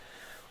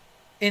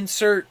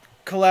Insert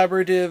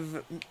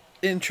collaborative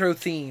intro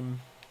theme.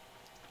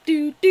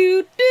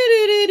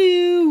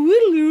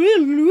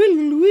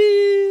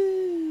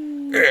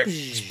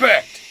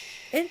 Expect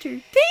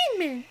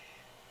entertainment.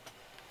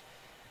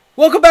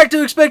 Welcome back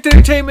to Expect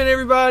Entertainment,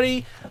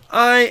 everybody.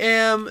 I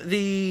am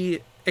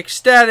the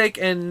ecstatic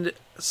and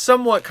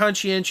somewhat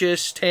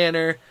conscientious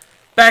Tanner,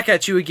 back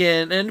at you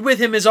again, and with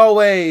him as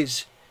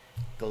always,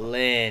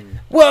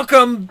 Glenn.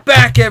 Welcome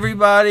back,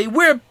 everybody.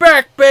 We're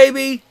back,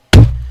 baby.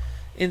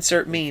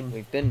 Insert meme.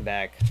 We've been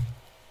back.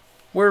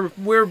 We're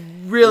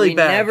really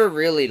back. We never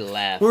really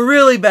left. We're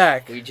really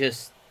back. We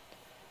just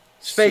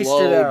Spaced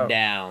slowed it out.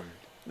 down.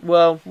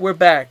 Well, we're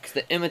back. It's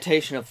the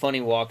imitation of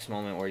Funny Walks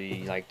moment where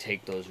you like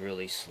take those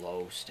really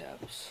slow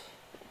steps.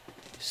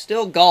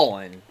 Still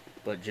going,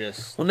 but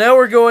just Well, now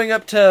we're going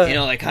up to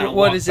like kind of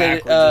what walk is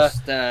it? backwards a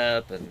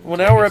step. And Well,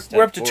 now we're take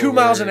a up to step 2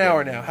 miles an forward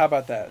hour and- now. How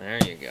about that?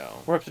 There you go.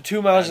 We're up to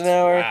 2 miles an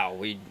hour. Wow,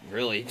 we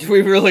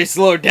really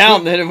slowed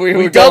down then if we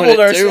were doubled going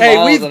our at 2 hey,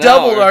 miles we've an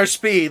doubled hour. our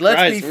speed. Let's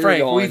Christ, be we were frank.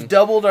 going We've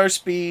doubled our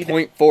speed.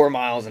 0.4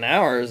 miles an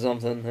hour or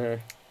something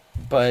there.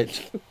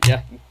 But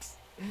Yeah.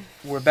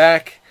 we're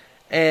back.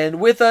 And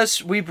with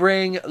us, we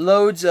bring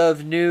loads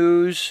of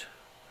news.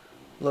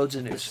 Loads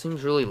of This news.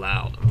 seems really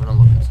loud. I'm gonna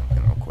look at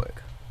something real quick.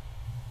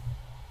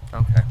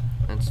 Okay,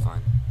 that's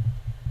fine.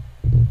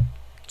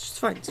 It's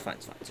fine.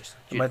 Just,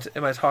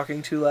 Am I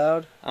talking too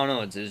loud? I don't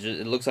know. It's just,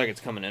 it looks like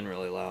it's coming in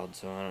really loud.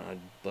 So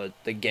but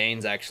the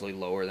gain's actually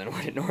lower than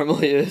what it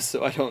normally is.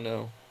 So I don't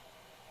know.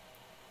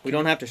 We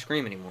don't have to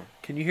scream anymore.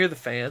 Can you hear the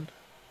fan?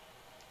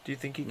 Do you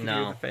think you can hear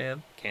No. the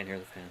fan? Can't hear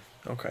the fan.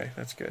 Okay,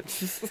 that's good.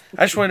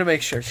 I just wanted to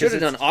make sure. Should have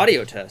done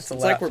audio tests. a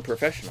It's loud- like we're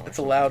professional. It's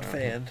a loud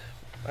fan.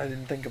 I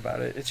didn't think about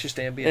it. It's just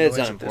ambient It's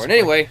noise unimportant. at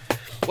this point. Anyway,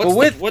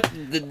 But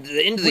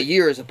the end of the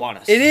year is upon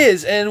us. It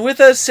is, and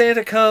with us,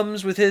 Santa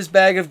comes with his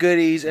bag of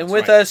goodies, and That's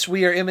with right. us,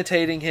 we are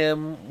imitating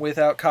him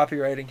without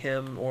copyrighting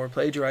him or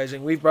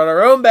plagiarizing. We've brought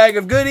our own bag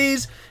of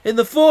goodies in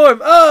the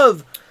form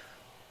of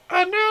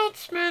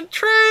announcement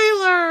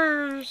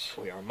trailers.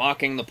 We are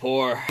mocking the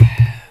poor.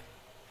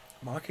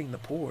 Mocking the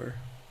poor.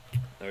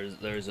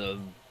 There's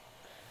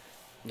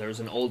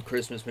an old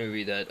Christmas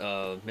movie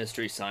that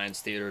Mystery Science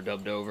Theater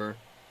dubbed over,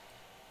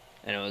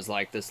 and it was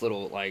like this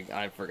little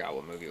I forgot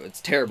what movie. It's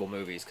terrible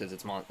movies because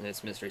it's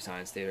Mystery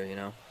Science Theater, you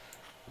know.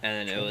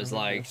 And then it was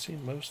I've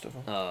seen most of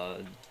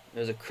them. it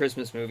was a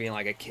Christmas movie and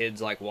like a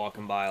kid's like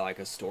walking by like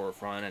a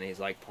storefront and he's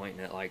like pointing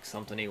at like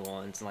something he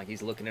wants and like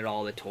he's looking at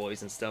all the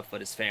toys and stuff,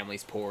 but his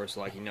family's poor, so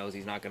like he knows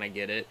he's not gonna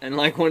get it. And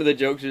like one of the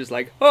jokes is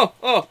like, "Ho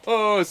ho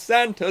ho!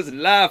 Santa's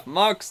laugh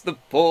mocks the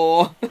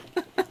poor."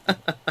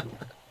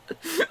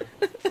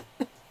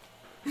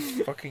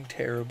 Fucking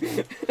terrible.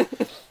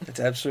 It's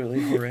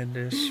absolutely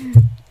horrendous.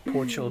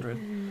 Poor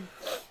children.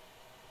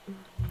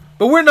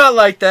 But we're not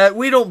like that.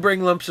 We don't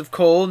bring lumps of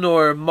coal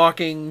nor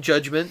mocking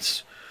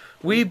judgments.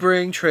 We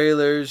bring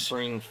trailers.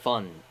 Bring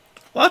fun.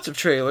 Lots of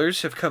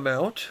trailers have come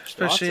out,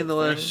 especially in the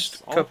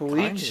last couple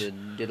weeks.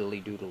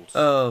 Diddly doodles.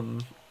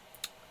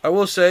 I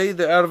will say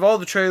that out of all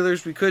the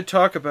trailers we could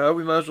talk about,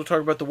 we might as well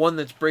talk about the one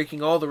that's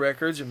breaking all the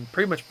records and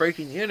pretty much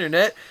breaking the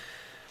internet.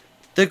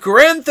 The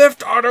Grand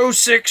Theft Auto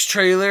 6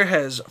 trailer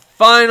has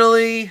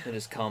finally It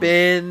has come.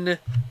 been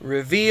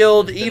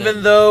revealed,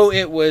 even though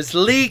it was It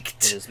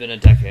leaked has been a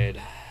decade.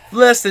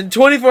 less than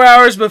 24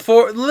 hours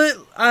before.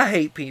 I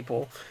hate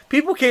people.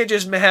 People can't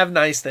just have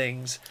nice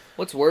things.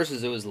 What's worse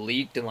is it was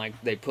leaked and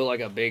like they put like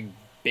a big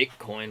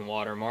Bitcoin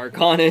watermark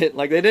on it.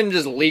 Like they didn't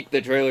just leak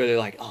the trailer. They're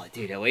like, "Oh,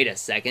 dude, wait a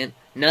second.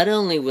 Not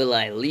only will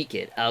I leak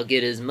it, I'll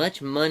get as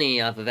much money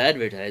off of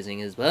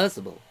advertising as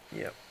possible."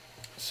 Yep.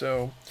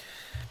 So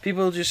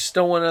people just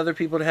don't want other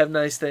people to have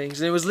nice things.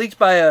 And it was leaked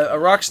by a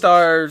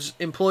Rockstar's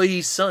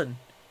employee's son.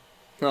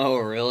 Oh,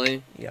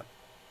 really?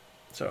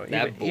 So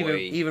That boy.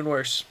 even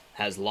worse.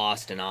 Has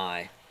lost an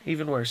eye.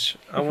 Even worse.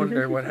 I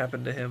wonder what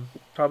happened to him.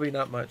 Probably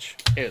not much.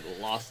 It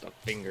lost a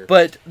finger.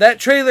 But that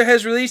trailer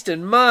has released,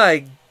 and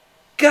my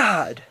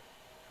God,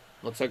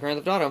 Looks like Grand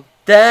Theft Auto.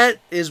 that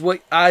is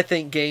what I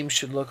think games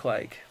should look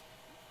like.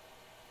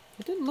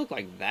 It didn't look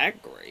like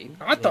that great.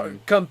 I thought,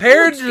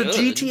 compared it to the looks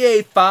good.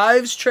 GTA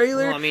 5's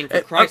trailer... Well, I mean, for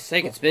Christ's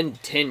sake, it's been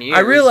 10 years.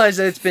 I realize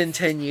that it's been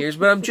 10 years,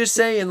 but I'm just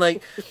saying,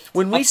 like,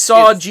 when we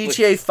saw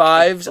GTA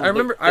 5's, I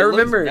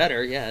remember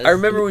better, yes. I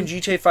remember when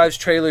GTA 5's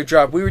trailer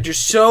dropped, we were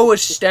just so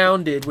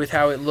astounded with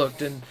how it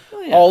looked and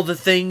all the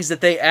things that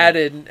they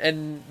added,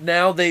 and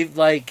now they've,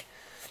 like,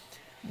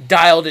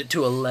 dialed it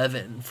to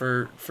 11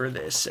 for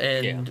this,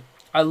 and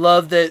I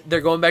love that they're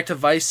going back to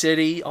Vice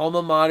City,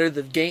 alma mater,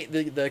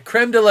 the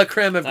creme de la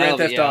creme of Grand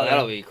Theft Auto.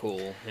 That'll be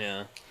cool,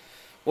 yeah.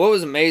 What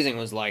was amazing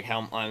was, like,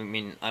 how, I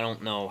mean, I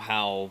don't know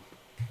how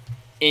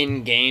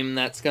in-game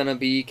that's gonna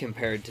be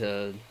compared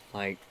to,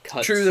 like,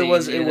 cutscene, True, it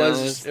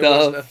was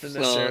stuff. nothing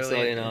necessarily.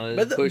 So, you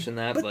know, pushing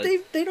that, but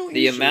they don't the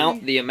usually...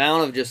 the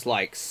amount of just,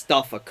 like,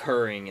 stuff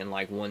occurring in,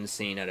 like, one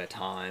scene at a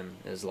time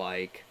is,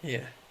 like,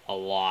 a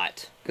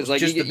lot. Because, like,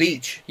 just the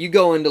beach. You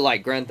go into,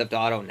 like, Grand Theft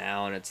Auto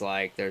now, and it's,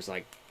 like, there's,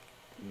 like,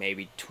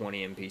 maybe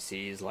 20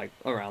 NPCs like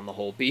around the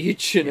whole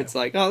beach, and it's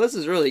like, oh, this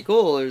is really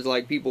cool. There's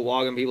like people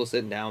walking, people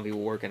sitting down,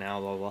 people working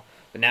out, blah blah.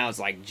 But now it's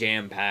like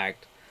jam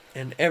packed.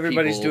 And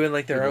everybody's doing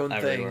like their own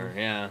everywhere.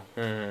 thing.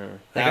 Yeah.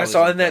 Like I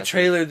saw in that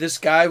trailer, this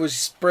guy was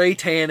spray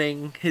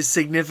tanning his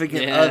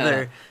significant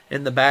other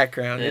in the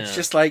background. It's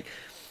just like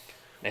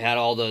they had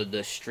all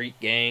the street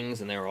gangs,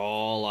 and they were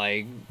all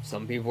like,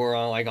 some people were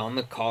like on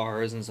the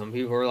cars, and some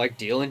people were like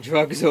dealing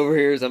drugs over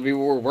here. Some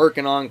people were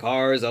working on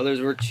cars,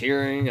 others were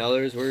cheering,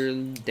 others were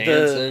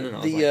dancing. And I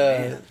was like,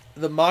 man.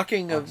 The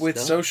mocking of with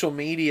social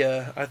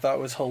media, I thought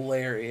was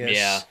hilarious.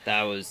 Yeah,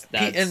 that's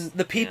and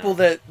the people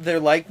that their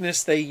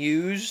likeness they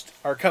used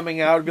are coming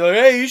out and be like,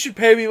 "Hey, you should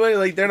pay me money."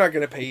 Like they're not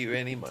going to pay you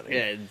any money.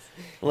 Yeah,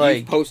 like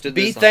you've posted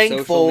be this thankful.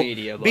 On social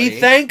media, buddy. Be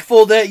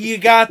thankful that you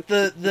got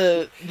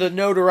the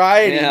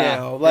notoriety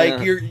now.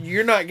 Like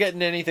you're not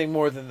getting anything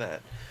more than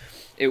that.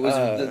 It was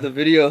the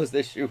videos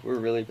they shoot were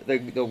really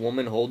the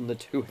woman holding the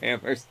two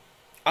hammers.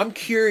 I'm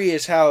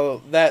curious how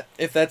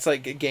if that's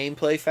like a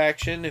gameplay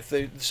faction, if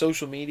the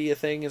social media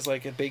thing is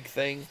like a big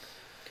thing.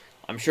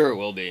 I'm sure it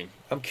will be.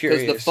 I'm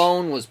curious. Because the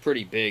phone was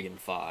pretty big in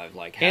 5,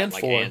 like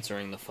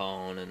answering the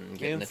phone and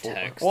getting the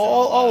text. Well,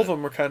 all of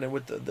them were kind of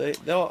with they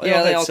all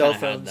had cell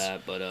phones.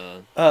 Had that, but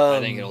I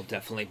think it'll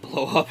definitely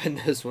blow up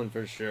in this one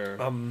for sure.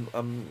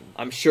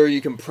 I'm sure you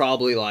can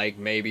probably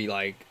maybe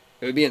it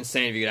would be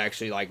insane if you could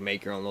actually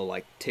make your own little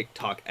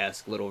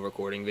TikTok-esque little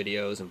recording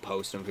videos and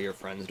post them for your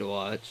friends to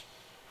watch.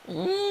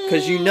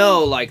 Because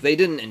they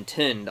didn't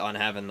intend on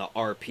having the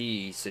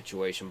RP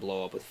situation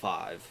blow up with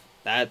 5.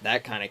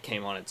 That kind of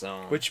came on its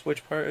own. Which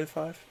part of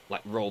 5?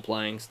 Like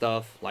role-playing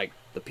stuff. Like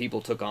the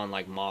people took on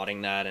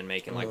modding that and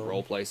making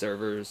role-play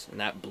servers, and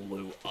that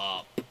blew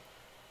up.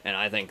 And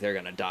I think they're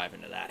gonna dive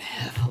into that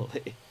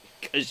heavily.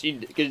 Because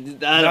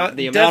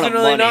the amount of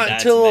money not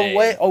that's until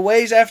made. a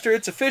ways after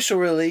its official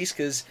release,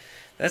 because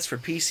that's for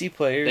PC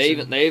players. They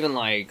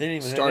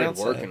even started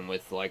working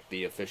with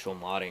the official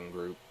modding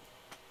group.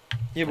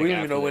 Yeah, we don't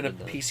even know when a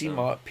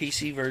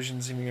PC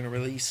version's even going to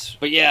release.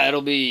 But yeah,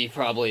 it'll be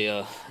probably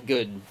a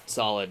good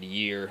solid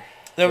year.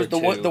 That was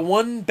the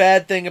one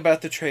bad thing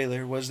about the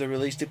trailer was the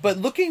release date. But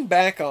looking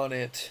back on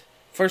it,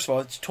 first of all,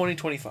 it's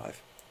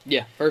 2025.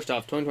 Yeah, first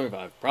off,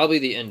 2025. Probably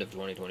the end of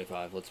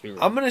 2025. Let's be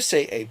real. I'm going to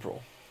say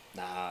April.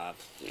 Nah.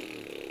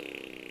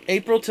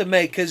 April to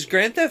May, because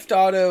Grand Theft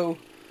Auto...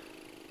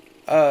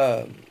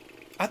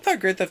 I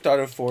thought Grand Theft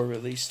Auto 4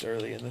 released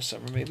early in the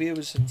summer. Maybe it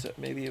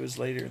was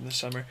later in the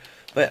summer.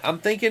 But I'm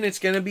thinking it's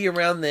going to be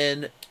around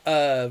then.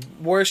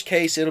 Worst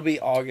case, it'll be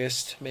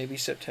August, maybe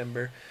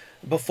September,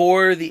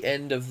 before the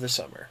end of the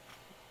summer.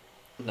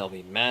 There'll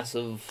be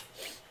massive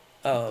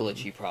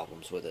glitchy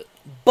problems with it.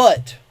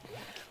 But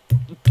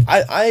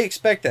I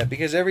expect that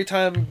because every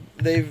time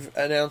they've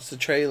announced the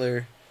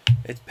trailer,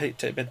 it's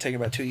been taking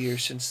about 2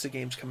 years since the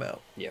game's come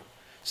out. Yeah.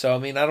 So, I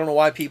mean, I don't know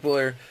why people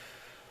are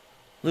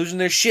losing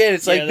their shit.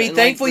 It's be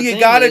thankful you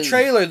got a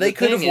trailer. They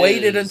could have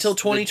waited until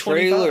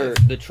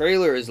 2025. The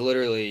trailer is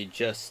literally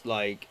just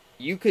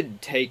you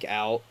could take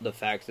out the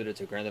fact that it's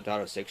a Grand Theft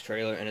Auto 6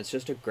 trailer, and it's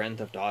just a Grand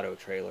Theft Auto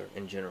trailer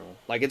in general.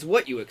 It's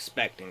what you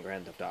expect in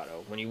Grand Theft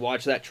Auto. When you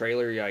watch that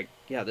trailer, you're like,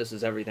 yeah, this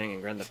is everything in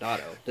Grand Theft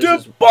Auto.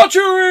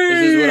 Debauchery!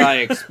 This is what I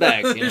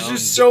expect. There's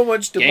just so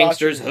much debauchery.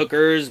 Gangsters,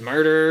 hookers,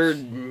 murder,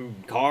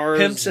 cars.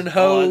 Pimps and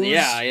hoes.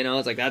 Yeah,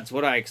 it's that's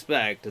what I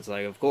expect. It's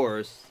of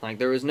course.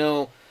 There was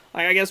no...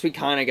 I guess we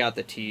kind of got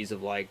the tease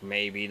of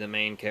maybe the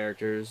main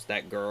characters,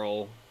 that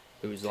girl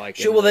who's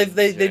Sure, well,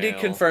 they did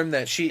confirm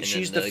that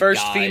she's the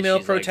first female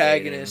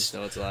protagonist.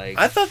 So it's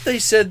I thought they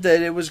said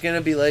that it was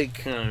gonna be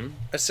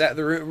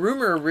the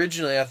rumor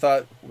originally I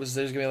thought was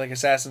there's gonna be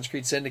Assassin's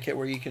Creed Syndicate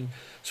where you can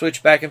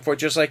switch back and forth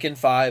just like in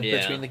 5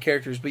 between the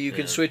characters, but you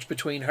can switch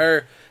between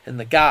her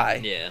and the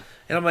guy. Yeah.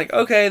 And I'm like,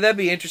 okay, that'd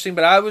be interesting,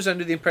 but I was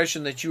under the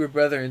impression that you were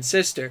brother and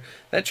sister.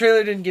 That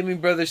trailer didn't give me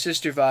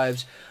brother-sister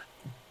vibes.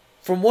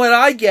 From what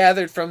I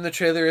gathered from the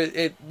trailer,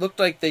 it looked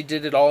like they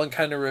did it all in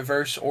kind of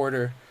reverse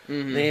order,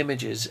 the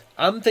images.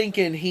 I'm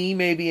thinking he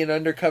may be an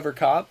undercover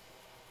cop.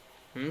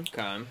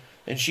 Okay.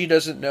 And she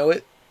doesn't know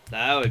it.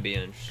 That would be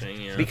interesting,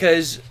 yeah.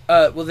 Because,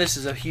 this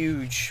is a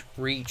huge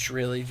reach,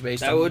 really,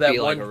 based on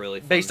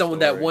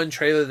that one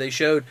trailer they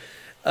showed.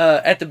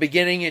 At the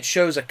beginning, it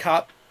shows a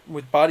cop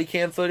with body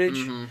cam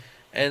footage,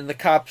 and the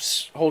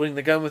cop's holding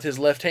the gun with his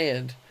left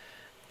hand.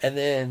 And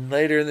then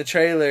later in the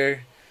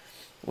trailer...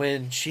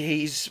 When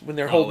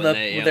they're holding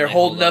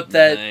up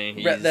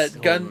that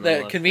gun,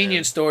 that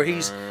convenience store,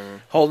 he's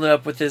holding it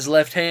up with his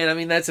left hand. I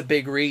mean, that's a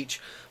big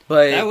reach,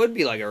 but that would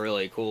be a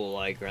really cool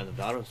Grand Theft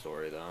Auto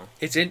story, though.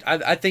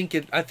 I think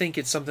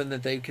it's something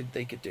that they could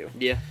do.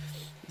 Yeah,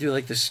 do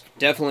this.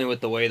 Definitely with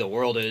the way the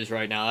world is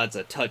right now, that's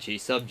a touchy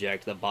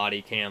subject. The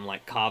body cam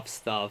cop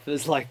stuff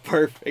is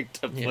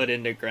perfect to put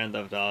into Grand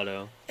Theft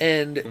Auto.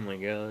 And oh my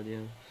god, yeah.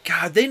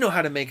 God, they know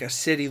how to make a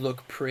city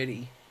look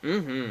pretty.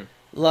 Mm-hmm.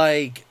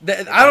 I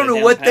don't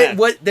know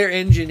what their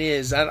engine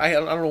is. I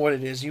don't know what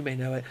it is. You may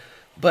know it,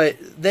 but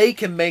they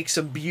can make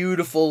some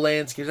beautiful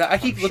landscapes. I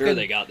keep sure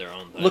they got their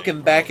own thing,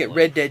 looking back at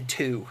Red Dead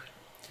 2,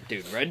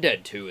 Dude, Red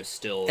Dead 2 is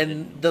still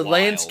And the wild.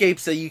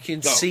 landscapes that you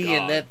can see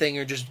in God. that thing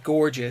are just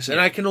gorgeous. And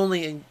Yeah. I can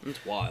only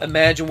It's wild.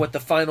 imagine what the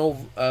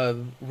final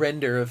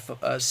render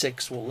of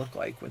 6 will look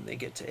like when they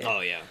get to it.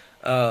 Oh yeah.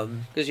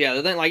 Um, Because yeah,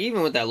 the thing, like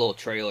even with that little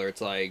trailer, it's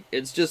like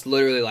it's just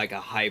literally like a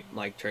hype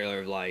like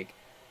trailer of like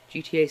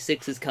GTA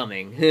 6 is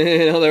coming.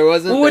 You know, there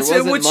wasn't. well, what's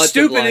there wasn't much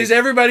stupid of, like, is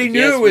everybody knew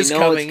yes, it was we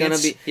know coming. It's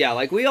gonna be yeah,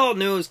 like we all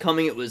knew it was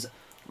coming. It was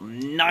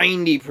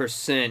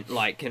 90%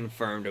 like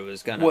confirmed it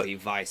was gonna What- be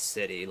Vice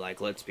City.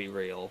 Like let's be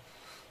real.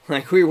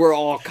 Like we were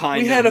all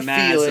kind We of had a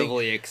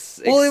massively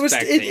well, it was.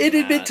 It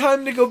had been that.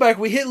 time to go back.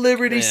 We hit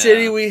Liberty Yeah.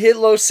 City. We hit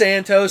Los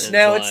Santos. It's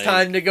Now it's like-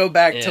 time to go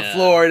back to yeah.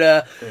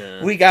 Florida.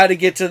 Yeah. We got to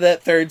get to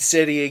that third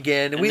city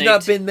again, and we've they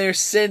not t- been there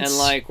since. And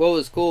like what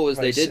was cool was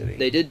Vice City.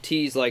 they did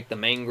tease like the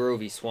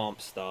mangrovey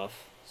swamp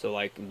stuff. So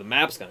like the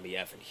map's gonna be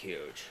effing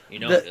huge. You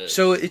know.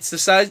 So it's the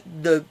size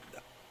the.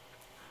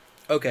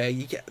 Okay,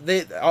 you can,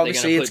 they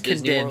obviously gonna it's put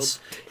Disney World? condensed.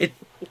 It.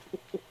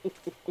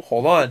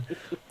 Hold on.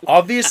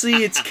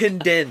 Obviously, it's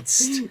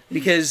condensed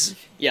because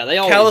yeah, they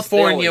always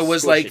California they always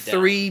was squish like it down.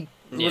 three.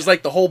 Yeah. Was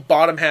like the whole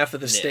bottom half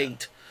of the Yeah.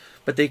 state,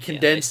 but they Yeah, they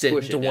condensed it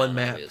squish into down, one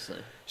map. obviously.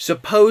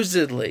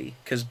 Supposedly,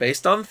 because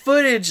based on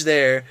footage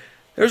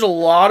there's a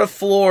lot of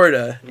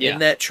Florida Yeah. in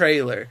that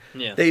trailer.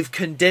 Yeah, They've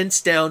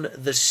condensed down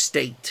the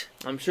state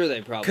I'm sure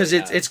they probably because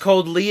have. it's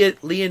called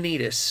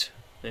Leonidas,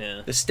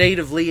 yeah, the state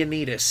of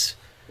Leonidas,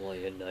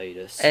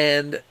 Leonidas.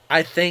 and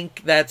I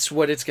think that's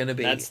what it's going to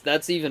be.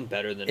 That's even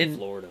better than In-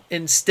 Florida.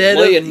 Instead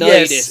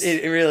Leonidas. of yes,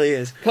 it really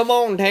is. Come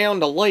on down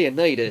to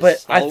Leonidas.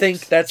 But I folks.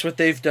 think that's what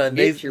they've done.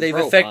 Get They've your they've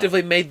profile.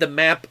 effectively made the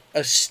map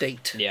a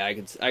state. yeah, I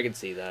could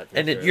see that. for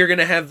And sure. you're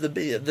gonna have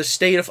the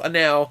state of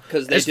now.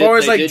 'Cause they As did- far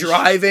as they like did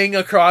driving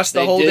across the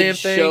they whole did damn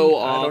thing, show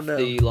I off don't know.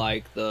 the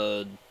like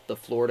the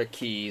Florida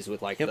Keys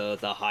with like Yep.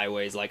 the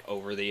highways like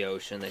over the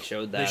ocean. They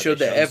showed that. They showed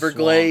the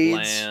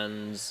Everglades.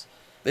 swamplands,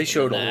 They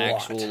showed the a lot.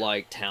 actual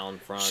like town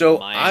front. So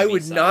Miami I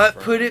would side not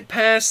front. put it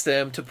past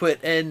them to put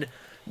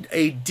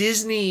a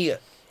Disney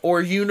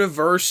or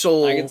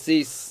Universal I can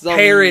see some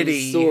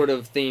parody sort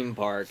of theme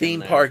park. in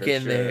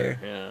there.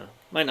 Yeah,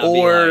 might not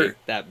or be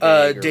like that big. or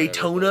whatever,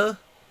 Daytona,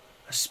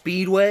 a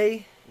Speedway.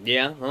 but-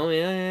 yeah. Oh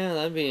yeah.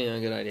 That'd be a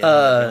good idea.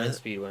 Giant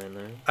Speedway in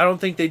there. I don't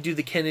think they do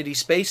the Kennedy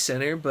Space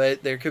Center,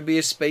 but there could be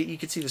a space. You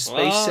could see the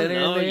Space Center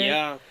no, in there.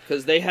 yeah,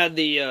 because they had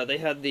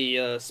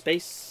the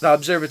space The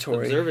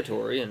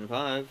observatory. in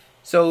 5.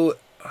 So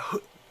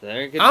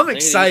There could, I'm they could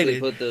excited.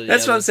 easily put the,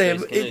 that's yeah, what I'm the saying.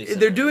 Space Kennedy They're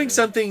Center doing in there.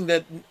 something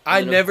that I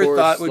And of never course,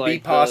 thought would be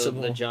like,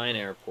 possible. The giant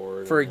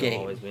airport for a there'll game.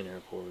 Always be an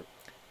airport.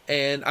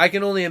 And I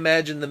can only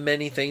imagine the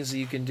many things that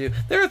you can do.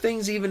 There are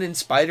things even in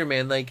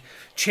Spider-Man, like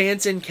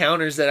chance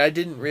encounters that I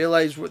didn't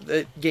realize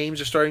that games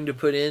are starting to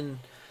put in.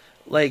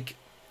 Like,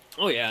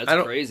 Oh yeah, it's I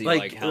don't crazy.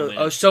 like how many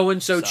a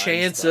so-and-so side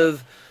chance stuff.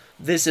 of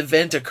this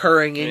event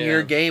occurring in your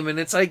Yeah. game, and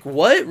it's like,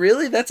 what?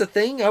 Really? That's a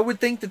thing? I would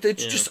think that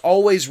it's Yeah. just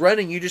always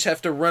running. You just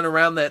have to run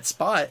around that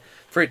spot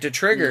for it to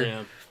trigger,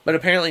 Yeah, but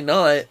apparently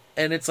not.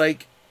 And it's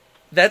like,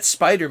 that's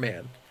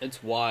Spider-Man.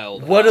 it's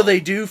wild. What do how-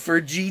 they do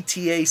for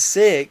GTA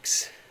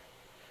 6?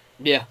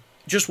 Yeah,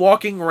 Just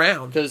walking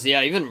around. because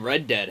even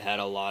Red Dead had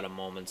a lot of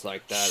moments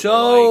like that.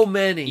 So where, like,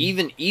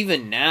 many.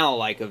 even now,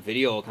 like a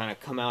video will kind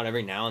of come out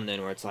every now and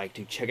then where it's like,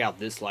 dude, check out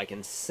this like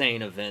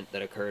insane event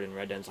that occurred in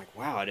Red Dead. It's like,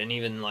 wow, I didn't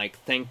even like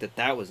think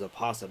that was a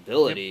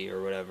possibility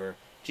or whatever.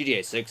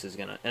 GTA 6 is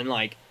gonna, and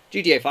like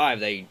GTA 5,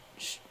 they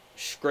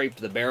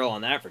scraped the barrel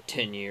on that for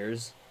 10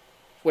 years.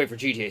 Wait for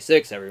GTA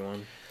 6,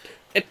 everyone.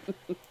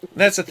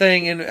 That's the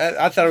thing, and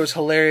I thought it was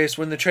hilarious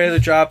when the trailer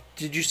dropped.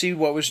 Did you see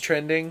what was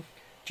trending?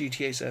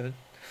 GTA 7.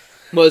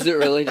 Was it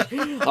really?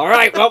 All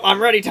right, well,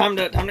 I'm ready. Time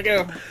to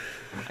go.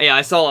 Yeah,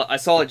 I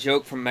saw a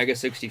joke from Mega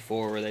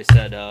 64 where they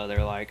said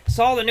they're like,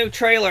 saw the new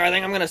trailer. I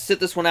think I'm gonna sit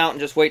this one out and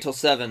just wait till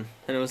 7.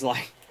 And it was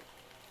like,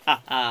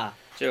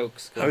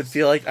 jokes. I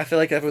feel like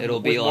that would It'll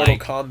with be Mortal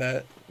like-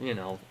 Kombat. You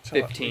know, So,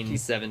 15, keep-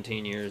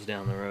 17 years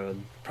down the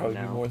road. Probably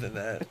now. be more than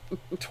that.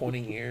 20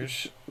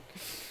 years.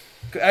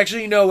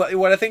 Actually, you know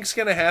what I think is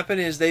going to happen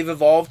is they've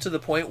evolved to the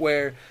point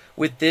where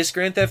with this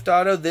Grand Theft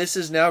Auto, this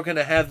is now going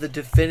to have the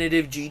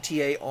definitive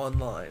GTA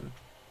Online.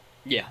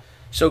 Yeah.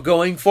 So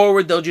going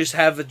forward, they'll just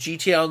have a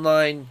GTA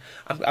Online.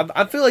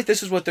 I feel like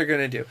this is what they're going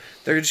to do.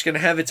 They're just going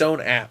to have its own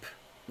app.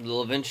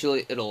 It'll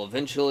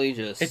eventually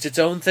just. It's its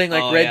own thing,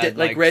 like Oh, Red yeah, Dead,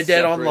 like Red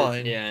Dead separate-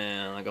 Online.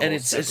 Yeah, like a And whole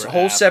it's a separate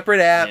whole app.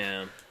 separate app.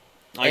 Yeah.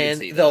 I can And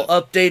see they'll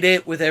that. update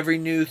it with every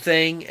new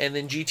thing, and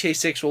then GTA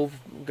 6 will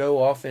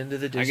go off into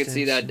the I distance. can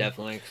see that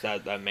definitely,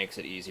 because that makes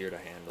it easier to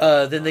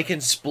handle. Then they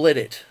can split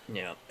it.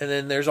 Yeah. And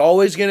then there's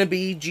always going to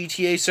be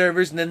GTA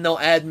servers, and then they'll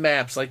add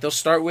maps. Like, they'll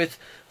start with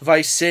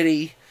Vice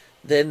City,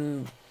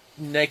 then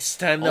next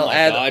time they'll Oh my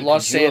add God,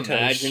 Los could you Santos.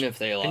 imagine if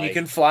they, like, and you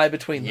can fly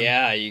between them.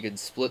 Yeah, you could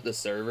split the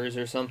servers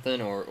or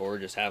something, or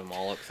just have them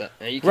all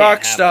accessible. You can't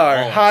have them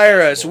Rockstar, all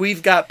hire us. accessible.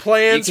 We've got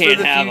plans You for can't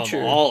the have future.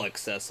 them all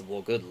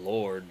accessible. Good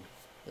lord,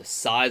 the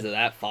size of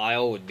that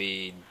file would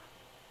be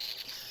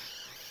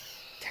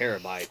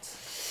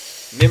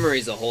terabytes.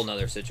 Memory's a whole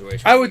nother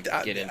situation. I we would.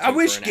 could get into I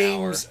wish for an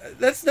games. hour.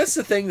 That's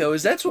the thing though.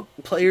 Is that's what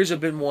players have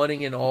been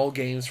wanting in all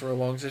games for a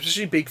long time,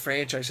 especially big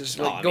franchises.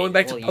 Like going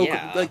back to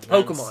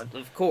Pokemon.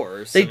 Of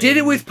course, They did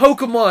it with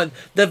Pokemon.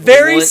 The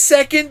very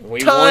second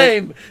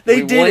time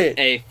they did it.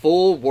 A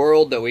full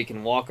world that we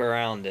can walk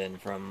around in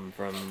from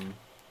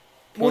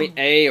point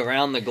A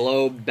around the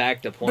globe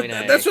back to point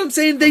A. That's what I'm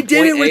saying. They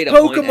did it with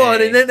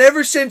Pokemon, and then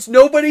ever since,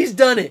 nobody's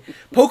done it.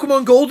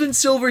 Pokemon Gold and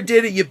Silver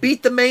did it. You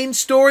beat the main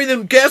story,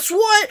 then guess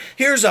what?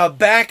 Here's a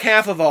back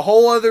half of a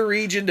whole other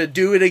region to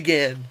do it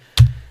again.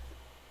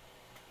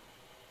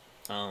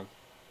 Yeah,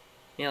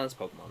 that's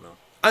Pokemon, though.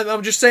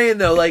 I'm just saying,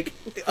 though, like,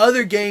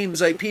 other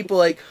games, like, people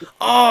like,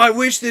 oh, I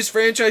wish this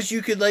franchise,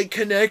 you could, like,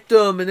 connect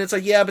them. And it's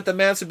like, yeah, but the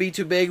maps would be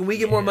too big, and we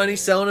get more money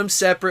selling them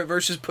separate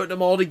versus putting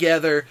them all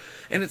together.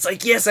 And it's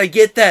like, yes, I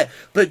get that,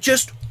 but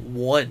just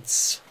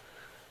once.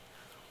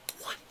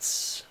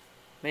 Once.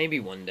 Maybe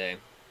one day.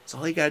 That's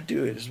all you gotta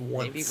do is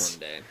once. Maybe one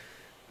day.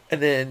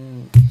 And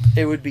then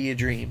it would be a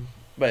dream,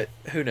 but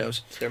who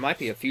knows? There might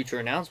be a future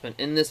announcement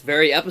in this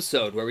very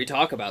episode where we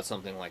talk about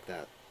something like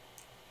that.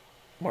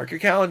 Mark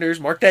your calendars.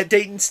 Mark that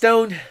date in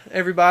stone,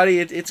 everybody.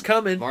 It's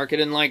coming. Mark it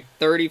in like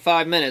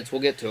 35 minutes. We'll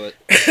get to it.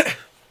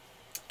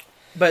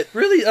 But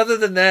really, other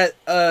than that,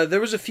 there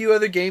was a few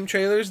other game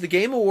trailers. The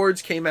Game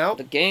Awards came out.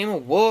 The Game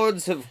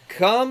Awards have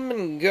come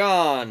and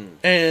gone.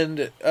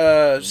 And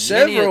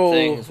several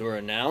things were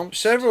announced.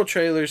 Several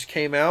trailers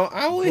came out.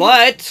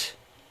 But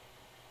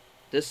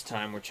this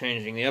time we're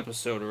changing the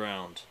episode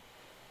around.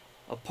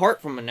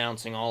 Apart from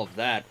announcing all of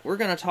that, we're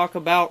going to talk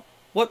about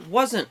what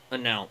wasn't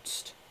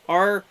announced.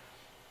 Our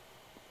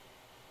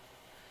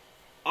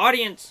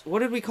audience, what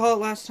did we call it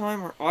last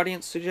time? Our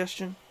audience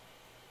suggestion?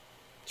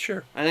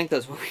 Sure. I think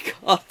that's what we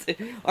called it.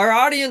 Our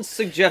audience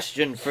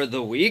suggestion for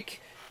the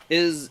week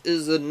is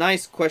a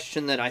nice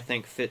question that I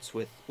think fits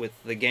with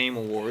the Game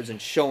Awards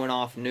and showing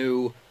off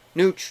new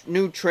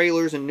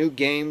trailers and new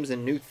games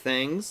and new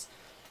things.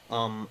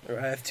 I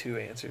have two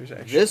answers,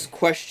 actually. This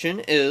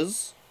question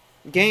is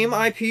game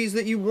IPs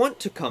that you want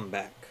to come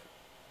back.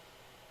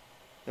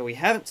 That we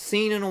haven't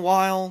seen in a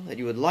while, that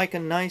you would like a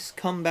nice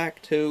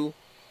comeback to.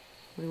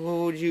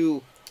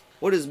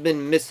 What has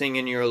been missing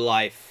in your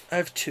life? I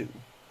have two.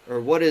 Or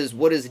what is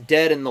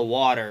dead in the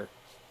water?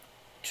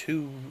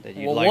 Two.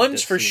 Well,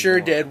 one's for sure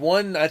dead.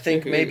 One, I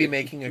think, may be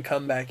making a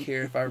comeback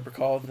here, if I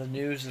recall the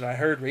news that I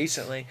heard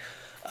recently.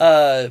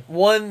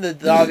 One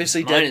that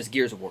obviously dead. Mine is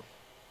Gears of War.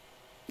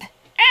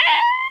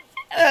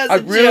 I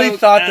really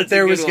thought that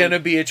there was going to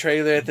be a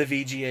trailer at the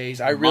VGAs.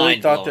 I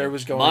really thought there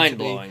was going to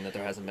be. Mind-blowing that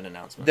there hasn't been an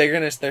announcement.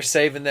 They're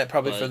saving that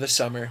probably for the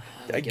summer.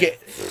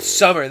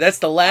 Summer. That's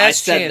the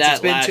last chance.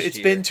 It's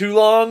been too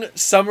long.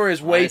 Summer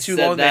is way too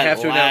long. They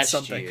have to announce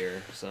something.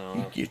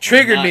 You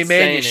triggered me,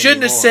 man. You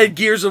shouldn't have said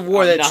Gears of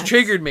War. That's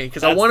triggered me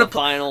because I want to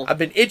play. I've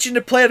been itching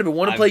to play it. I've been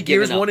wanting to play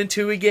Gears 1 and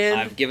 2 again.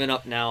 I've given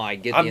up now.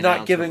 I'm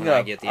not giving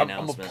up. I'm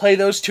going to play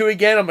those two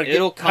again. I'm going to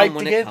get hyped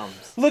again. It comes.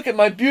 Look at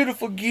my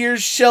beautiful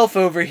Gears shelf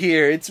over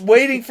here. It's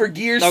waiting for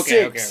Gears 6.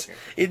 Okay.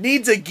 It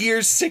needs a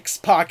Gears 6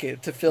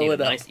 pocket to fill it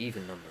up. Nice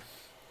even number.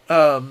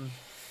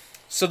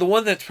 So the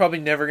one that's probably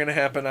never going to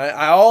happen,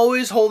 I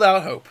always hold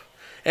out hope.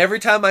 Every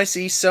time I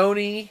see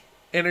Sony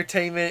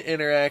Entertainment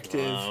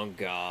Interactive. Oh,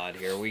 God.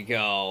 Here we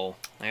go.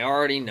 I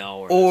already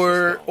know.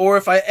 Or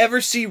if I ever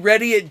see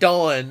Ready at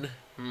Dawn,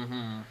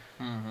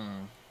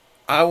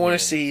 I want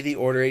to see the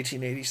Order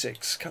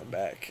 1886 come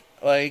back.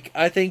 Like,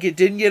 I think it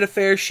didn't get a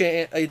fair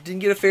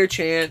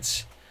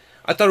chance.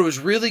 I thought it was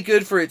really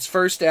good for its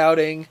first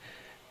outing.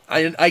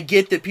 I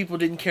get that people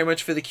didn't care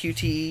much for the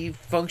QTE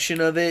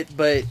function of it,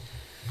 but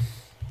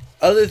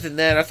other than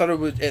that, I thought it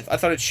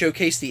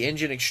showcased the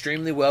engine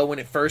extremely well when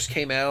it first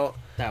came out.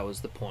 That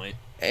was the point.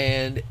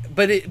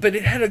 But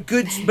it had a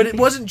good, but it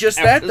wasn't just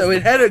that though.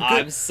 It had a good.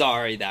 I'm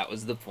sorry, that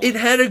was the point. It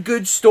had a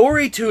good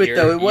story to it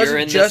though. It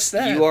wasn't just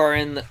that.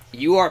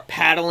 You are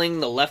paddling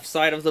the left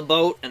side of the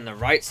boat, and the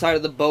right side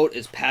of the boat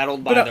is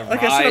paddled by the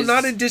like I said, I'm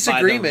not in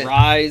disagreement. By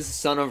the Rise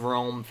Son of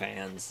Rome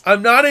fans.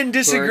 I'm not in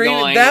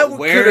disagreement. That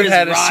could have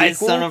had a Rise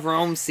sequel. Son of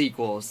Rome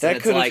sequels.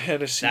 That could have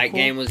had a sequel. That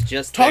game was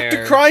just Talk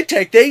to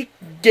Crytek. They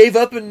gave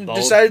up and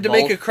decided to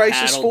make a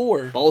Crysis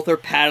 4. Both are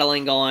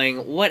paddling,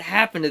 going, "What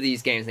happened to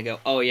these games?" And they go,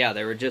 "Oh yeah,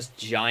 they were just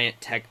giant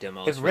tech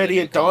demos." And Ready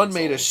at Dawn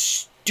made a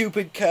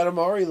stupid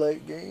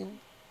Katamari-like game.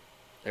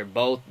 They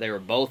were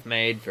both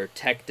made for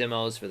tech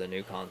demos for the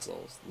new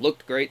consoles.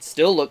 Looked great,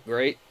 still look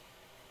great,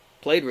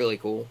 played really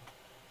cool,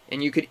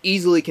 and you could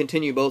easily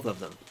continue both of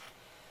them.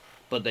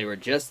 But they were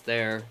just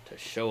there to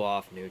show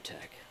off new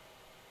tech.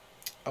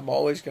 I'm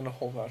always gonna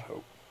hold out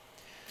hope.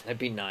 That'd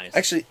be nice.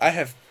 Actually, I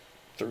have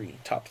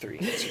top three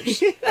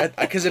answers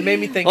because it made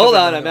me think. Hold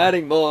on, I'm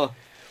adding more.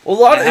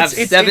 Well, I have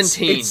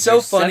 17. It's so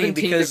funny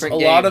because a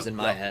lot of in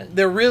my head.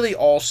 They're really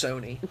all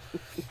Sony,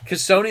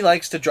 because Sony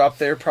likes to drop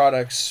their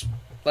products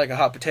like a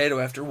hot potato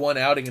after one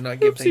outing and not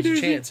give things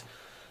a chance.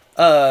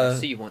 I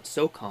see you want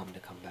SOCOM to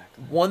come back.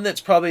 One that's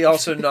probably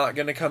also not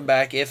going to come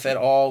back, if at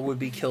all, would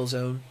be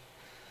Killzone.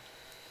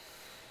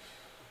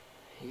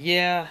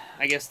 Yeah,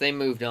 I guess they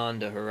moved on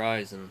to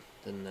Horizon,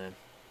 didn't they?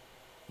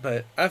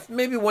 But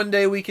maybe one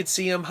day we could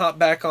see them hop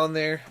back on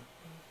there.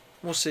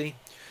 We'll see.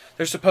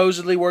 They're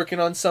supposedly working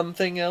on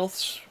something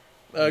else.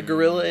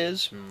 Guerrilla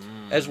is,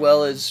 as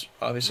well as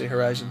obviously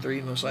Horizon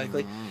 3 most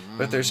likely,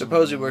 but they're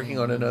supposedly working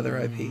on another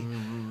IP.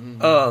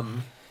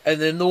 And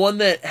then the one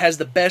that has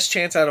the best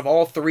chance out of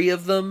all three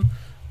of them,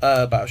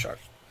 BioShock.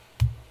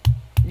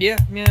 Yeah.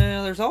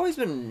 There's always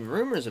been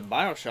rumors of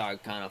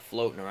BioShock kind of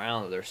floating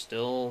around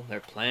that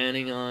they're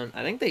planning on.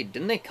 I think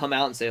they come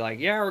out and say like,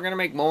 yeah, we're gonna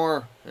make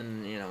more,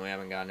 and we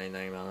haven't gotten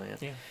anything about it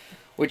yet. Yeah.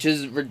 Which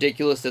is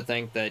ridiculous to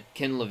think that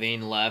Ken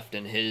Levine left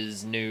and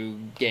his new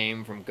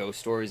game from Ghost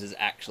Stories is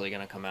actually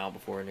going to come out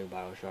before a new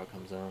BioShock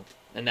comes out.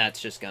 And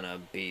that's just going to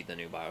be the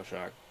new BioShock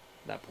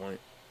at that point.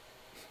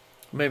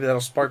 Maybe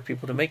that'll spark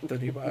people to make the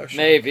new BioShock.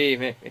 Maybe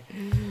then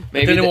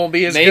it won't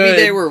be as good. Maybe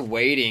they were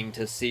waiting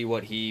to see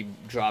what he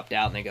dropped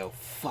out and they go,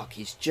 fuck,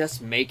 he's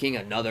just making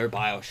another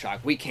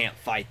BioShock. We can't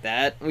fight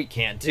that. We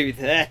can't do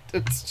that.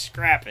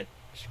 Scrap it.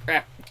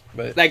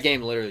 But that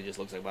game literally just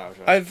looks like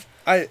BioShock.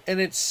 And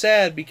it's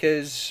sad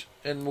because,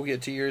 and we'll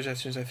get to yours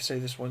as soon as I say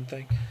this one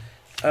thing.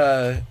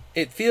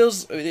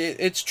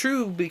 It's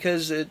true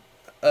because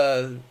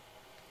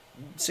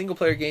single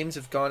player games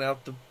have gone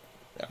out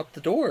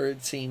the door.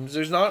 It seems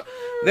there's not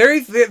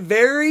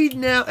every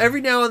now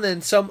and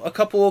then a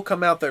couple will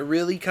come out that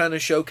really kind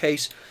of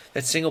showcase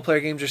that single player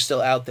games are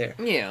still out there.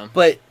 Yeah,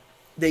 but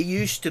they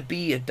used to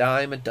be a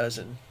dime a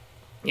dozen.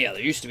 Yeah,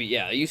 it used to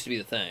be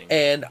the thing.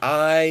 And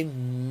I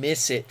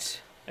miss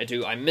it. I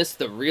do. I miss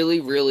the really,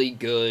 really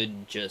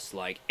good, just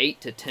like 8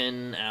 to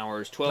 10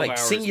 hours, 12 hours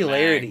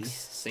Singularity. max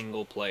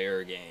single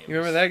player games. You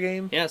remember that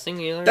game? Yeah,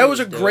 Singularity. That was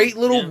a great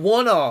little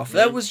one-off.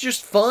 Yeah. That was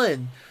just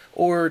fun.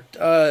 Or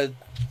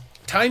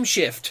Time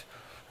Shift.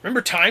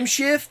 Remember Time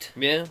Shift?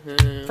 Yeah.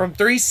 From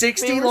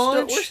 360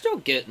 launch?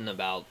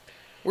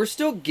 We're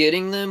still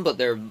getting them, but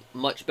they're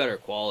much better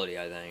quality,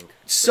 I think.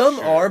 Some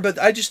are, but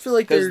I just feel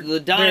like because the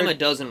dime a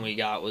dozen we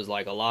got was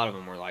like a lot of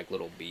them were like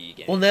little B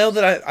games. Well, now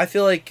that I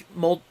feel like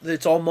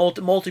it's all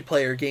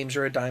multiplayer games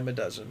are a dime a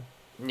dozen.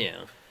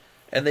 Yeah,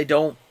 and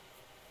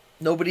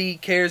nobody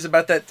cares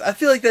about that. I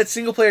feel like that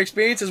single player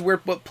experience is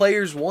what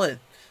players want.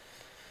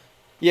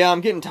 Yeah,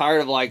 I'm getting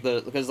tired of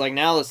because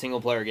now the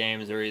single player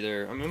games are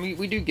either, I mean,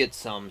 we do get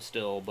some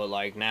still, but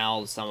like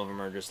now some of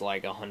them are just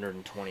like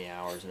 120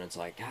 hours, and it's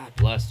like, God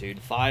bless, dude.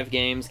 5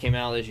 games came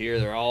out this year.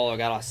 They're all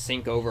gotta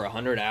sink over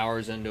 100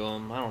 hours into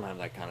them. I don't have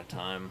that kind of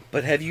time.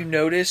 But have you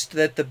noticed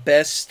that the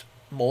best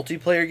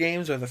multiplayer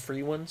games are the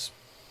free ones?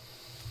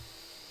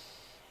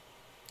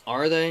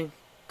 Are they?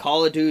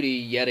 Call of Duty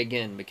yet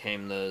again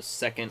became the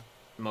second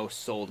most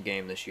sold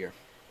game this year.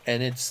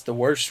 And it's the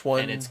worst one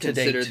to date. And it's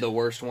considered the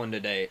worst one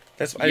to date.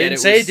 I didn't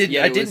say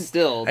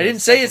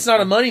it's not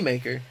a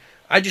moneymaker.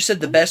 I just said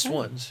the best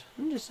ones.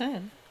 I'm just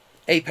saying.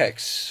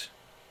 Apex.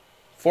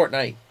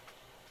 Fortnite.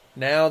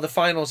 Now the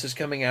finals is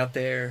coming out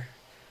there.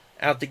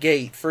 Out the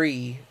gate,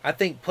 free. I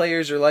think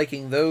players are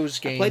liking those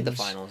games. I played the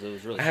finals. It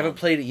was really fun. I haven't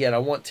played it yet. I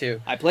want to.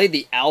 I played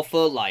the alpha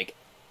like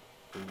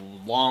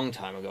long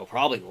time ago.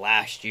 Probably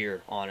last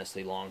year,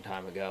 honestly, long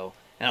time ago.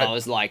 And I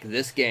was like,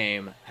 this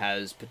game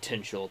has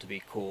potential to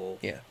be cool.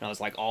 Yeah. And I was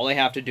like, all they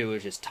have to do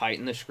is just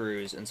tighten the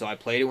screws. And so I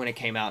played it when it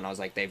came out, and I was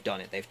like, they've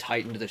done it. They've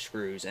tightened the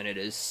screws, and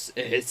it's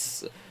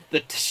the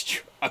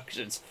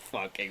destruction's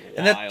fucking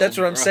wild. And that's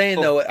what I'm saying,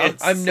 though.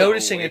 I'm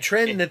noticing wicked. a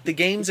trend that the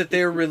games that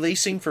they're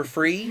releasing for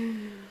free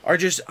are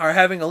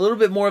having a little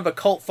bit more of a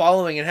cult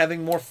following and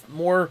having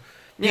more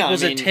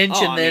people's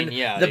attention than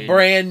the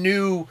brand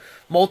new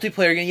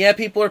multiplayer game. Yeah,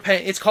 people are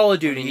paying. It's Call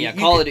of Duty.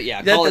 Call of Duty.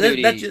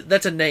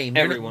 That's a name.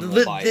 Everyone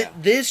will buy it.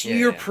 This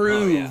year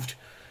proved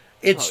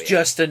it's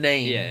just a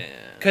name. Yeah.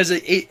 Because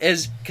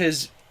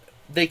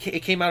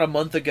it came out a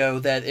month ago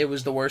that it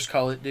was the worst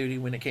Call of Duty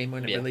when it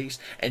released,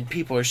 and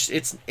people are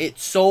it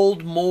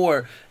sold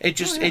more. It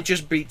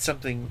just beat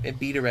something. It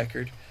beat a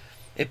record.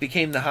 It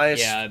became the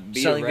highest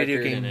selling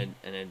video game.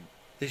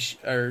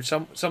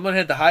 Someone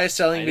had the highest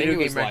selling video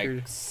game record.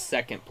 Like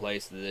second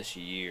place this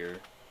year.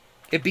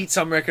 It beat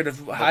some record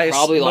of highest,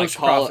 most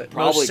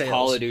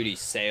Call of Duty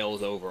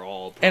sales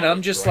overall. And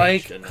I'm just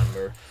like,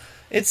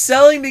 it's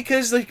selling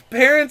because the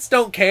parents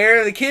don't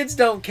care, the kids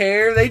don't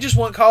care. They just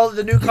want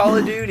the new Call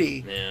of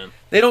Duty. Yeah.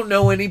 They don't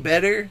know any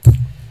better,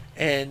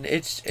 and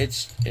it's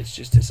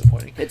just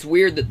disappointing. It's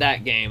weird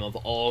that game of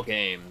all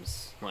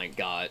games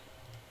got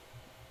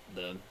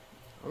the.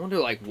 I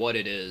wonder what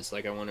it is. I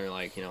wonder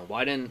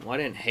why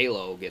didn't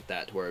Halo get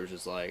that to where it was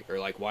just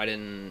why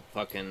didn't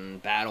fucking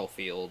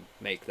Battlefield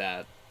make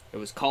that? It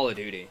was Call of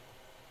Duty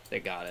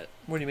that got it.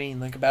 What do you mean,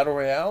 like a battle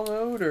royale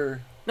mode,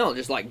 or no?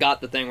 Just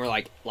got the thing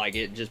where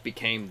it just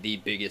became the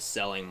biggest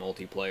selling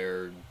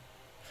multiplayer.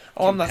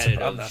 Oh, I'm not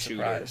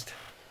surprised.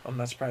 I'm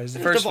not surprised.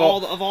 First of all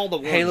the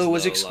ones, Halo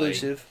was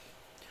exclusive.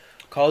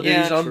 Call of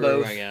Duty's on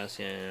both. I guess.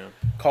 Yeah.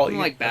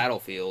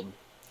 Battlefield.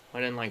 I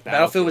didn't like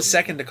Battlefield. Battlefield was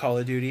second to Call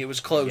of Duty. It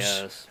was close.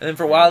 Yes. And then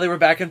for a while they were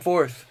back and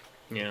forth.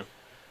 Yeah.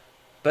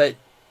 But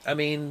I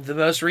mean, the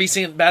most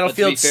recent But to be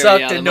Battlefield fair,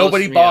 sucked yeah, and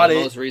nobody bought The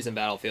it. most recent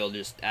Battlefield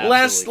just absolutely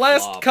Last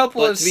flopped.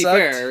 couple but have to be sucked.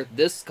 fair,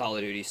 this Call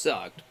of Duty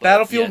sucked. But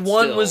Battlefield yet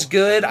 1 still, was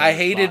good. I everyone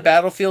hated bought it.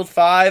 Battlefield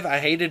 5. I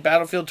hated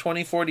Battlefield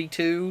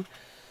 2042.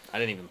 I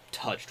didn't even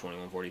touch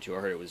 2142. I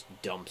heard it was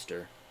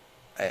dumpster.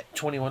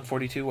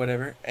 2142,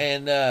 whatever.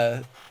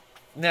 And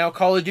now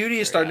Call of Duty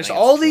is Or, starting I to... think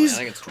All it's 20 these... I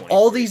think it's 20,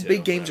 All these 42,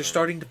 big games are whatever.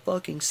 starting to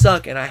fucking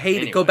suck, and I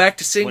hate it. Go Anyway, back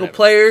to single whatever.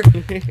 player.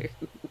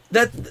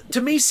 That,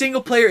 to me,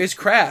 single player is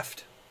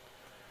craft.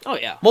 Oh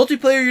yeah.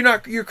 Multiplayer,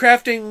 you're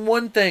crafting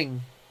one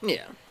thing.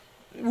 Yeah.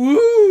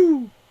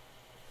 Woo!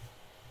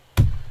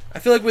 I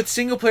feel like with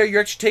single player, you're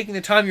actually taking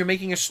the time. You're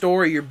making a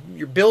story.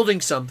 You're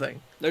building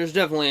something. There's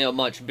definitely a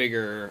much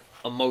bigger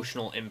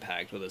emotional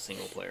impact with a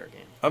single player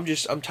game.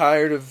 I'm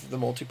tired of the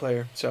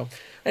multiplayer. So,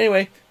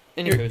 anyway,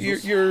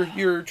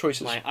 your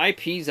choices. My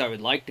IPs I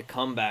would like to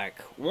come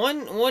back.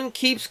 One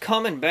keeps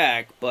coming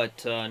back,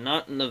 but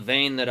not in the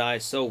vein that I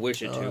so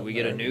wish it to. We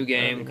get a new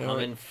game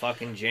coming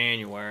fucking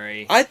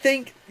January. I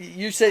think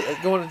you say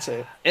go on and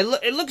say it.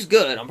 It looks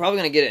good. I'm probably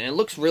gonna get it, and it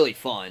looks really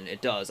fun.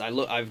 It does.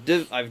 I've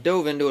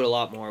dove into it a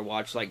lot more.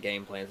 Watched like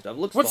gameplay and stuff. It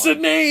looks. What's fun.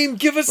 the name?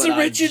 Give us But a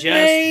rigid I just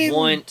name.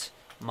 want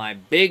my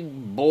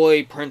big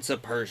boy Prince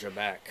of Persia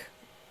back.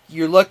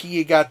 You're lucky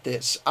you got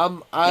this. I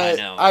know, I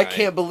right?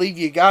 can't believe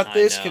you got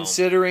this, know.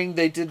 considering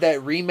they did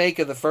that remake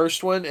of the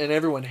first one and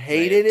everyone They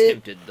hated it.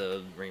 attempted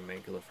the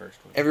remake of the first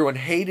one. Everyone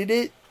hated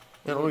it.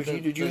 I don't know if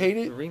you did. You hate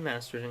The it?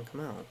 remaster didn't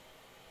come out.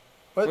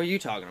 What? What are you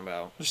talking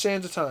about? The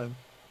Sands of Time.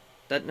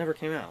 That never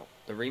came out.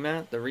 The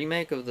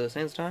remake of the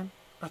Sands of Time?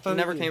 I thought It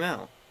never did. came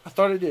out. I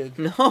thought it did.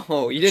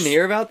 No, you didn't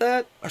hear about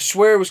that? I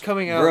swear it was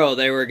coming out. Bro,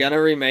 they were gonna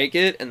remake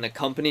it, and the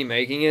company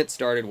making it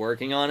started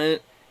working on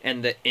it,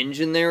 and the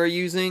engine they were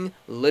using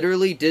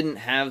literally didn't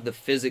have the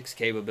physics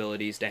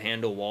capabilities to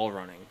handle wall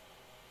running.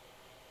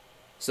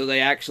 So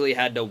they actually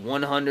had to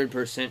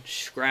 100%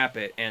 scrap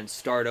it and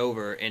start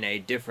over in a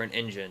different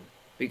engine.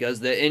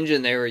 Because the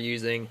engine they were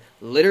using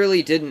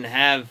literally didn't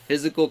have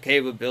physical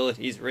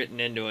capabilities written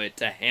into it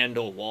to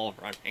handle wall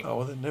running. Oh,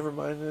 well, then never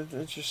mind.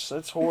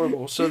 That's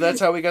horrible. So that's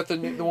how we got the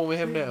one we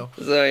have now.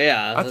 So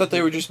yeah. I thought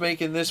they were just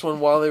making this one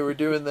while they were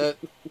doing that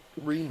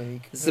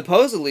remake.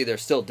 Supposedly they're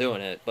still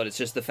doing it, but it's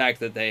just the fact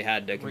that they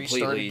had to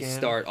Restart completely again.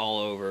 start all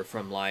over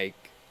from like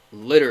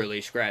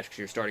literally scratch because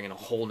you're starting in a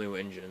whole new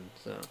engine.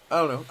 So I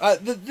don't know.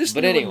 This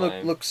But new anyway.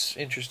 one looks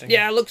interesting.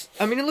 yeah, it looks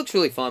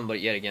really fun,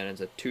 but yet again,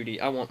 it's a 2D.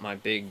 I want my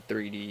big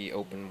 3D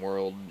open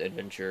world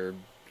adventure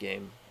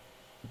game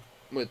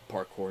with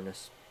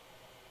parkourness.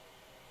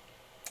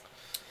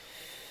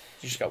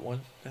 You just got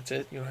one. That's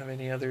it. You don't have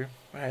any other.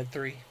 I had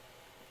 3.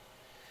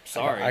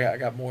 Sorry, I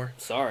got more.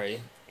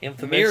 sorry.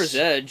 Infamous. Mirror's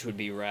Edge would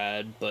be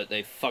rad, but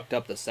they fucked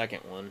up the second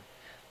one.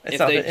 It's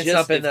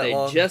not been that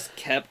long. If they just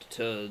kept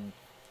to,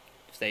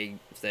 if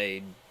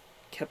they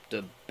kept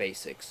to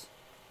basics.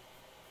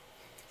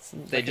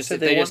 They just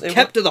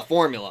kept to the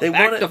formula.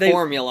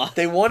 Formula.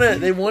 They want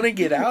to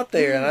get out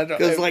there, and I don't.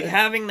 Because like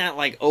having that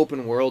like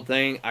open world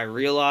thing, I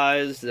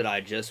realized that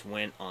I just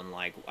went on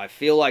like I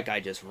feel like I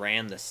just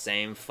ran the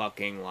same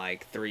fucking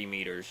like 3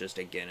 meters just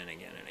again and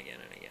again and again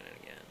and again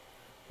and again.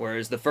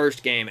 Whereas the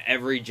first game,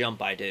 every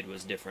jump I did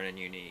was different and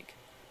unique.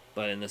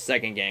 But in the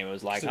second game, it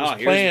was like,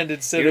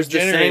 here's the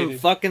same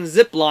fucking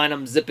zip line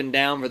I'm zipping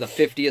down for the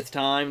 50th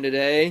time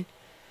today.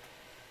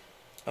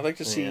 I'd like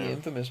to see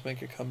Infamous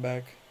make a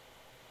comeback.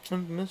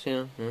 Infamous,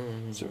 yeah.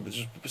 So,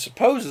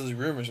 supposedly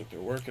rumors that they're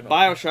working on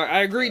BioShock.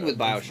 I agreed with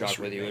Infamous BioShock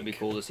with you. It'd be remake.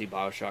 cool to see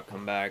BioShock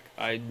come back.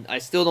 I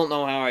still don't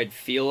know how I'd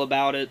feel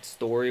about it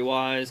story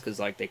wise,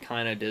 because like they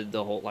kind of did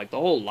the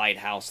whole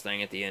lighthouse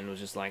thing at the end was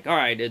just like, all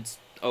right, it's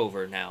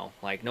over now.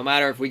 Like no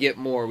matter if we get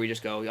more, we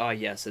just go, oh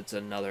yes, it's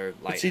another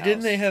lighthouse. But see,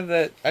 didn't they have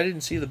that? I didn't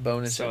see the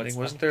bonus So ending. it's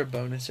Wasn't there a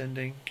bonus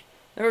ending?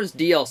 There was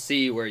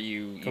DLC where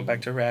you Go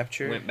back to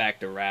Rapture. went back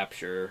to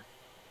Rapture,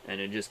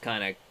 and it just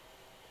kind of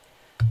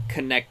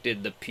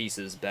connected the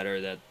pieces better.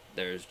 That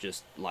there's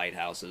just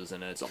lighthouses,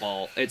 and it's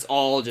all It's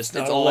not it's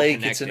a all lake.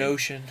 connected. It's an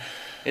ocean.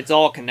 It's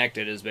all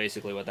connected is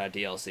basically what that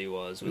DLC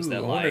was. Ooh, That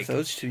I wonder like if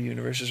those two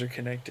universes are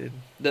connected.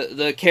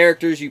 the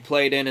characters you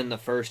played in the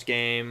first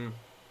game,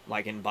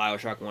 like in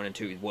BioShock 1 and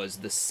 2, was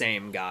the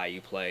same guy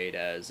you played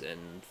as in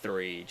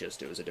 3,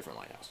 just it was a different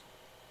lighthouse.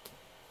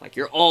 Like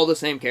you're all the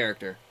same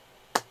character,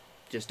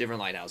 just different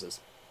lighthouses.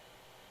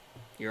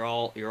 You're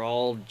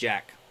all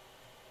Jack.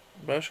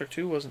 BioShock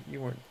 2 wasn't. You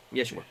weren't.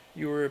 Yes, you were.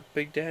 You were a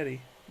Big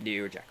Daddy.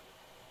 You were Jack.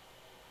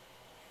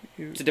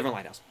 You, It's a different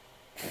lighthouse.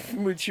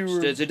 but you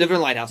were. It's a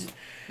different lighthouse.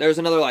 There's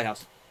another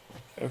lighthouse.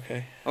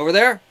 Okay. Over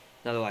there,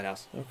 another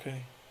lighthouse.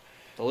 Okay.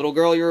 The little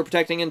girl you were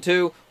protecting in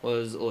 2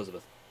 was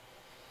Elizabeth.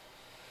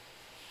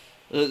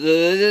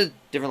 The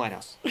different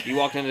lighthouse. You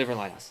walked in a different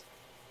lighthouse.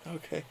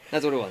 Okay.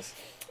 That's what it was.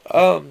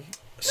 So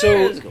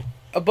Yeah, it was cool.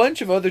 a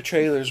bunch of other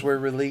trailers were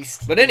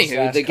released. But these anywho,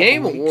 last the couple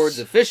Game weeks. Awards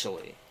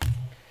officially.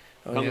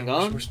 Oh, come yeah, and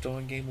gone? we're still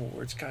in Game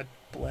Awards. God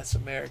bless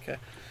America.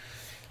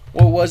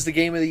 What was the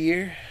game of the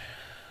year?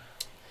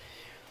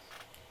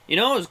 You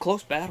know, it was a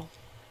close battle.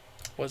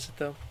 Was it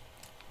though?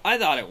 I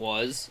thought it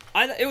was.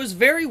 It was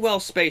very well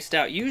spaced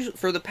out. Usually,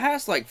 for the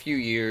past like few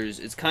years,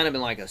 it's kind of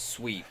been like a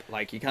sweep.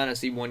 Like you kind of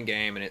see one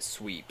game and it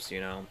sweeps, you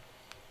know.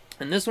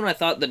 And this one, I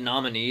thought the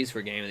nominees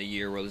for Game of the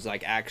Year was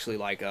like actually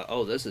like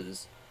this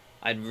is.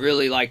 I'd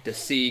really like to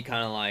see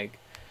kind of like.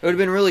 It would have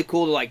been really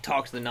cool to like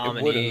talk to the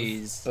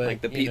nominees,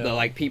 like the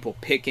people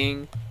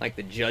picking, like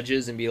the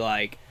judges, and be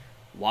like,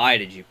 why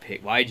did you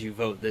pick? Why did you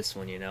vote this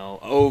one? You know,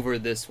 over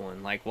this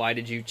one. Like, why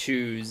did you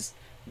choose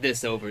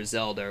this over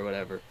Zelda or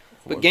whatever?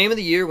 But Game of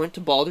the Year went to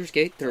Baldur's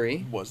Gate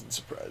 3. Wasn't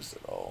surprised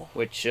at all.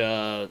 Which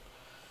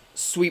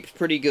sweeps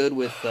pretty good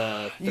with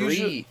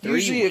three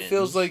Usually wins. It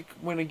feels like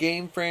when a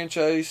game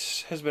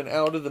franchise has been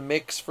out of the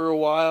mix for a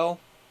while,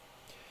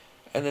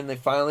 and then they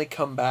finally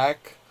come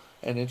back,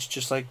 and it's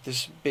just like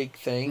this big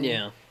thing.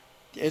 Yeah.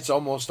 It's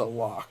almost a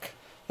lock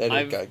that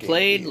it got Game of the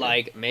played Year.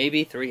 like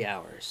maybe 3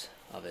 hours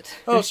of it.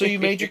 Oh, so you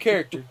made your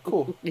character.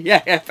 Cool.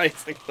 Yeah,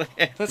 basically.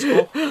 That's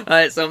cool.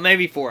 So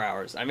maybe 4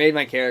 hours. I made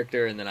my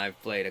character, and then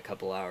I've played a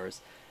couple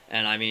hours.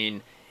 And I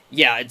mean,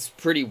 yeah, it's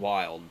pretty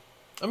wild.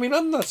 I mean,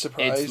 I'm not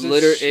surprised.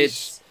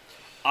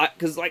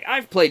 Because like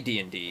I've played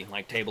D&D,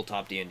 like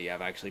tabletop D&D.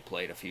 I've actually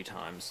played a few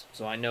times,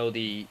 so I know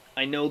the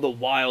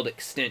wild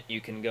extent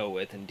you can go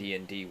with in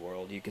D&D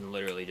world. You can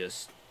literally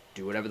just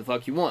do whatever the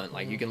fuck you want.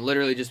 Like you can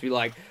literally just be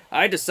like,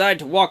 I decide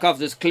to walk off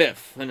this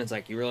cliff, and it's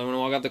like, you really want to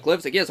walk off the cliff?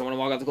 It's like, yes, I want to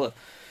walk off the cliff.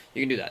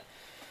 You can do that,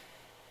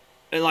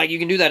 and like you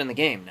can do that in the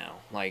game now.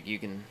 Like you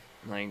can,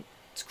 like,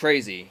 it's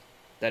crazy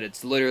that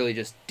it's literally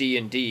just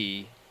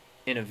D&D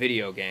in a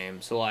video game.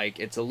 So like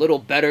it's a little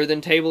better than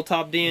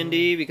tabletop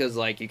D&D because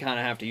like you kind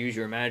of have to use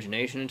your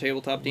imagination in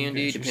tabletop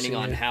D&D depending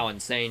on how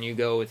insane you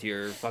go with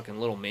your fucking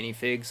little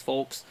minifigs,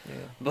 folks. Yeah.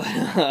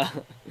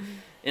 But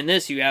in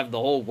this you have the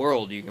whole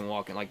world you can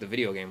walk in, like the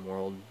video game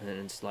world, and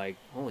it's like,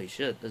 holy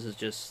shit, this is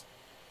just,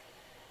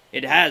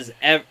 it has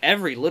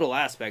every little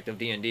aspect of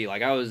D&D.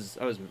 Like I was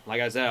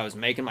like I said, I was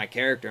making my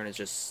character, and it's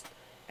just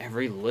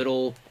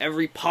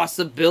every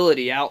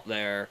possibility out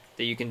there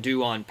that you can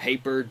do on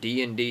paper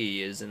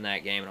D&D is in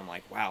that game, and I'm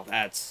like, wow,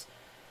 that's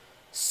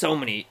so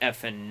many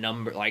effing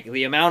numbers. Like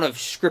the amount of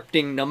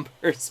scripting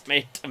numbers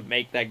made to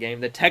make that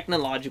game, the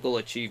technological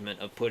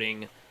achievement of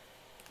putting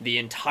the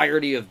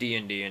entirety of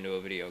D&D into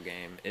a video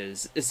game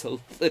is a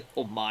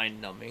little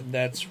mind-numbing.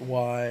 That's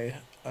why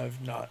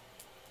I've not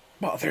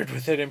bothered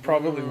with it, and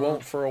probably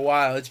won't for a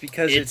while. It's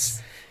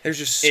because there's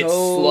just so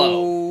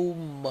slow.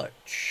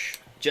 much.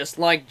 Just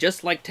like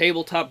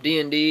tabletop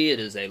D&D, it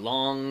is a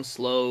long,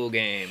 slow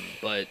game,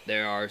 but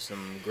there are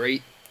some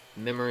great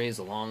memories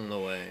along the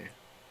way.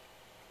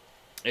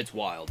 It's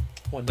wild.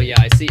 But yeah,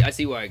 I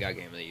see why I got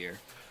Game of the Year.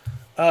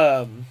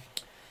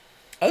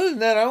 Other than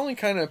that, I only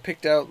kind of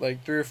picked out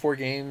like 3 or 4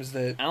 games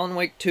that... Alan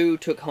Wake 2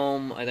 took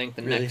home, I think,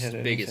 the really next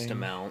biggest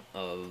amount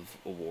of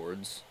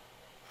awards.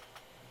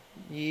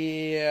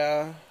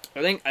 Yeah.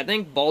 I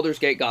think Baldur's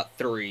Gate got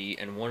 3,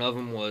 and one of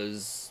them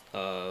was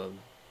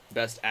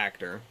Best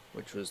Actor,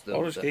 which was the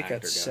Baldur's Gate actor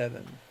got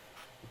 7.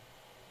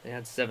 They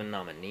had 7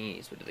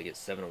 nominees, but did they get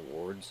 7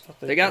 awards?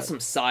 They got some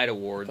side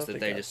awards that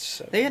they just...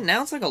 7. They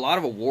announced like a lot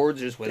of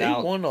awards just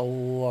without... They won a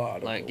lot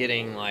of like awards.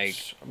 Getting like...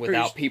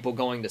 without people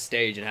going to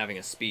stage and having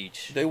a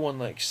speech. They won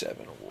like 7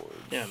 awards.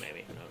 Yeah,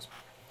 maybe. Who knows?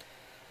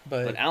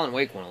 But Alan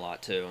Wake won a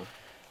lot too.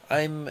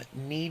 I'm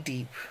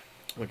knee-deep.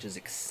 Which is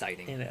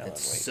exciting. In Alan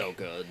it's Wake. so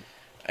good.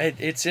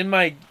 It's in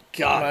my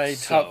top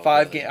so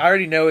 5 game. I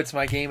already know it's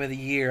my game of the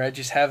year. I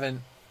just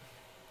haven't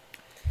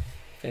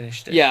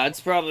finished it. Yeah,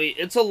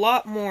 it's a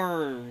lot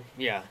more.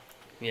 Yeah,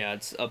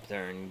 it's up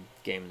there in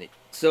game of the.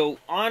 So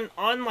on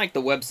like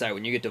the website,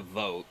 when you get to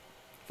vote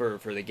for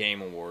the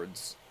game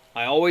awards,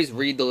 I always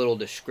read the little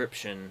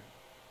description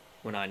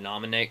when I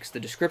nominate, because the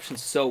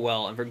description's so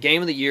well. And for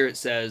game of the year, it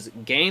says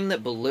game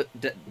that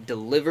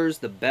delivers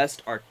the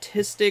best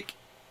artistic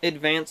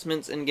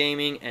advancements in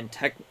gaming and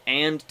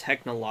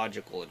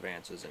technological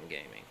advances in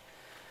gaming.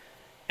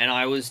 And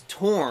I was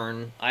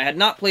torn. I had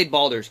not played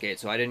Baldur's Gate,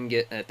 so I didn't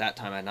get... At that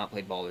time, I had not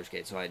played Baldur's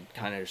Gate, so I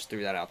kind of just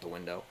threw that out the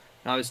window.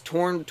 And I was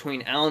torn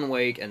between Alan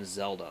Wake and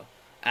Zelda.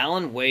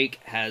 Alan Wake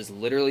has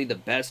literally the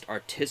best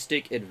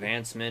artistic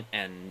advancement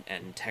and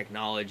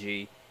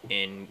technology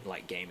in,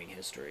 like, gaming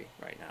history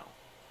right now.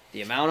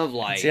 The amount of,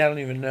 like... See, I don't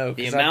even know.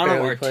 The amount of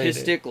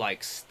artistic,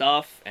 like,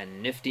 stuff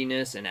and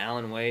niftiness in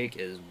Alan Wake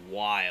is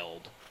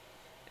wild.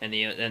 And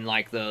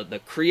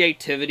the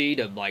creativity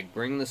to like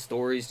bring the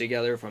stories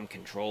together from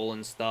Control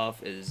and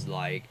stuff is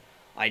like,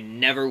 I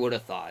never would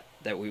have thought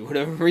that we would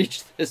have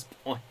reached this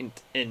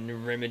point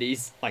in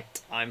Remedy's like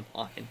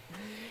timeline.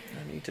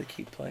 I need to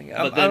keep playing it.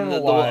 But then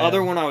the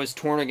other one I was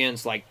torn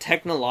against, like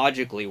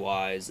technologically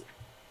wise,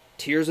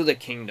 Tears of the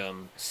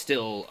Kingdom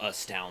still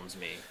astounds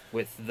me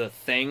with the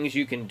things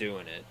you can do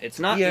in it. It's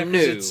not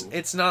new.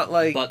 It's not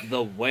like... But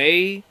the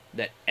way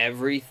that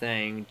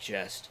everything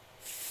just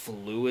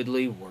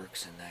fluidly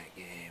works in that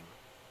game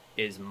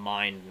is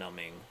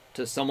mind-numbing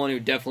to someone who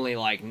definitely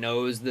like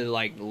knows the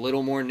like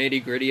little more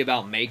nitty-gritty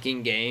about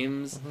making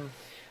games.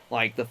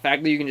 Like the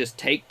fact that you can just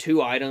take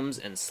 2 items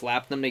and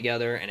slap them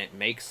together and it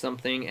makes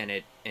something, and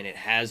it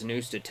has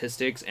new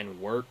statistics and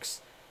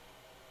works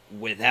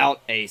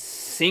without a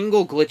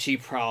single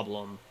glitchy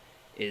problem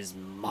is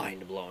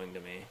mind-blowing to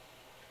me.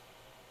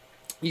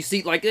 You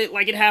see, like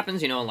it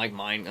happens, in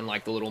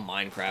like the little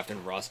Minecraft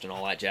and Rust and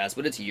all that jazz,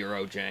 but it's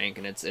Eurojank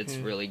and it's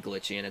really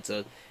glitchy and it's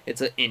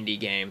an indie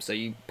game, so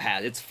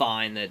it's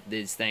fine that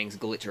these things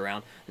glitch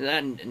around.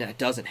 And that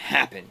doesn't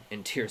happen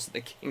in Tears of the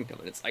Kingdom,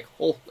 and it's like,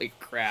 holy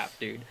crap,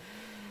 dude.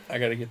 I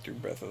gotta get through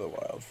Breath of the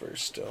Wild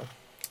first, still.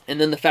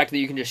 And then the fact that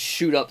you can just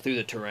shoot up through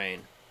the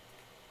terrain.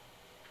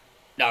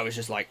 I was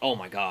just like, oh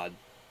my god,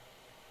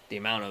 the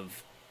amount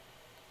of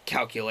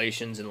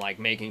calculations and like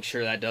making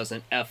sure that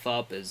doesn't F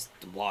up is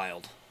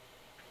wild.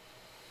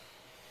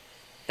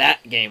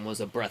 That game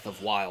was a breath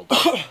of wild.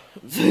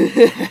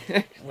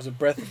 Was a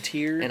breath of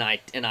tears. And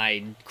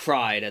I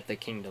cried at the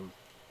kingdom.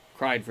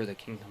 Cried for the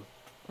kingdom.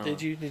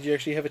 Did you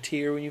actually have a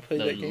tear when you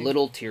played that game? The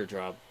little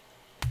teardrop.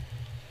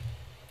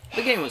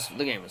 The game was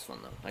fun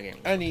though. That game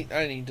was I need to.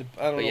 I don't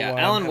but know. Yeah,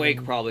 why Alan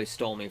Wake probably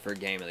stole me for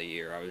Game of the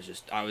Year.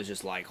 I was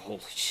just like, holy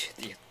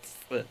shit,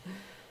 the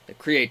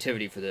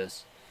creativity for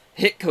this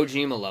hit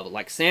Kojima level.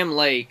 Like Sam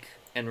Lake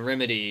and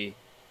Remedy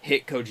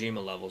hit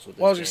Kojima levels with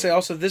this. Well, I was game. gonna say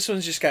also this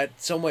one's just got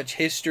so much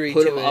history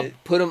Put to them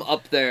it. Put them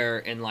up there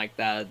in like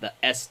the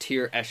S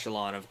tier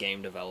echelon of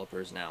game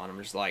developers now, and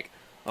I'm just like,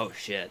 oh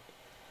shit.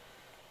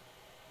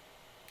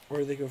 Where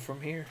do they go from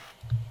here?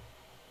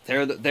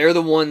 They're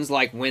the ones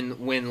like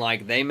when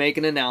like they make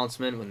an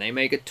announcement, when they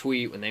make a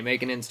tweet, when they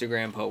make an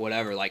Instagram post,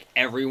 whatever, like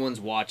everyone's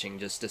watching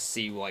just to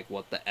see like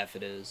what the F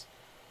it is.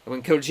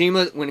 When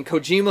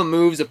Kojima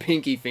moves a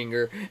pinky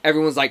finger,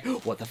 everyone's like,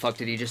 what the fuck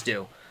did he just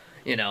do?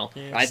 Yeah,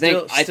 I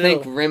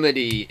think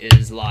Remedy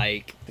is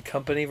like the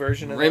company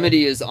version of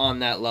Remedy is on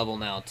that level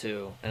now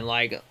too. And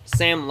like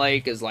Sam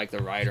Lake is like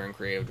the writer and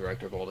creative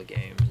director of all the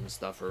games and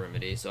stuff for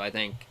Remedy. So I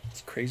think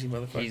it's crazy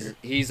motherfucker.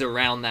 He's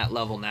around that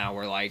level now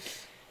where like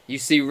you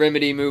see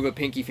Remedy move a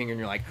pinky finger and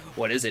you're like,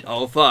 what is it?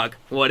 Oh fuck,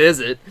 what is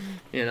it?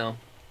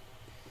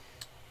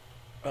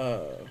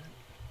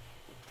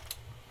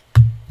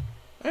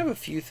 I have a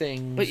few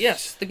things. But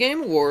yes, the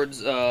Game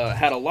Awards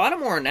had a lot of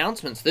more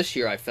announcements this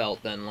year, I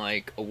felt, than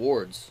like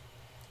awards.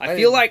 I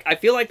feel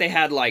like they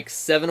had like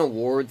 7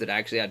 awards that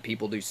actually had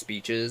people do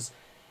speeches,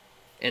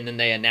 and then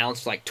they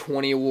announced like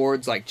 20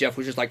 awards. Like Jeff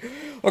was just like,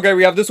 okay,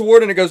 we have this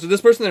award and it goes to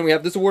this person, then we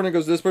have this award and it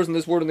goes to this person,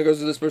 this award and it goes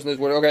to this person, this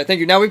award. Okay, thank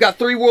you. Now we've got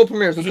 3 world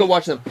premieres. Let's go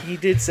watch them. He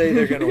did say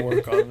they're gonna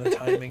work on the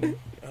timing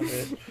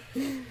of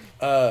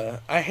it.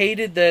 I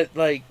hated that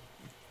like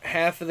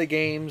half of the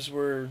games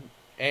were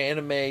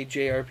anime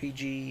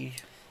JRPG.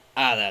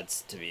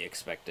 That's to be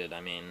expected.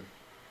 I mean,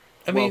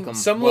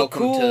 some look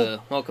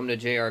cool. Welcome to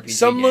JRPG.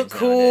 Some look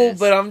cool, nowadays.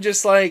 but I'm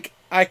just like,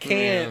 I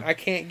can't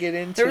get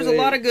into it. There was a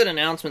lot of good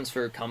announcements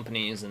for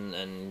companies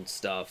and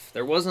stuff.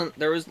 There was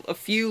a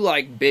few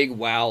like big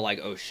wow, like,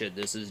 oh shit,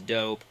 this is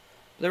dope.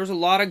 There was a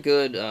lot of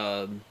good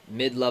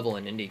mid-level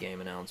and indie game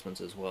announcements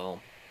as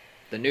well.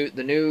 The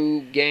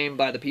new game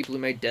by the people who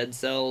made Dead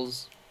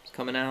Cells is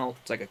coming out.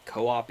 It's like a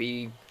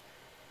co-op-y,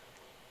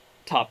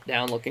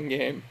 top-down looking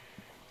game.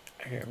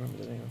 I can't remember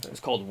the name of it. It's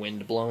called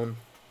Windblown.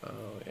 Oh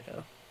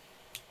yeah.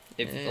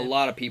 A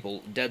lot of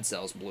people, Dead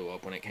Cells blew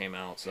up when it came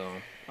out, so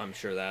I'm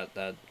sure that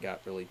got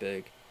really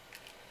big.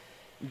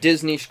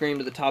 Disney screamed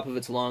at the top of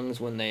its lungs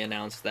when they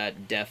announced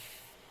that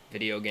deaf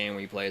video game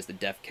where you play as the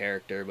deaf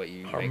character, but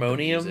you Harmonium?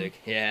 make the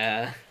music.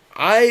 Yeah.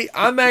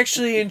 I'm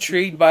actually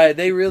intrigued by it.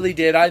 They really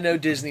did. I know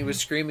Disney was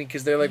screaming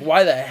because they're like,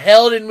 why the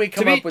hell didn't we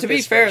come up with this? To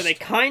be fair, first? they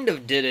kind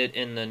of did it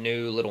in the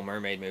new Little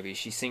Mermaid movie.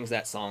 She sings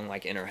that song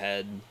like in her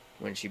head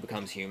when she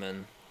becomes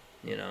human,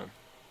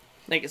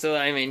 Like, so,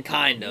 I mean,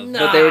 kind of.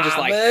 But they were just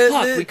like,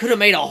 fuck, we could have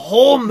made a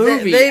whole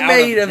movie They out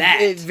made of that.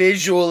 it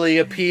visually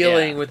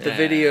appealing with the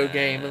video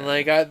game. And,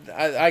 like,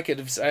 I could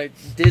have...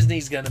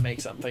 Disney's going to make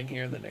something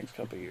here in the next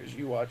couple of years.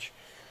 You watch.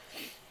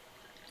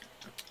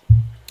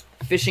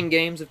 Fishing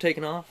games have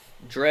taken off.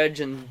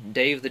 Dredge and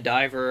Dave the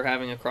Diver are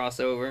having a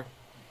crossover.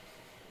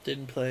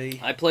 Didn't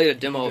play. I played a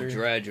demo either. of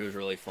Dredge. It was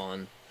really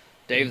fun.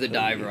 Dave the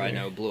Diver, I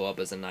know, blew up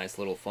as a nice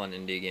little fun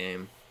indie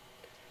game.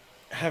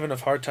 Having a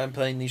hard time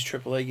playing these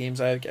AAA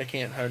games. I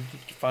can't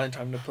find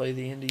time to play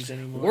the indies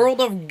anymore. World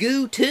of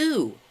Goo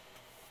 2.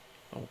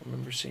 I don't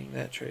remember seeing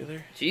that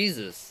trailer.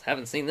 Jesus,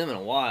 haven't seen them in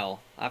a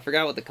while. I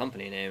forgot what the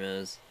company name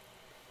is.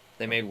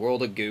 They made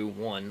World of Goo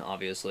 1,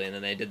 obviously, and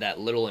then they did that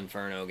Little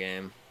Inferno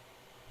game.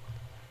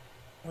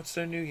 What's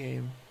their new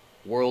game?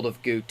 World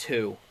of Goo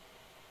 2.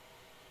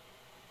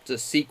 It's a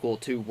sequel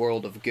to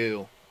World of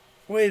Goo.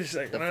 Wait a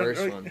second. The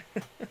first one.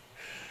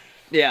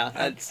 Yeah,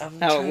 that's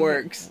how it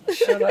works.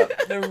 Shut up.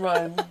 Never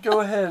mind.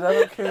 Go ahead. I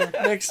don't care.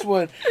 Next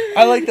one.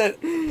 I like that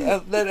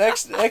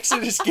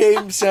Exodus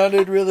game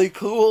sounded really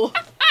cool.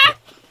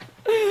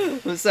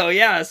 So,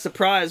 yeah, a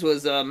surprise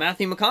was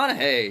Matthew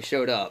McConaughey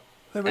showed up.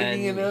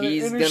 And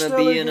he's going to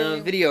be in a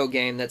video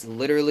game that's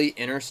literally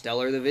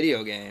Interstellar, the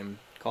video game,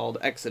 called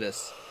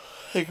Exodus.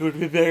 I think it would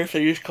be better if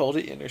they just called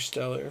it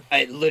Interstellar.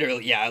 It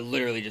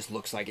literally just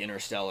looks like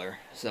Interstellar.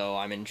 So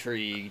I'm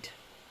intrigued.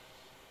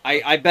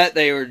 I bet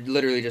they were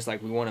literally just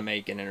like, we want to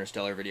make an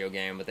Interstellar video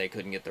game, but they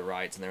couldn't get the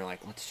rights, and they're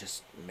like, let's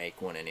just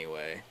make one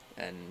anyway.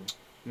 And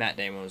Matt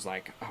Damon was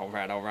like, all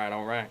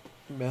right.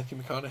 Matthew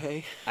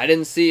McConaughey. I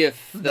didn't see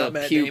if the Not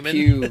Matt pew Damon.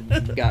 pew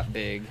got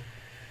big.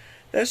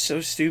 That's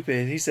so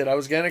stupid. He said I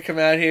was gonna come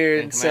out here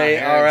and Come say,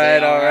 out here all and right,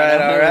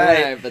 say, all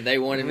right. But they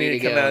wanted Me me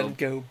to come go, out and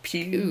go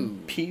pew,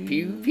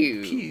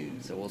 pew.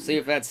 So we'll see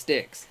if that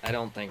sticks. I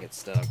don't think it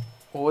stuck.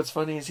 Well, what's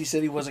funny is he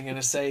said he wasn't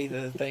gonna say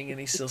the thing, and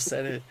he still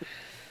said it.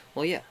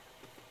 Well, yeah.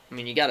 I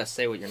mean, you gotta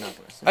say what you're not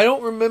gonna say. I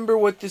don't remember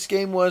what this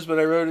game was, but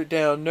I wrote it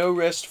down. No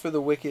Rest for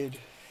the Wicked.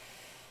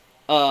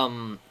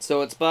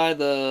 So it's by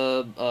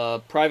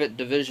the Private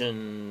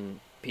Division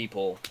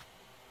people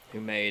who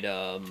made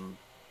You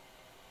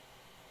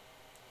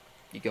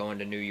Go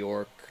Into New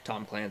York,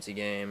 Tom Clancy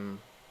game.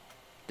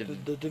 The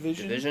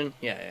Division? Division?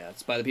 Yeah.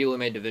 It's by the people who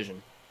made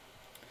Division.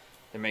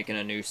 They're making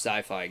a new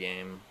sci-fi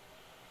game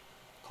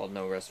called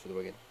No Rest for the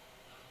Wicked.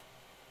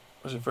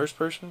 Was it first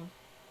person?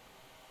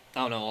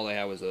 Oh no, all they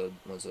had was a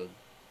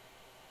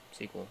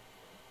sequel.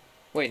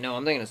 Wait, no,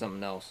 I'm thinking of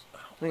something else.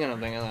 I'm thinking of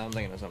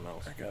something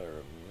else. I gotta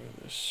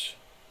remember this.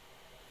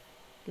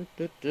 That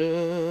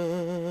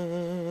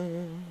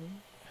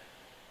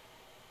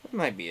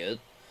might be it.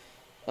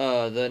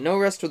 The No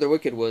Rest for the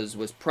Wicked was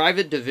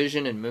Private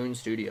Division and Moon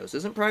Studios.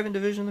 Isn't Private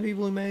Division the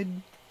people who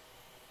made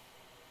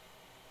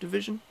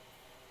Division?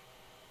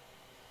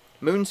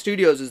 Moon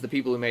Studios is the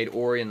people who made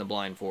Ori and the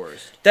Blind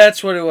Forest.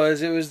 That's what it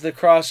was. It was the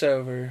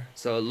crossover.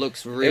 So it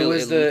looks really. It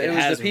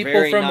was the people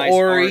very from nice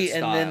Ori,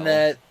 art and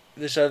then style.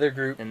 this other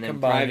group And then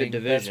combining.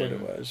 Private That's what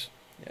Division. it was.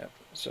 Yeah.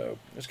 So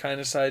it was kind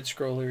of side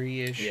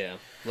scrollery ish. Yeah,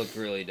 looked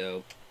really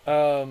dope.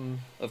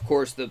 Of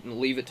course,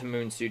 leave it to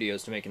Moon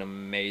Studios to make an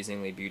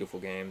amazingly beautiful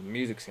game. The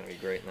music's gonna be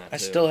great in that. I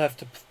too. still have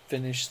to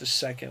finish the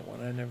second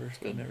one. I never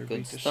Good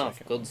beat the stuff.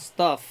 second Good one.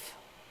 stuff.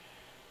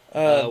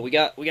 We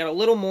got a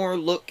little more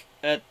look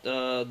at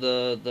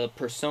the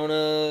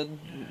Persona,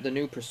 the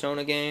new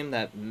Persona game,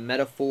 that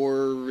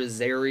Metaphor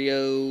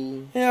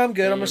Rosario. Yeah, I'm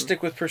good. I'm game. gonna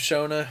stick with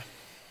Persona.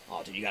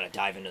 Oh, dude, you gotta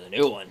dive into the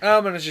new one.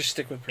 I'm gonna just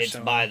stick with It's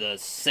Persona. by the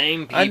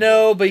same people. I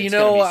know, but It's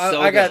gonna be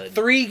so I got good.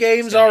 3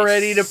 games It's gonna be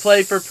already to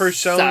play for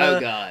Persona. So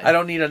good. I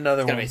don't need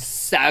another It's gonna one. be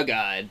so good.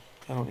 I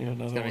don't need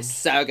another It's gonna one. be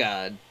so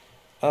good.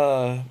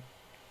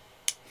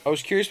 I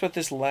was curious about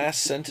this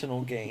Last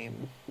Sentinel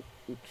game.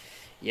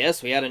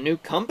 Yes, we had a new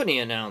company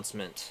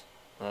announcement.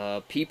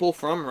 People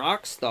from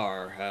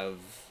Rockstar have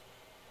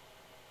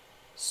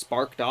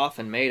sparked off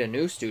and made a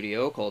new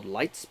studio called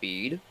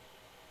Lightspeed.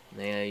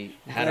 They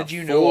had Glad a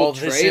you full know all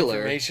this trailer.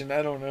 information.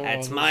 I don't know.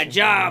 That's all my this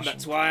job. information.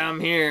 That's why I'm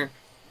here.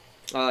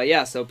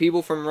 Yeah, so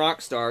people from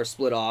Rockstar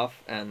split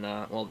off and,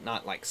 well,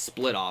 not like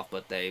split off,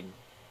 but they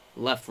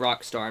left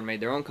Rockstar and made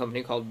their own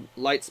company called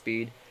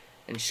Lightspeed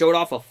and showed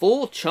off a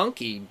full,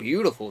 chunky,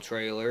 beautiful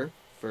trailer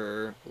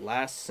for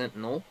Last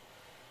Sentinel.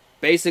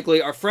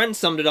 Basically, our friend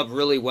summed it up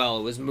really well.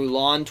 It was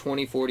Mulan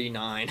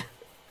 2049.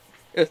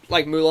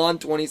 Like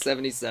Mulan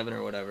 2077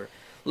 or whatever.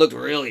 Looked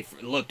rad.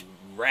 Looked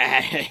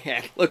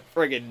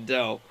friggin'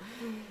 dope.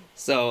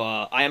 So,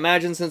 I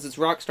imagine since it's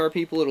Rockstar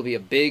people, it'll be a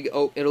big...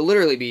 it'll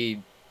literally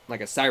be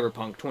like a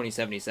Cyberpunk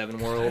 2077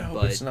 world, I hope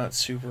but it's not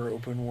super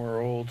open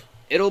world.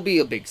 it'll be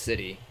a big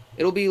city.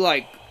 It'll be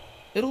like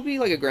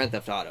a Grand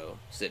Theft Auto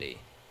city.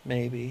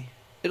 Maybe.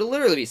 It'll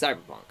literally be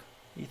Cyberpunk.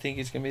 You think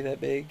it's gonna be that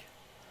big?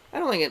 I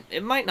don't think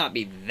it might not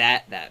be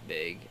that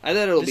big. I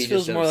thought it'll This be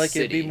feels just more a like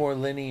city. it'd be more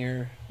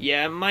linear.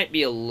 Yeah, it might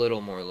be a little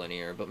more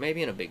linear, but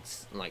maybe in a big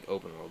like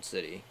open world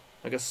city,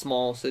 like a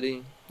small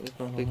city. I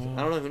don't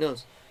know. Who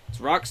knows? It's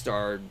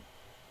Rockstar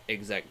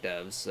exec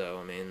devs, so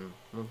I mean,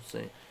 we'll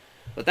see.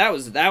 But that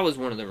was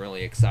one of the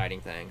really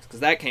exciting things because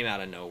that came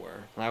out of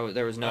nowhere.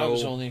 There was no. I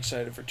was only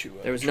excited for 2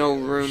 There was no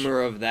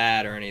rumor of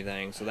that or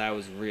anything, so that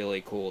was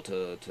really cool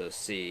to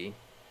see.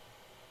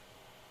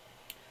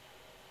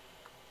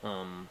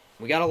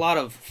 We got a lot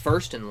of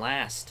first and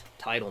last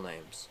title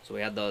names. So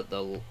we had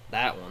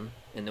that one,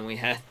 and then we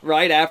had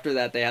right after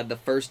that they had the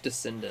First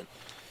Descendant.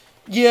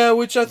 Yeah,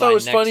 which I thought By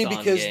was funny Nexon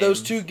because those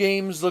Games. 2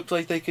 games looked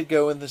like they could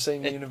go in the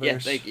same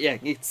universe.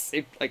 It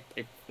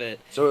fit.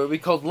 So it would be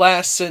called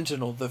Last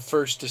Sentinel, the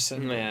First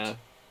Descendant. Yeah.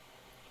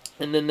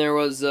 And then there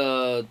was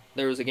a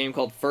game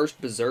called First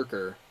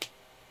Berserker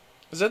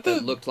Is that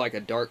that looked like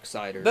a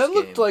Darksiders That game.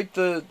 looked like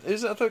I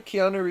thought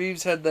Keanu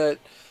Reeves had that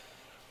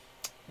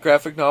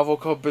graphic novel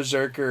called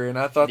Berserker, and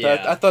I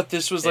thought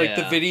this was like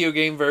the Yeah. video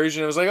game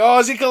version. I was like, oh,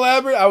 is he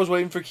collaborating? I was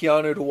waiting for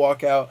Keanu to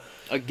walk out.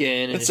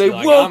 Again and and just say, be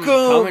like, "Welcome!"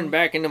 I'm coming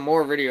back into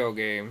more video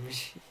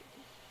games.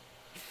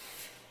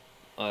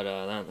 But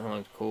that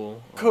looked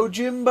cool.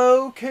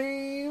 Kojimbo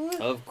came.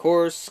 Of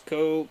course,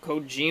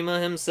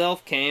 Kojima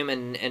himself came,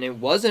 and it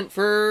wasn't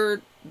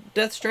for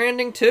Death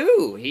Stranding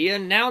 2. He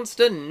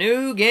announced a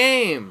new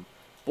game.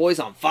 Boy's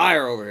on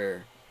fire over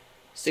here.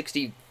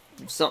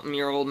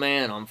 60-something-year-old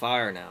man on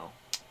fire now.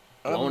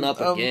 Blown up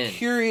again. I'm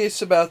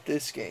curious about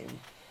this game.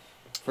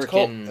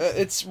 Freaking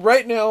It's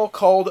right now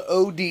called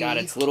OD. got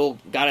its little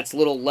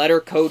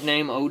letter code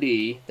name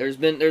OD.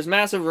 There's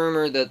massive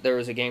rumor that there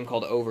was a game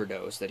called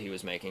Overdose that he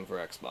was making for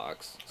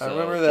Xbox. So I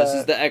remember This that.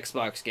 is the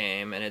Xbox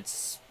game, and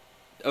it's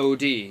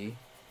OD.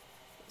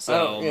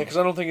 So because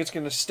I don't think it's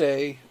gonna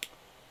stay.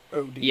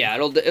 OD. Yeah,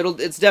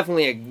 it's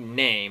definitely a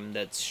name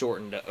that's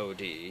shortened to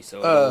OD.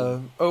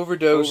 So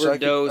Overdose.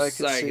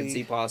 Overdose, I could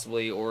see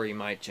possibly, or he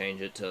might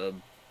change it to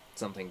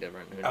something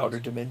different. Who knows? Outer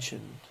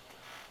Dimension.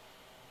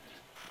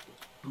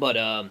 But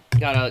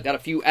got a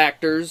few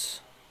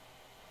actors.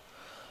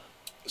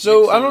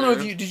 So I don't know if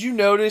did you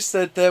notice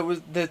that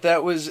was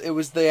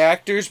the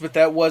actors, but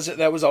that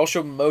was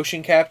also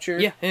motion capture.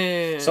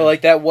 Yeah. So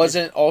like that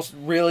wasn't also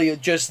really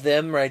just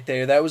them right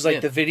there. That was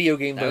like the video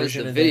game that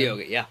version was of the video.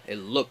 them. Yeah, it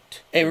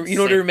looked. And insane. you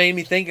know what it made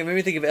me think? It made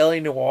me think of L.A.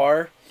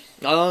 Noire.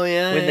 Oh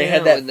yeah. When they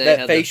had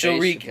that facial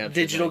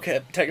digital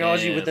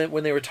technology with it,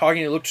 when they were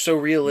talking, it looked so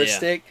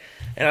realistic,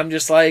 and I'm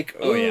just like,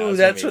 ooh,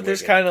 that's what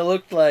this kind of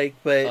looked like.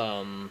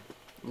 But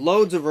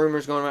loads of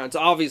rumors going around. It's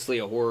obviously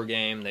a horror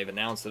game. They've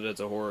announced that it's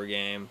a horror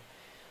game.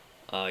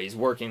 He's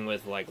working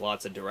with like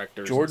lots of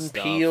directors. Jordan and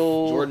stuff.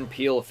 Peele. Jordan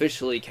Peele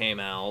officially came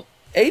out.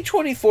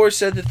 A24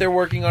 said that they're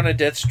working on a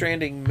Death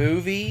Stranding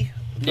movie,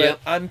 but Yep.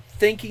 I'm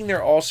thinking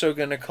they're also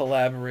going to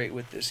collaborate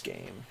with this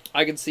game.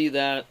 I could see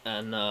that,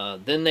 and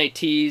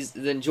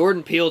then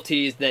Jordan Peele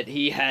teased that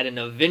he had an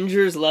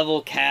Avengers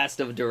level cast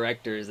of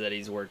directors that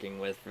he's working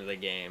with for the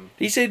game.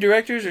 Did he say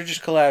directors or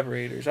just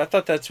collaborators? I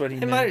thought that's what he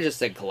He meant. might have just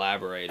said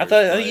collaborators. I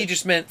think he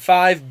just meant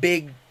 5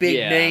 big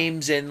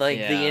names in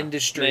the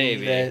industry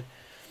maybe. that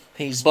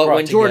he's But brought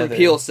when Jordan together.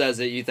 Peele says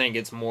it, you think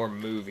it's more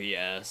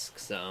movie-esque,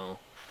 so...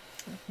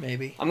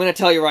 Maybe. I'm going to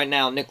tell you right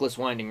now, Nicholas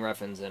Winding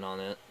Refn's in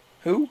on it.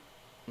 Who?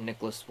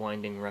 Nicholas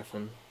Winding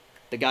Refn.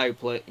 The guy who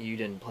played... You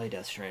didn't play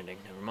Death Stranding,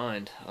 never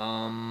mind.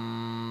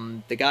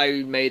 The guy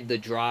who made the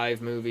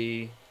Drive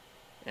movie,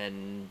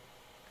 and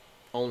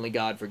Only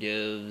God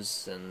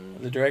Forgives, and...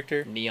 The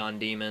director? Neon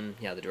Demon.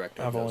 Yeah, the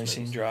director. I've only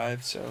seen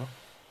Drive, so...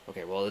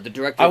 Okay, well, the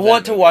director... I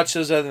want to watch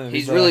those other movies.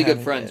 He's but really I good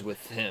haven't friends yet.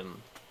 with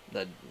him,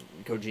 the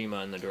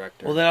Kojima and the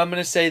director. Well, then I'm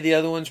going to say the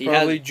other one's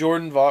probably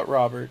Jordan Vaught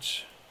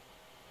Roberts.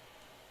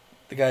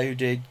 The guy who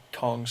did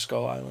Kong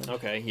Skull Island.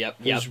 Okay, yep,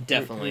 Who's-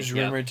 definitely. who's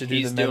rumored to do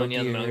He's the Metal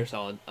doing Gear. Metal Gear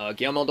Solid.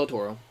 Guillermo del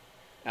Toro,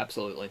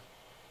 absolutely.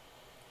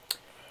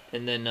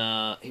 And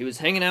then he was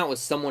hanging out with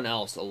someone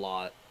else a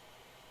lot.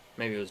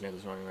 Maybe it was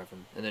Nicholas Winding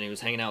Refn. And then he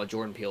was hanging out with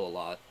Jordan Peele a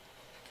lot.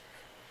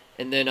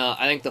 And then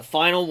I think the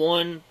final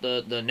one,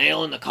 the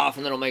nail in the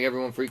coffin that'll make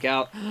everyone freak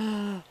out,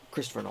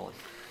 Christopher Nolan.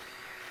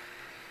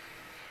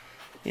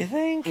 You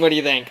think? What do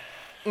you think?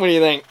 What do you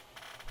think?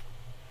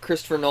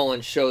 Christopher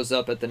Nolan shows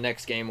up at the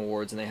next Game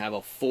Awards and they have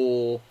a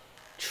full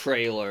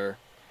trailer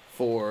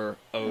for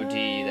OD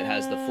that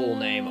has the full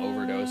name,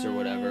 Overdose or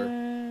whatever,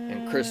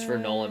 and Christopher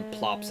Nolan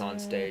plops on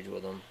stage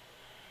with him.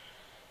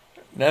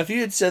 Now, if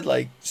you had said,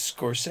 like,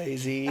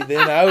 Scorsese,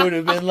 then I would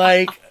have been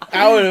like,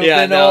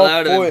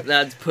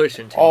 That's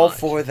pushing too all much.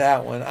 for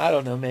that one. I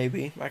don't know,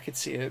 maybe. I could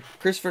see it.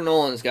 Christopher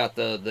Nolan's got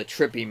the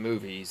trippy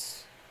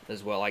movies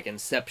as well, like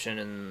Inception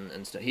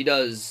and stuff. He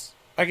does...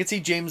 I could see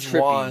James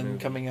Trippy Wan movie.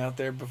 coming out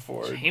there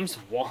before. James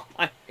Wan.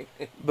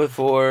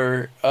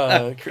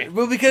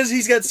 Well, because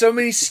he's got so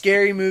many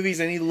scary movies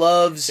and he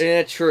loves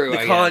Yeah, true.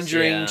 The I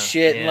Conjuring guess,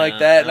 shit and like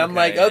that. And I'm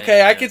like,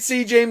 okay, I could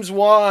see James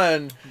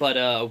Wan. But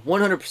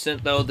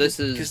 100% though, this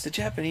Because is the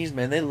Japanese,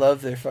 man, they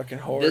love their fucking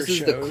horror this is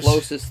shows. the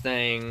closest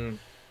thing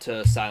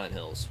to Silent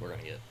Hills we're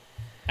gonna get.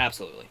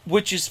 Absolutely.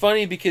 Which is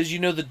funny because, you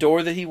know, the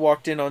door that he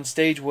walked in on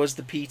stage was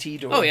the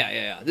PT door. Oh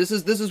yeah. This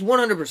is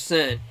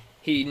 100%.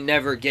 He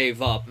never gave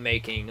up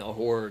making a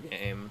horror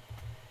game.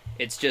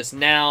 It's just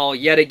now,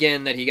 yet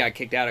again, that he got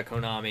kicked out of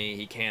Konami.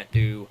 He can't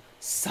do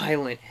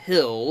Silent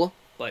Hill,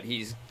 but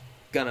he's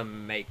gonna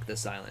make the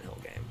Silent Hill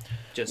game.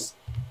 Just,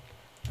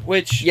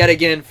 Which, yet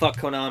again, fuck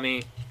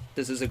Konami.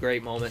 This is a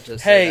great moment to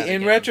say that hey,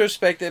 in again.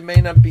 retrospect, it may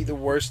not be the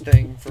worst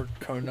thing for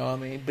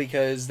Konami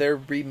because they're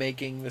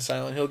remaking the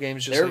Silent Hill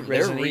games just like they're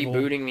Resident Evil.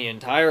 rebooting the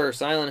entire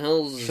Silent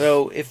Hills.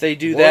 So if they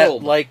do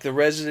world. that like the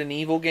Resident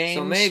Evil games,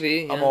 So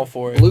maybe I'm yeah. all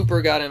for it.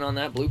 Blooper got in on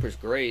that. Blooper's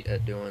great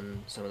at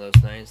doing some of those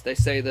things. They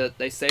say that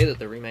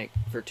the remake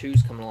for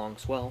 2's coming along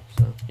swell.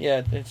 So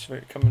Yeah, it's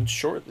coming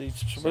shortly,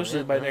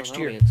 supposedly by next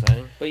that'll year. be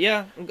exciting. But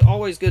yeah,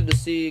 always good to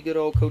see good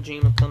old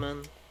Kojima come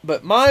in.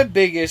 But my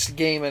biggest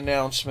game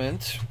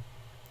announcement,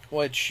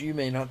 which you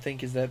may not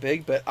think is that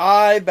big, but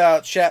I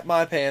about shat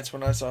my pants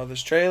when I saw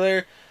this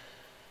trailer.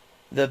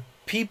 The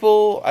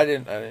people, I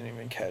didn't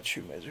even catch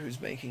who's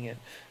making it.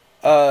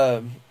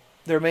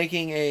 They're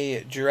making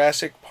a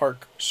Jurassic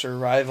Park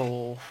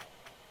survival,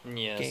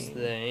 Yes, game.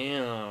 they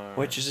are.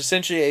 which is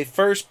essentially a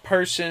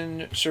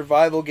first-person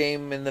survival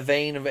game in the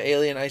vein of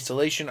Alien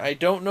Isolation. I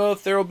don't know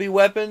if there will be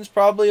weapons,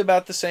 probably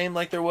about the same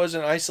like there was in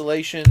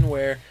Isolation,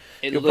 where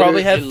you'll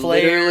probably have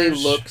literally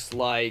flares. looks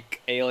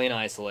like Alien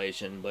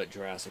Isolation, but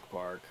Jurassic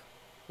Park,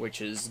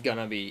 which is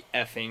gonna be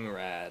effing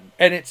rad.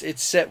 and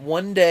it's set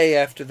one day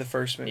after the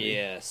first movie.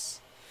 Yes,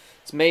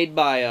 it's made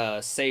by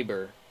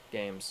Saber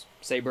Games,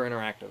 Saber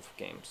Interactive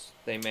Games.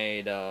 They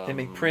made They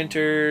make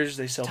printers.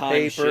 They sell Time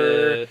paper.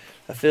 Ship.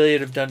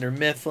 Affiliate of Dunder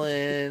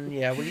Mifflin.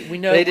 Yeah, we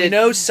know They did- we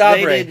know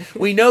Sabre. they did-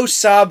 We know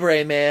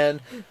Sabre,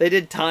 man. They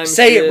did Time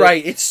Say Ship. it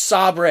right. It's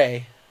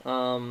Sabre.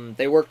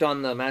 They worked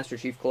on the Master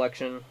Chief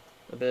Collection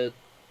a bit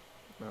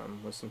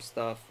with some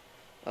stuff.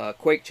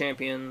 Quake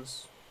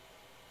Champions,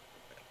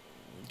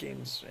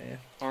 games.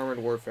 Armored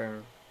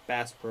Warfare,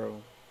 Bass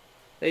Pro.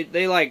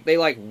 They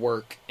like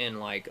work in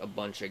like a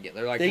bunch of games.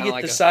 They're like They get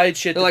like the side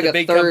shit that like the a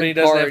big third company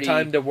doesn't have party-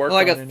 time to work They're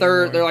like on a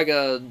third. anymore. They're like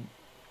a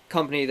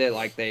company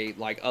that they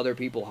other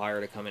people hire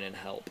to come in and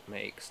help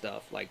make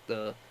stuff. Like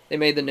they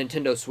made the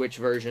Nintendo Switch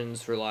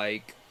versions for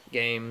like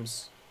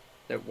games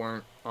that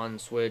weren't on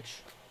Switch.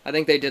 I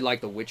think they did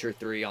like The Witcher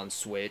 3 on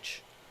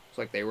Switch. It's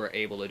like they were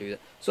able to do that.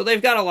 So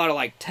they've got a lot of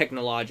like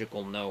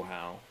technological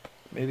know-how.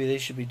 Maybe they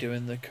should be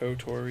doing the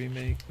KOTOR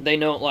remake. They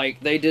know like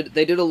they did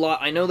a lot.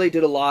 I know they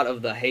did a lot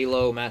of the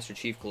Halo Master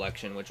Chief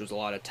Collection, which was a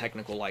lot of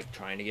technical like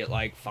trying to get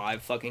like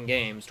 5 fucking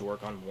games to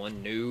work on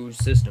one new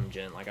system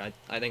gen. Like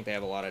I think they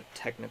have a lot of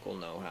technical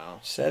know-how.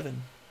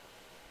 7.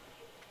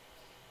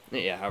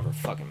 Yeah, however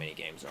fucking many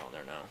games are on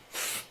there now.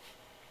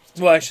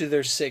 Well, actually,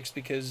 there's 6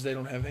 because they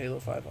don't have Halo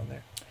 5 on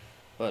there.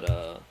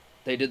 But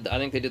they did. I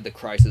think they did the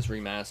Crysis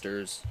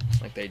remasters.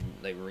 Like they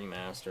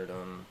remastered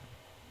them,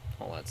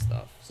 all that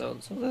stuff. So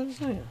that's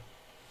yeah.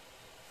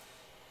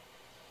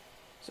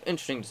 So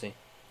interesting to see.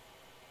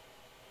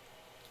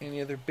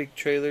 Any other big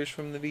trailers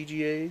from the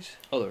VGAs?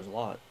 Oh, there's a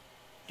lot.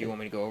 Do you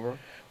want me to go over?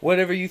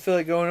 Whatever you feel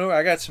like going over.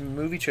 I got some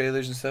movie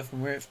trailers and stuff,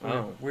 and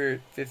Oh. we're at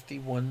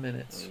 51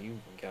 minutes. Oh, you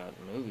got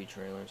movie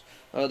trailers.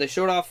 They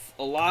showed off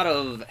a lot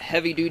of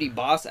heavy-duty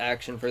boss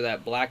action for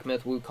that Black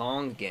Myth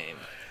Wukong game.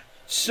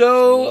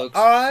 So Looks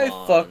I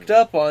fun. fucked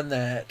up on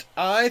that.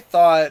 I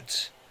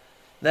thought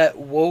that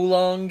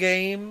Wolong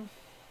game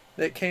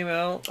that came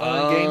out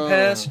on Game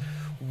Pass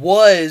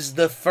was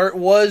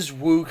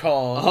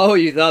Wukong. Oh,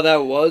 you thought that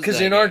was Because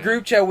that in our game.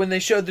 group chat when they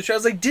showed the trailer, I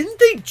was like, didn't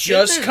they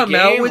just Didn't come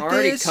this out game with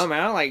already this? Come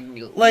out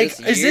like Is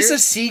this year? a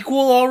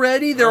sequel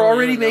already? They're Oh,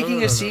 already yeah, making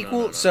no, a sequel.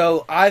 no.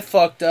 So I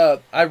fucked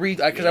up. I went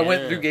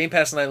Yeah. through Game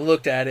Pass and I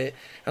looked at it.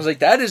 I was like,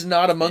 that is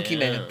not a Monkey Yeah.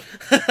 Man.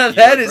 You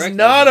That were is correct,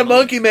 not that a was a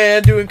Monkey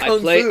Man doing I kung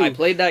fu.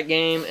 played that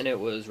game and it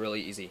was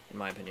really easy in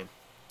my opinion.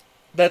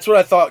 That's what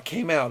I thought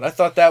came out. I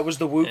thought that was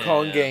the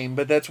Wukong Yeah. game,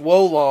 but that's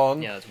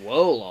Wolong. Yeah, it's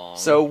Wolong.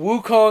 So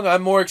Wukong,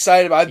 I'm more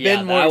excited about. I've Yeah,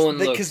 been that more one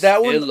because looks- that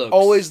it one looks-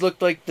 always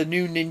looked like the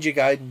new Ninja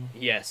Gaiden.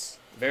 yes,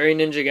 very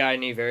Ninja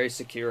Gaiden-y, very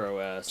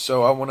Sekiro-esque.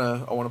 So I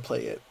wanna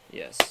play it.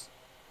 Yes.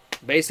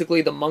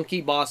 Basically, the monkey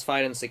boss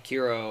fight in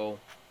Sekiro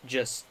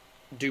just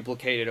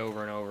duplicated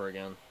over and over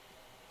again.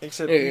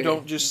 Except you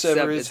don't just sever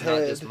Except his it's head.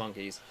 not just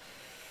monkeys.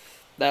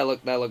 That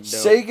looked dope.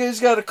 Sega's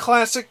got a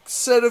classic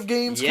set of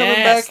games coming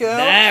Yes, back out.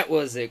 that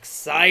was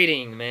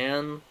exciting,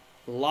 man.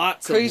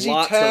 Lots Crazy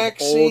of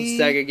Taxi. old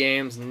Sega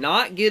games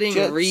not getting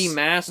Not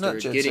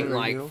remastered, Jet getting Set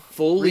like Radio.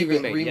 fully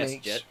Remake- remade. Yes,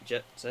 remakes.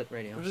 Jet Set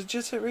Radio. Was it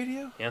Jet Set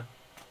Radio?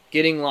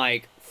 Getting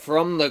like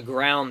from the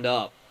ground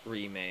up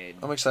remade,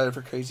 I'm excited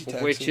for Crazy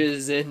Taxi. which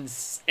is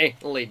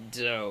insanely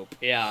dope.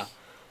 Yeah.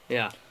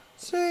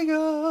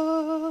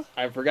 Sega.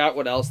 I forgot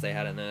what else they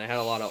had in there. They had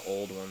a lot of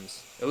old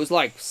ones. It was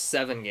like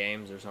 7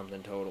 games or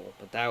something total,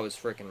 but that was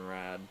freaking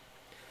rad.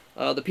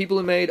 The people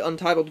who made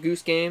Untitled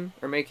Goose Game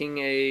are making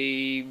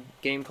a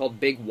game called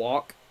Big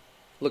Walk.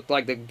 Looked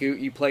like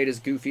you played as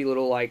goofy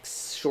little like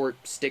short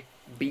stick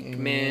beak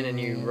men and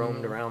you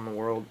roamed around the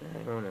world.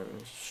 Oh, no,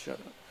 shut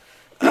up.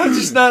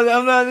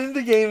 I'm not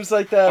into games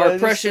like that.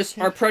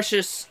 Our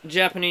precious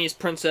Japanese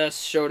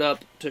princess showed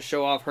up to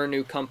show off her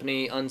new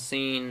company,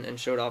 Unseen, and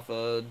showed off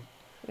a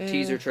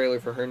teaser trailer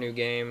for her new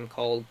game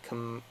called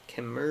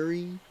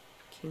Kimuri.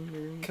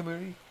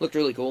 Kamuri. Looked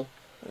really cool.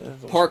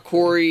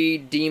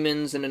 Parkoury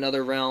demons in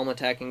another realm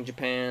attacking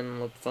Japan.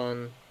 Looked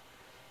fun.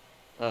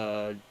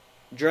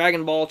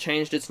 Dragon Ball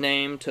changed its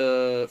name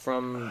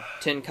from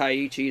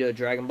Tenkaichi to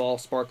Dragon Ball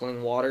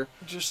Sparkling Water.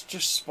 Just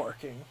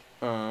sparking.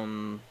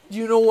 Um,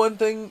 You know one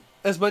thing?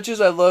 As much as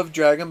I love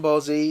Dragon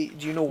Ball Z,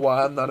 do you know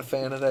why I'm not a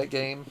fan of that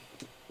game?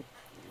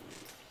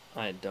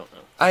 I don't know.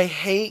 I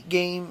hate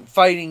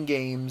fighting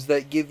games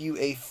that give you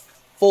a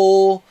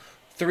full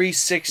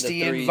 360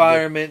 The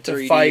environment to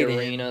 3D fight in.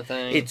 arena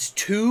thing. It's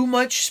too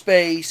much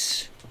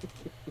space.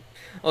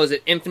 Oh, is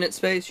it infinite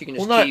space? You can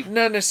just Well, keep.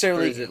 not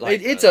necessarily. or is it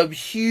like It's a- a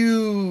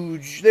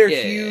huge. They're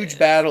Yeah. huge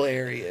battle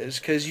areas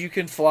because you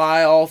can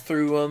fly all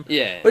through them.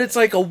 Yeah. But it's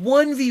like a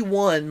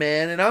 1v1,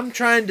 man, and I'm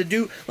trying to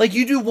do like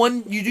you do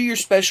your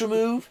special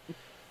move,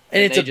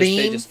 and it's a They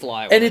beam, just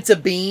fly and away. it's a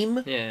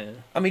beam. Yeah.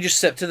 I mean, just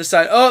step to the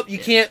side. Oh, you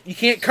can't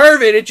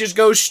curve it. It just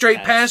goes straight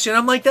That's- past you. And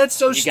I'm like, that's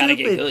so You stupid. gotta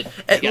get good. You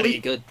At gotta lea-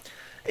 get good.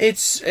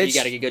 It's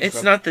gotta get good, It's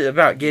bro. not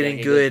about You getting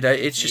gotta good. get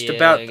It's just Yeah,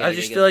 about. you I gotta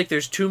just get feel good. like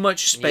there's too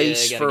much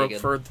space you gotta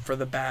for get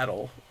the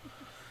battle.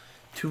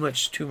 Too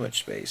much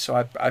space. So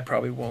I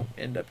probably won't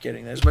end up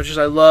getting that. As much as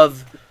I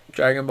love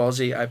Dragon Ball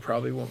Z, I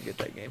probably won't get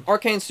that game.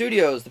 Arcane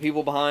Studios, the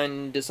people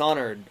behind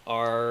Dishonored,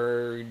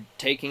 are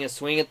taking a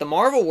swing at the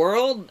Marvel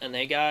world, and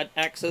they got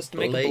access to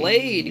make a Blade.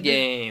 Blade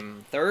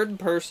game.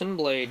 Third-person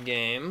Blade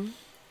game.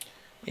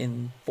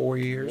 In 4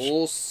 years,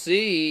 We'll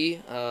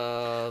see.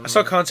 I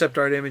saw concept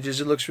art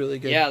images. It looks really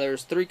good. Yeah,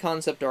 there's 3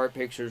 concept art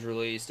pictures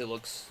released. It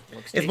looks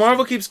If tasty.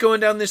 Marvel keeps going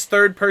down this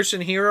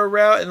third-person hero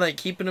route and like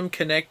keeping them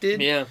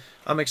connected, Yeah.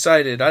 I'm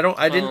excited. I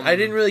didn't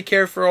Um, really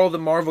care for all the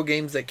Marvel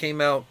games that came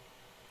out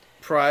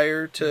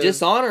prior to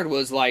Dishonored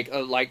was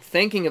like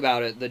thinking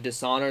about it, the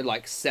Dishonored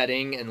like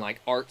setting and like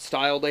art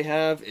style they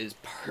have is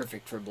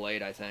perfect for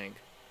Blade, I think.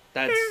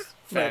 That's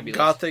fabulous.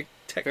 Gothic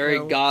techno. Very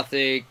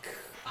gothic,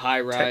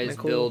 high-rise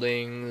Technical.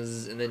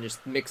 buildings, and then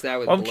just mix that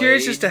with I'm Blade.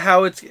 curious as to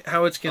how it's going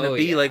to Oh,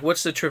 be. yeah. Like,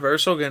 what's the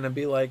traversal going to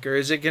be like, or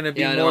is it going to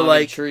be Yeah, I know, more I'm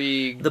like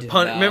intrigued the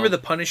Remember about- the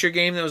Punisher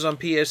game that was on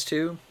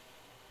PS2?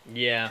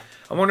 Yeah.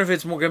 I wonder if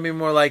it's going to be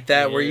more like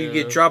that, where you Yeah.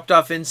 get dropped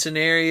off in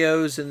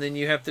scenarios and then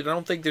you have to. I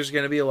don't think there's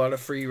going to be a lot of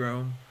free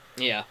roam.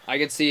 Yeah, I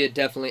could see it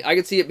definitely. I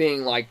could see it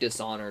being like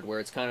Dishonored, where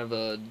it's kind of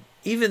a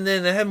Even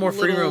then, they had more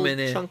free room little in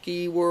it.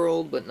 chunky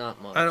world, but not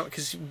much. I don't,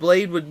 because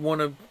Blade would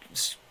want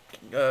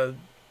to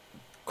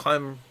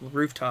climb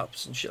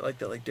rooftops and shit like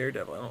that, like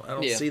Daredevil. I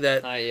don't Yeah. see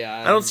that.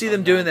 I don't see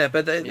them doing that,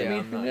 but I Yeah, mean,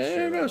 I'm not who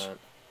sure knows? about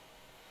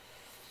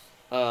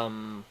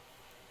that.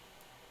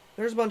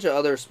 There's a bunch of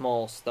other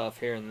small stuff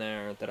here and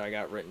there that I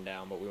got written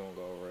down, but we won't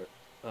go over it.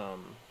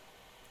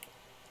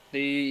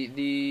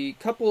 The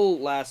couple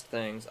last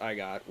things I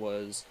got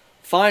was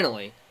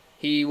finally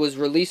he was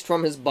released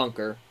from his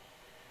bunker.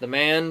 The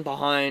man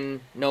behind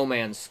No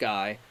Man's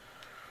Sky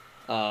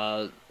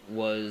was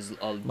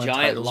a My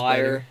giant title's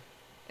liar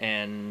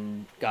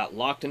and got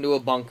locked into a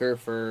bunker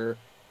for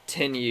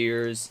 10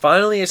 years.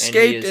 Finally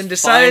escaped is and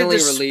decided finally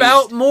to released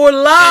spout more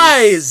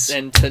lies.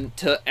 And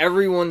to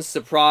everyone's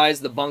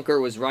surprise, the bunker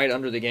was right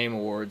under the Game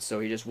Awards, so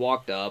he just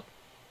walked up,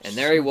 and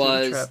there he Slipped through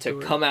the was trap to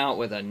door. come out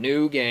with a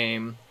new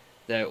game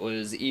that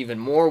was even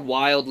more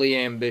wildly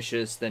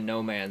ambitious than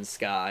No Man's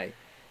Sky.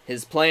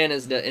 His plan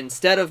is to,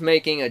 instead of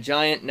making a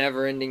giant,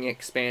 never-ending,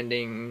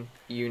 expanding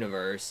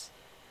universe,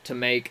 to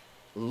make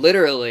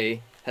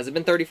literally, has it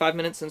been 35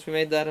 minutes since we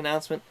made that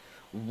announcement?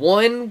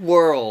 One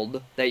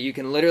world that you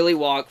can literally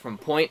walk from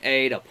point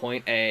A to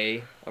point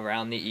A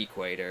around the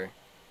equator,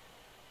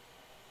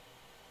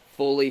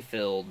 fully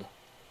filled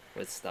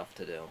with stuff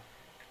to do.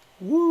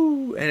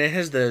 Woo! And it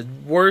has the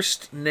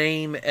worst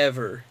name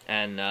ever.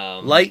 And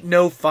Light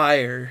No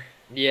Fire.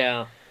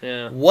 yeah.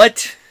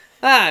 What?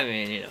 I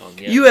mean, you know,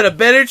 yeah. You had a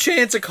better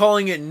chance of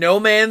calling it No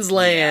Man's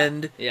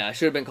Land. Yeah, it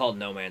should have been called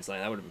No Man's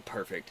Land. That would have been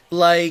perfect.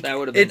 Like, That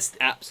would have been it's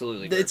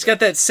absolutely perfect. it's got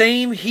that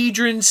same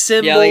Hedron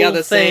symbol. yeah, they got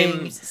the thing.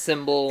 same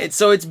symbol.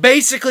 So it's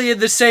basically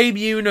the same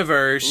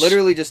universe.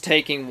 Literally just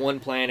taking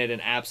one planet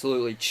and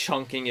absolutely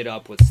chunking it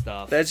up with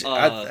stuff. That's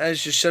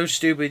just so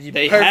stupid. You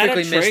They had a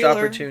perfectly missed trailer.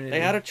 opportunity.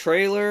 They had a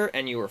trailer,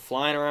 and you were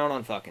flying around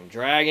on fucking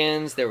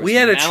dragons. There was We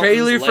had a mountains,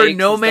 trailer for lakes,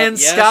 No and stuff.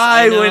 Man's Yes,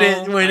 Sky I know,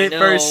 when I it know.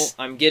 first.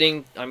 I'm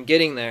getting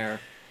there.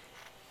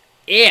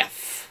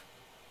 If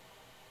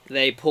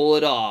they pull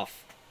it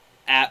off,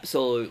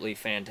 absolutely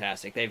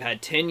fantastic. They've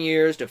had 10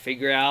 years to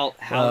figure out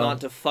how Well,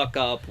 not to fuck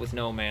up with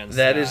No Man's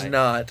That Sky. is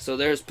not. So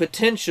there's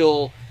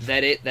potential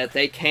that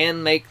they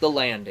can make the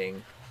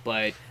landing,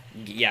 but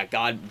yeah,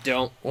 God,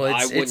 don't. Well, I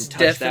it's, wouldn't it's,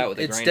 touch that with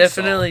a it's grain of salt.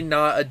 definitely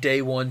not a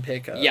day one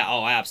pickup. Yeah,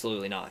 oh,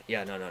 absolutely not.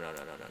 Yeah, no.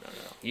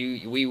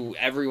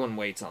 Everyone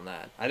waits on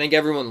that. I think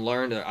everyone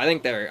learned. I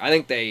think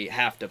they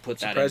have to put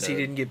that. Surprised into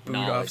he didn't get booed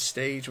knowledge. off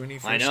stage when he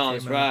first I know. I'm came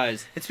out.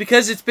 surprised. It's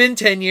because it's been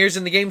 10 years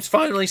and the game's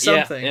finally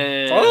something.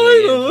 Yeah,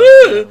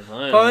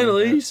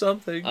 Finally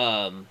something.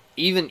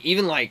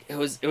 Even like it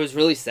was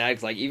really sad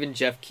 'cause, like, even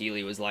Jeff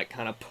Keighley was like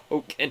kind of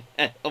poking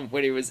at him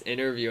when he was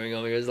interviewing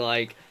him. He was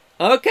like,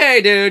 "Okay,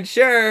 dude,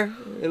 sure,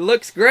 it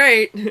looks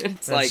great." It's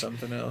That's like,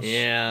 something else.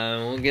 yeah,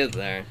 we'll get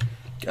there.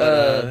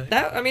 But,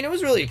 it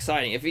was really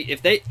exciting. If they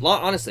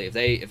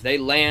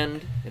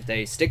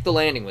stick the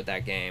landing with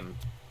that game,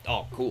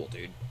 oh, cool,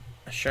 dude.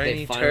 A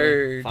shiny finally-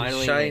 turd. finally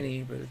It's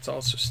shiny, but it's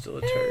also still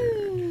a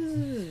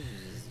turd.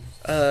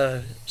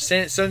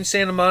 Sony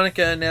Santa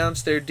Monica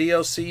announced their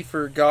DLC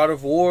for God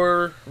of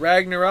War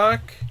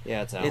Ragnarok.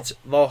 Yeah, it's out. It's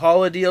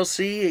Valhalla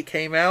DLC. It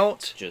came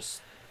out.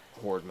 just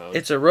horde mode.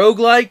 It's a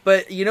roguelike,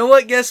 but you know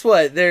what? Guess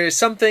what? There is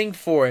something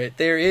for it.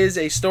 There is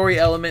a story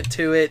element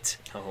to it.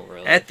 oh,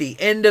 really? At the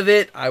end of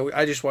it,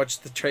 I just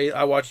watched the trailer.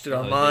 I watched it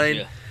Oh, online.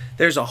 did ya?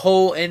 There's a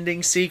whole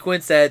ending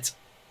sequence that's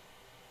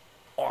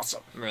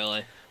awesome.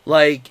 Really?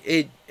 Like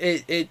it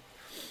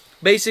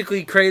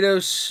basically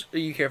Kratos.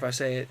 You care if I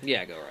say it?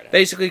 Yeah, go right ahead.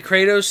 Basically,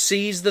 Kratos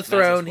sees the Nice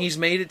throne. and He's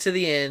made it to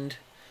the end.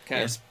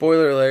 Okay. Yeah,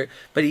 spoiler alert.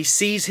 But he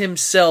sees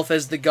himself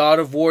as the God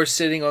of War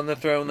sitting on the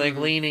throne, like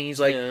leaning. He's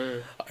like, Yeah.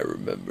 I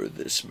remember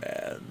this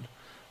man.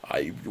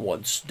 I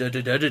once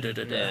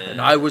da-da-da-da-da-da, Yeah. and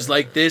I was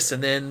like this,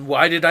 and then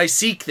why did I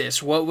seek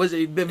this? What was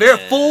it? Very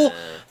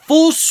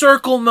full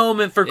circle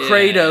moment for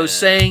Kratos Yeah.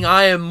 saying,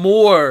 I am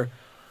more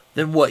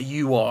than what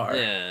you are.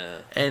 Yeah.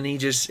 And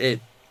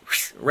it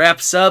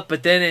wraps up,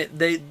 but then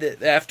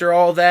after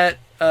all that,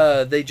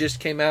 they just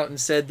came out and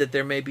said that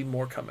there may be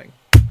more coming.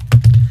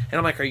 And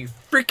I'm like, are you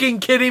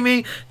freaking kidding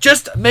me?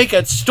 Just make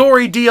a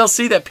story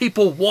DLC that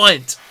people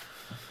want.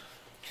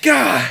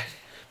 God.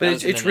 But That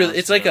was it's an really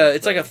it's like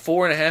announcement, a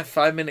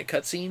 4.5-5 minute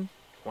cutscene.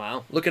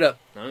 Wow. Look it up.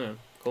 Oh,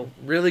 cool.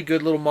 Really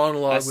good little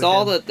monologue. I with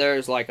saw him. that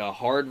there's like a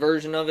hard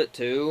version of it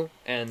too,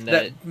 and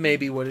That may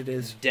be what it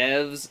is.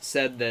 devs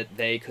said that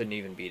they couldn't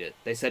even beat it.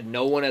 They said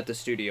no one at the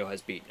studio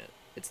has beaten it.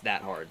 It's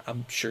that hard.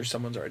 I'm sure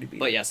someone's already beat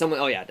But it.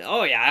 yeah,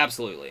 oh yeah,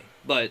 absolutely.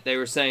 But they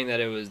were saying that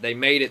they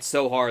made it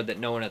so hard that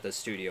no one at the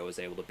studio was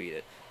able to beat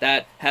it.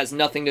 That has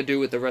nothing to do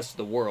with the rest of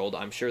the world.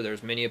 I'm sure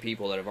there's many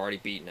people that have already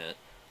beaten it,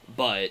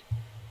 but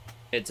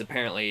it's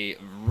apparently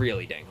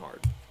really dang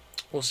hard.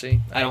 We'll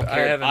see. I don't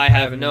care. I I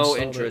have haven't no installed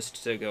it.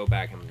 interest to go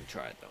back and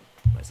try it though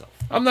myself.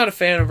 I'm not a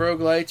fan of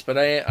roguelites, but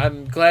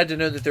I'm glad to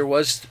know that there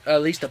was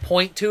at least a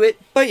point to it.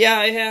 But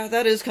yeah,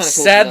 that is kind of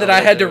cool. Sad that I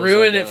had to there was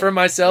ruin like it for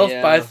myself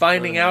Yeah, by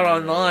finding out no,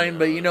 online, no,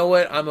 but you know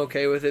what? I'm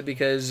okay with it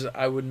because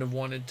I wouldn't have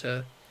wanted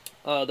to.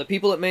 The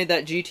people that made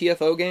that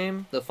GTFO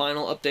game, the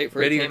final update for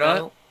Ready it or came Not?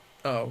 out,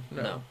 Oh,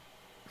 no. No.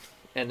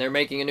 And they're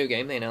making a new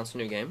game. They announced a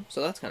new game,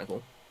 so that's kind of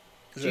cool.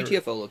 Is that-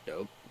 GTFO looked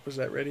dope. Was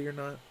that Ready or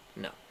Not?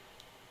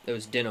 It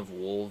was Den of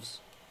Wolves.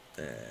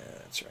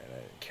 That's right. I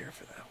didn't care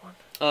for that one.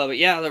 But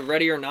yeah, the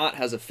Ready or Not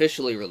has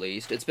officially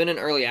released. It's been in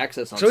early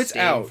access on So it's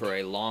Steam out. for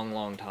a long,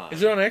 long time.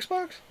 Is it on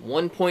Xbox?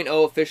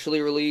 1.0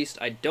 officially released.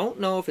 I don't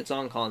know if it's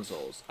on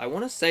consoles. I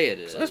want to say it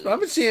is. I've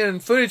been seeing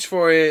footage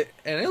for it,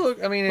 and it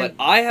look. I mean, But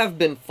I have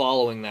been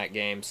following that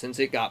game since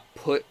it got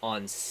put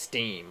on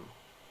Steam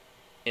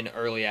in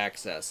early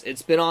access.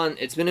 It's been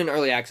in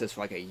early access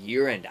for like a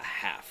year and a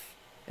half.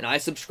 And I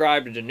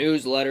subscribed to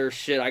newsletters,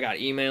 shit, I got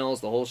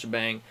emails, the whole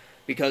shebang,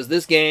 because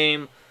this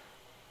game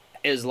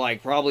is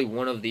like probably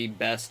one of the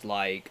best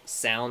like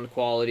sound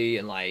quality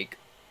and like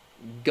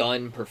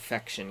gun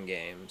perfection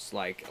games.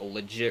 Like a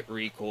legit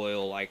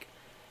recoil, like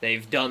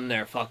they've done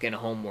their fucking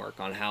homework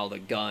on how the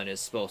gun is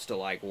supposed to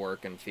like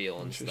work and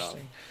feel and stuff.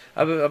 interesting.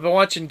 I've been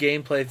watching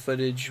gameplay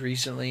footage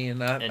recently,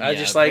 and I yeah,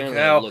 just like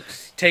apparently it how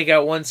looks take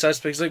out one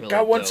suspect. It's like, really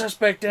got one dope.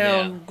 suspect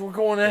down. We're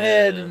going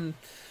ahead Yeah. and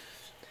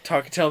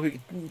telling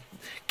people,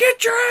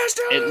 get your ass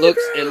down. It on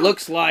looks the it ground."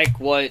 looks like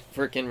what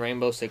freaking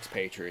Rainbow Six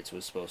Patriots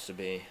was supposed to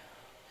be.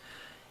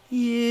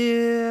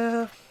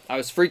 Yeah, I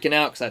was freaking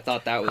out because I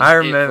thought that was. I It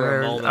for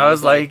remember. a moment. I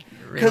was like,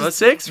 Rainbow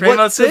Six,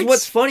 Rainbow Six.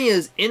 What's funny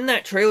is in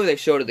that trailer they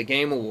showed at the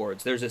Game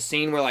Awards, there's a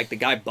scene where like the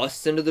guy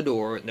busts into the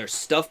door and there's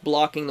stuff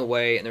blocking the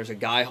way and there's a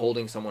guy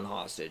holding someone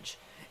hostage.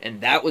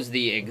 And that was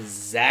the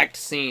exact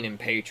scene in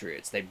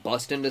Patriots. They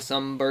bust into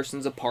some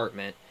person's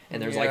apartment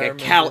and there's Yeah, like I a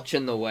remember. couch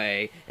in the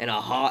way and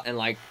and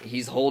like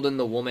he's holding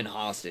the woman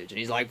hostage and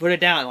he's like, put it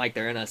down, like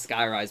they're in a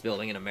skyrise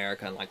building in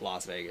America in like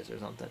Las Vegas or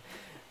something.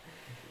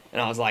 And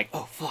I was like,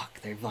 oh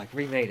fuck, they've like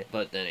remade it.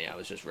 But then yeah, I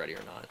was just Ready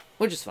or Not,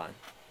 which is fine.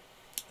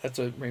 That's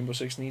what Rainbow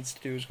Six needs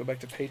to do, is go back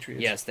to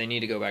Patriots. Yes, they need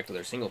to go back to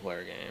their single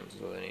player games.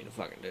 Is what they need to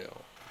fucking do.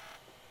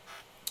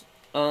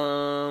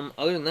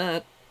 Other than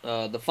that,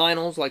 the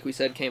finals, like we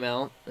said, came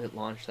out. It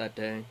launched that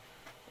day.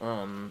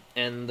 And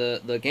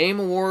the Game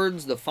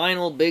Awards, the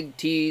final big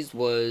tease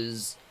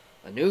was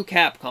a new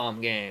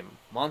Capcom game,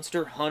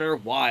 Monster Hunter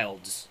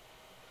Wilds.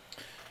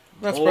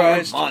 Not More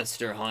surprised.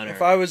 Monster Hunter.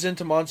 If I was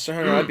into Monster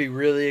Hunter, I'd be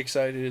really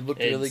excited. It looked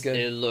really good.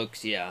 It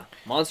looks, yeah.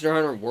 Monster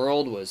Hunter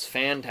World was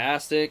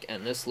fantastic,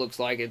 and this looks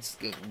like it's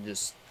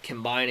just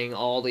combining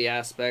all the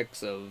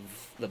aspects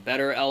of the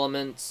better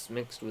elements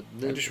mixed with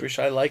I just wish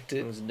I liked It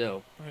it. was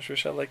dope. I just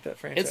wish I liked that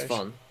franchise. It's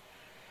fun.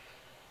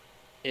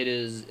 It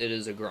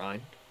is a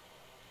grind.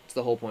 It's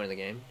the whole point of the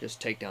game.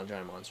 Just take down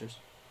giant monsters.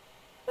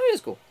 I mean,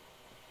 it's cool.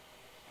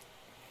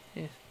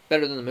 Yeah.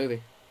 Better than the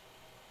movie.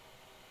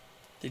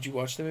 Did you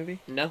watch the movie?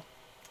 No.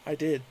 I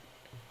did.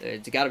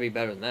 It's got to be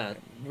better than that.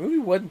 The movie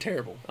wasn't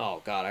terrible.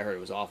 Oh god, I heard it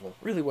was awful.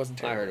 Really wasn't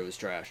I terrible. heard it was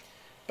trash.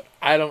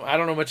 I don't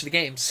know much of the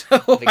game, so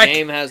The I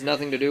game has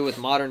nothing to do with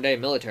modern day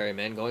military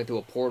men going through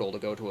a portal to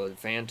go to a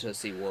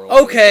fantasy world.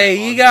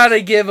 Okay, you gotta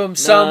liberties. give them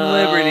some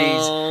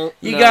liberties.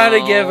 You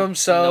gotta give 'em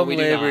some we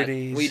do not.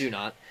 liberties. We do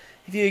not.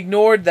 If you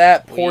ignored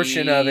that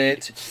portion of We-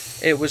 it,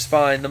 it was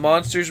fine. The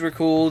monsters were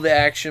cool. The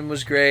action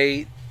was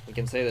great. We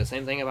can say the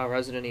same thing about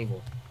Resident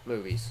Evil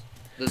movies.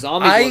 The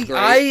zombies look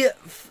great.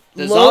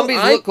 The lo- zombies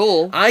look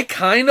cool. I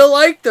kind of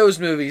like those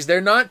movies.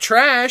 They're not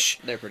trash.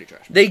 They're pretty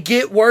trash. They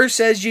get worse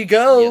as you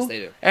go. Yes, they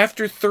do.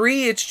 After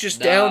 3, it's just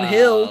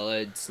downhill. No,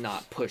 let's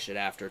not push it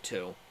after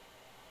 2.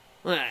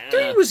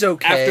 3 was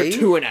okay. After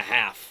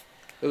 2.5.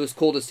 It was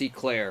cool to see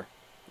Claire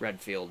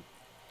Redfield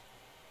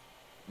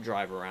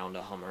drive around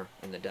a Hummer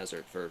in the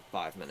desert for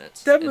 5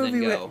 minutes. That and then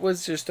movie go.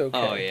 was just okay.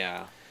 Oh,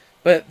 yeah.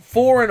 But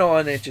 4 and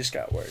on, it just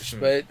got worse.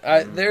 But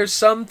there's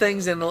some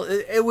things in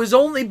it was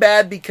only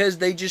bad because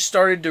they just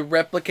started to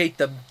replicate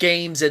the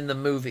games in the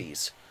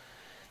movies.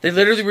 They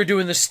literally were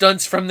doing the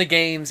stunts from the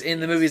games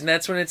in the movies, and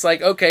that's when it's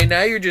like, okay,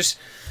 now you're just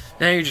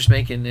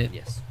making it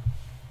Yes.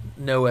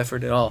 no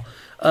effort at all.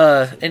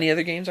 Any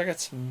other games? I got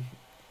some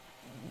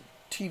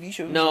TV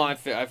shows. No, I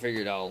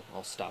figured I'll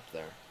stop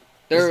there.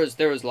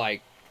 There was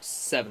like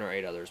 7 or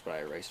 8 others, but I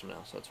erased them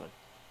now, so it's fine.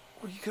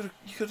 Well, you could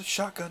have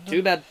shotgunned them.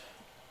 Too bad.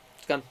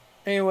 It's gone.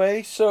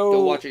 Anyway, so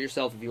Go watch it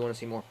yourself if you want to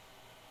see more.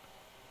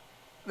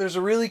 there's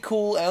a really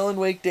cool Alan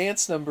Wake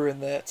dance number in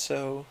that,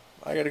 so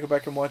I got to go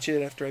back and watch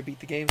it after I beat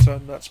the game, so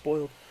I'm not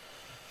spoiled.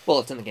 Well,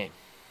 it's in the game.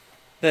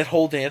 That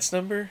whole dance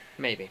number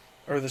Maybe.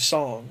 or the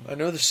song? I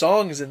know the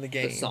song is in the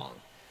game. The song.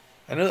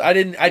 I know I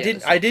didn't the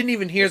song. I didn't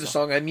even hear The the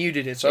song. I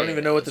muted it, so I don't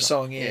even know what the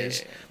song is.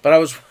 Yeah. But I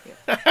was Yeah.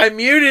 I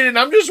muted and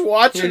I'm just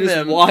watching You're just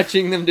them.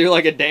 watching them do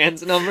like a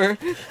dance number.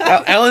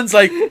 Ellen's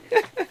like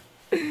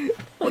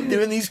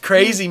doing these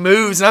crazy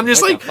moves, and I'm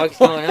just What like, the fuck's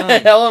what going the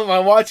on? hell am I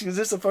watching? Is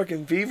this a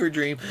fucking fever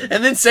dream?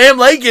 And then Sam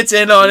Lake gets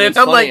in on it. What's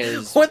I'm funny like,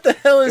 is what the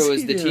hell is It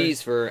was he the doing?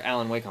 tease for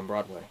Alan Wake on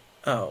Broadway.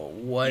 Oh,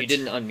 what? You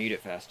didn't unmute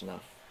it fast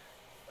enough.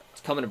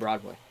 It's coming to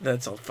Broadway.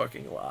 That's a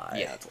fucking lie.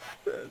 Yeah, it's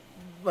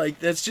Like,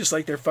 that's just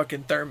like their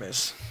fucking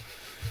thermos.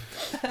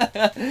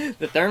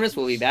 the thermos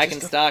will be back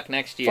in stock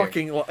next year.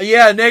 Fucking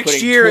yeah, next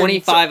Putting year.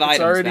 25 it's items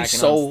already back in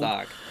sold. on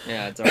stock.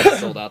 Yeah, it's already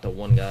sold out to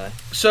one guy.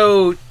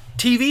 So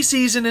TV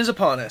season is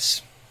upon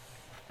us,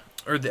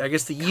 or I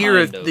guess the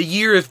year Kind of. the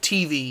year of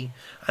TV.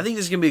 I think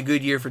this is gonna be a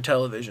good year for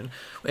television,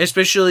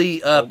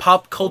 especially Oh,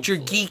 pop culture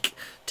hopefully. geek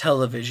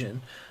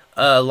television.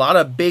 A lot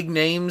of big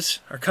names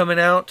are coming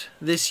out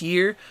this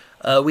year.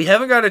 We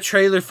haven't got a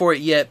trailer for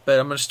it yet, but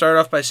I'm gonna start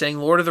off by saying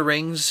Lord of the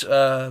Rings,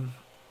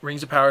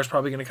 Rings of Power is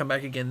probably gonna come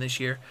back again this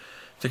year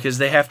because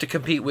they have to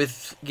compete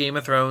with Game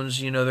of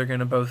Thrones. You know, they're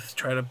gonna both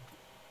try to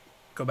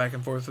go back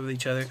and forth with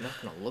each other. It's not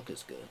going to look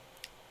as good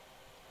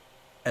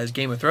As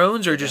Game of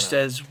Thrones, or just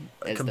as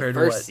as compared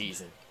the to first what?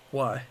 season.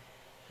 Why?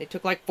 It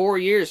took like 4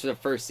 years for the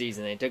first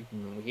season. It took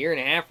a year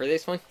and a half for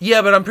this one.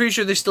 Yeah, but I'm pretty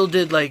sure they still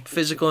did like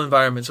physical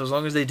environments. So as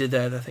long as they did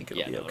that, I think it'll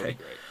Yeah, be no, it'll okay. be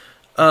great.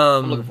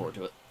 I'm looking Um, forward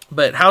to it.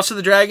 but House of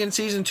the Dragon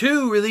season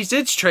 2 released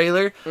its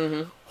trailer.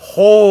 Mm-hmm.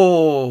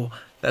 Oh,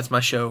 that's my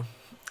show.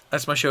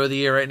 That's my show of the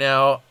year right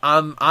now.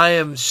 I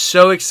am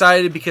so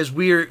excited because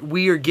we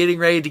are getting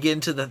ready to get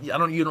into the.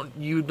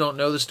 You don't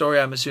know the story.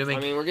 I'm assuming.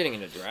 I mean, we're getting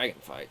into dragon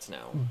fights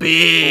now.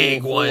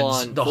 Big Full ones.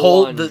 on- The full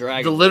whole on the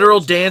dragon literal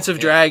wars now. dance of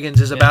Yeah.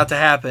 dragons is Yeah. about to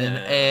happen, Yeah.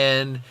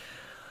 and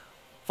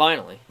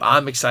Finally,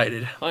 I'm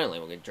excited.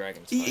 we'll get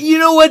dragons. You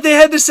know what? They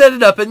had to set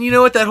it up, and you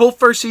know what? That whole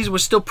first season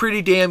was still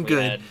pretty damn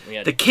good. We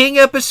had The King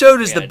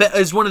episode is we had-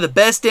 is one of the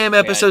best damn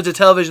episodes of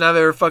television I've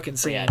ever fucking we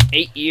seen. had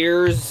 8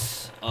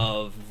 years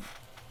of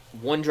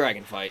one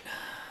dragon fight.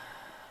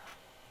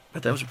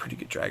 But that was a pretty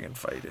good dragon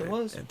fight It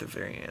was. at the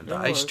very end. It The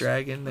ice was.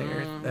 dragon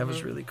there, that was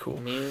Mhm. really cool.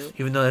 I mean,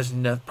 Even though that's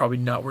probably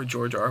not where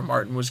George R. R.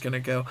 Martin was gonna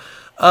go.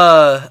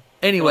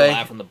 Anyway, the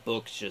laugh from the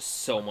book's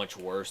just so much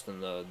worse than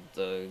the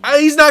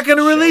he's not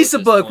gonna show release at a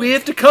this book. point. We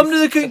have to come to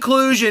the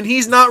conclusion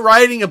he's not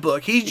writing a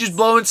book. He's just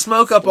blowing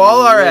smoke up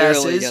all our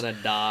literally asses. gonna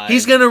die.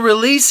 He's gonna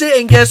release it,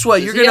 and guess what?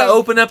 Does You're he gonna have-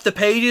 open up the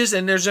pages,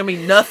 and there's gonna be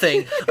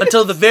nothing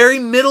until the very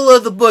middle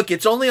of the book.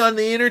 It's only on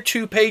the inner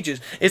 2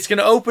 pages. It's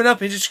gonna open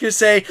up, and it's just gonna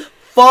say,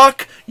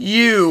 "Fuck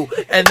you,"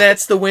 and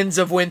that's the Winds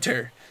of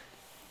Winter.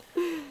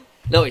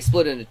 No, he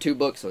split it into 2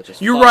 books, so it's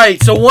just You're fuck.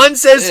 right. So one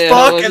says Yeah,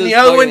 "fuck," one and the says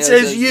other fuck, one and the other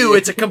says says "you." you.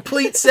 It's a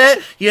complete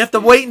set. You have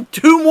to wait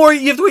 2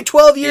 have to wait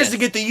 12 years Yes. to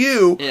get the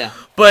 "you." Yeah,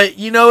 But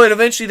you know what?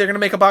 Eventually, they're gonna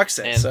make a box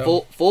set. and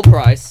So. full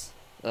price,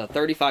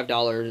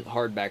 $35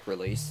 hardback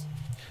release.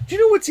 Do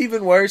you know what's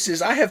even worse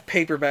is I have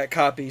paperback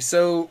copies.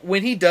 So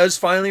when he does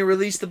finally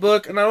release the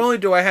book, not only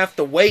do I have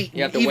to wait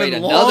You have to even wait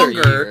another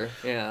longer, year.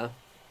 Yeah.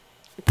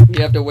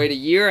 You have to wait a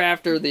year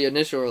after the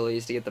initial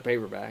release to get the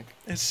paperback.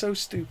 it's so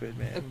stupid,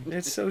 man.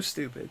 It's so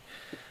stupid.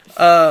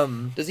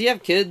 Does he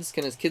have kids?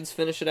 Can his kids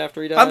finish it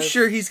after he dies? I'm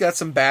sure he's got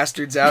some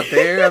bastards out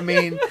there. I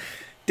mean,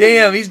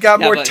 damn, he's got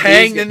Yeah, more but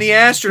tang he's- than the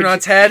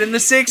astronauts had in the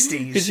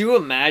 60s. Could you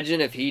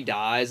imagine if he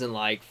dies and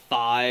like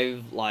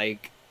 5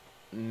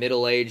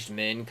 middle-aged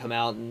men come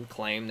out and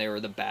claim they were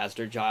the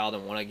bastard child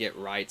and want to get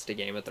rights to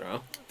Game of Thrones?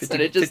 50,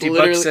 And it just 50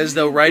 literally- bucks says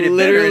they'll write it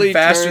better literally and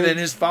faster turns- than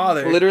his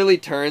father. Literally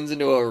turns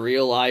into a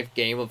real-life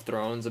Game of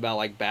Thrones about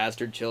like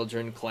bastard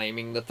children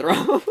claiming the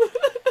throne.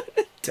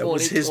 That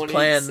was his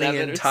plan the 2027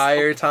 or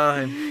entire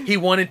time. He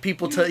wanted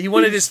he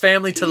wanted his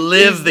family to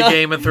live He's the not-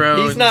 Game of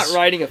Thrones. He's not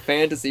writing a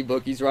fantasy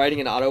book. He's writing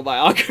an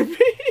autobiography.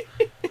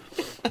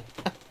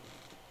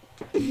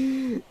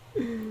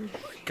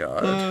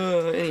 God.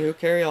 Anywho,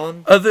 carry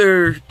on.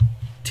 Other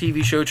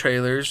TV show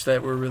trailers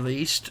that were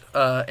released.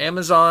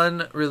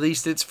 Amazon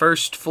released its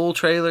first full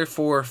trailer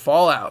for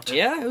Fallout.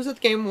 Yeah, it was at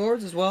the Game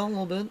Awards as well, a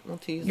little bit. We'll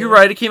tease You're that.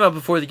 right, it came out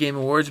before the Game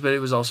Awards, but it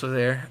was also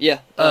there. Yeah,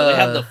 they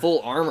had Uh, the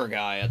full armor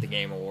guy at the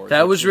Game Awards.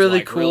 that which was really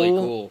like, really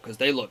cool. cool because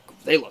they look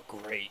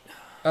great.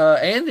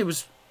 And it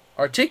was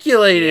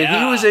articulated. He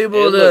Yeah, was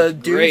able it to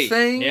looked do great.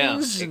 things. Yeah,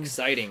 and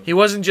exciting. He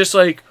wasn't just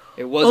like,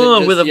 It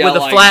wasn't just, with a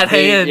like, flat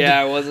big- hand.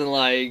 Yeah, it wasn't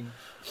like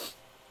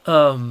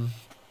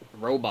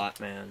Robot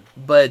Man.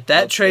 but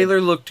that That's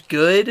trailer looked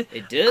good.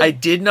 It did. I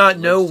did not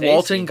know Looks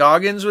Walton tasty.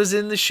 Goggins was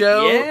in the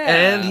show. Yeah.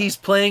 And he's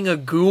playing a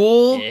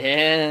ghoul.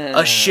 Yeah.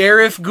 A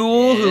sheriff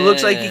ghoul who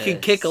looks like he can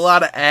kick a Yes.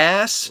 lot of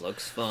ass.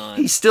 Looks fun.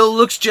 He still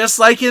looks just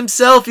like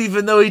himself,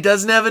 even though he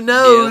doesn't have a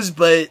nose.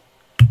 But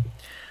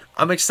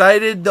I'm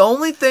excited. The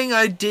only thing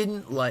I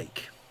didn't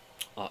like,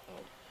 Uh-oh.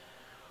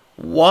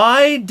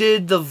 why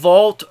did the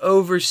Vault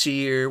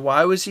Overseer,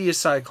 why was he a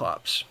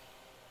Cyclops?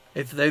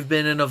 If they've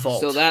been in a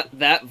vault. So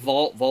that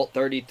Vault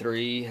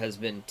 33 has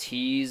been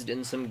teased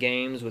in some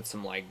games with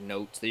some like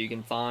notes that you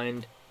can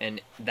find,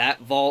 and that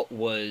vault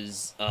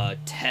was a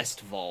test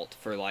vault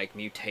for like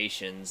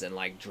mutations and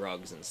like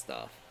drugs and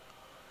stuff.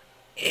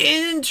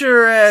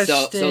 Interesting.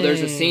 So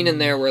there's a scene in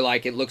there where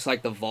like it looks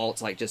like the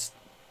vault's like just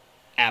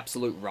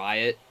absolute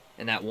riot,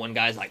 and that one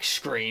guy's like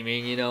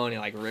screaming, you know, and he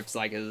like rips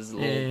like his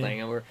little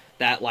thing over.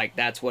 That like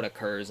that's what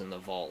occurs in the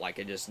vault. Like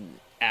it just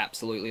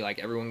absolutely like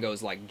everyone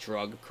goes like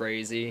drug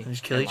crazy and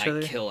just kill each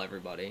other? Kill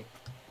everybody.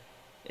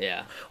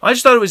 Yeah. I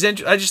just thought it was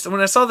interesting.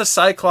 When I saw the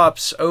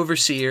Cyclops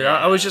overseer,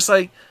 I was just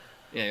like,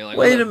 yeah, you're like,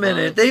 wait a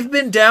minute. They've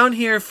been down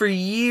here for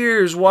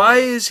years. Why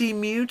is he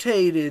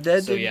mutated?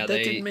 That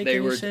didn't make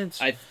any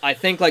sense. I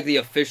think like the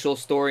official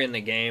story in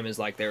the game is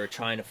like they were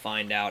trying to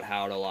find out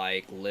how to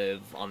like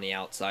live on the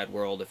outside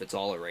world if it's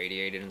all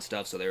irradiated and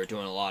stuff. So they were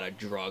doing a lot of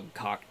drug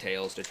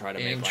cocktails to try to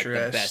make like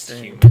the best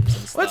humans and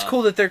stuff. Well, that's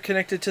cool that they're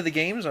connected to the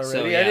games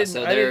already.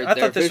 So, yeah, I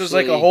thought this was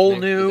like a whole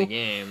new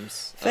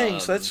games. thing.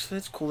 So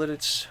that's cool that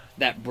it's.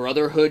 That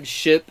Brotherhood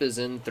ship is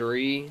in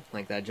 3.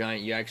 Like, that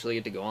giant... You actually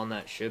get to go on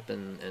that ship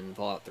in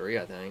Fallout 3,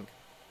 I think.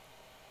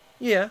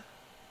 Yeah.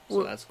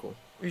 So that's cool.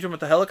 Are you talking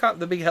about the helicopter?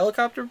 The big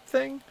helicopter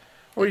thing?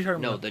 What are you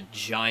talking about? No, the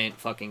giant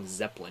fucking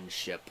Zeppelin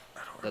ship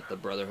that the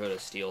Brotherhood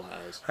of Steel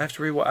has. I have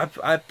to rewatch.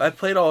 I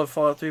played all of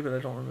Fallout 3, but I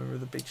don't remember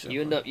the big stuff.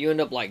 You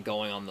end up, like,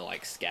 going on the,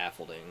 like,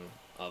 scaffolding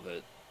of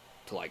it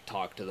to, like,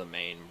 talk to the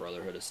main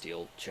Brotherhood of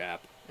Steel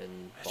chap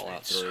in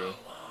Fallout 3. So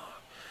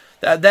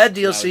That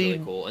DLC, was really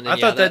cool. And then, I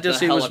thought that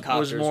DLC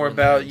was more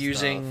about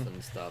using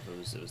and stuff.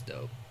 It was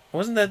dope.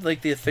 Wasn't that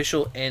like the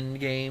official end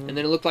game? And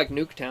then it looked like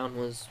Nuketown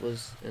was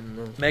in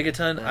the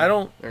Megaton.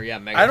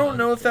 Megaton. I don't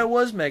know if that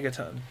was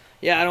Megaton.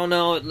 Yeah, I don't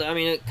know. I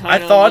mean, it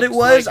kind of. I thought it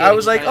was. I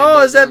was like,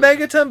 oh, is that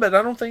Megaton? But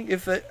I don't think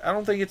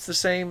it's the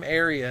same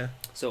area.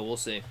 So we'll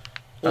see.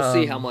 We'll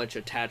see how much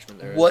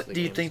attachment there is. What do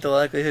you think the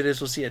likelihood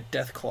is we'll see a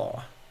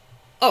Deathclaw?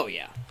 Oh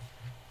yeah.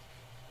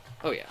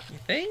 Oh yeah. You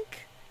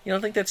think? You don't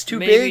think that's too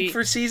big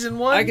for season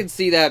 1? I could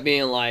see that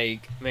being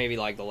like maybe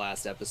like the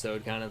last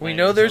episode kind of thing. We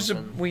know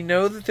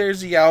that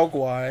there's a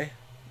Yaogwai.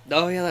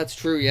 Oh yeah, that's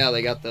true. Yeah,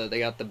 they got the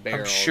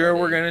bear. I'm sure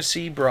we're gonna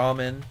see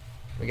Brahmin.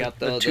 We got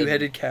the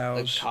two-headed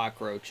cows. The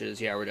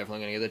cockroaches. Yeah, we're definitely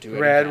gonna get the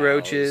two-headed Rad cows.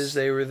 roaches.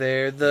 They were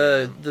there.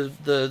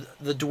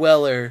 The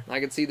dweller. I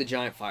could see the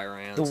giant fire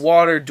ants. The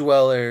water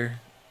dweller.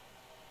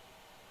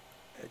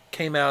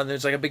 Came out and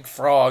there's like a big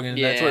frog and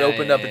that's what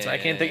opened up. I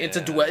can't think.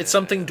 It's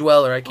something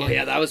dweller. I can't. Oh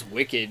yeah, that was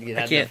wicked.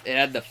 It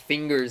had the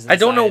fingers. I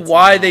don't know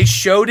why they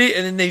showed it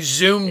and then they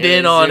zoomed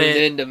in on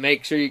it to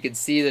make sure you could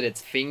see that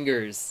it's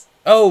fingers.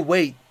 Oh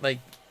wait,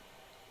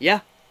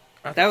 yeah,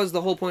 that was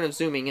the whole point of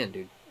zooming in,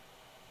 dude.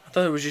 I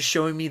thought it was just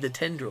showing me the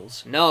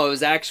tendrils. No, it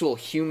was actual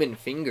human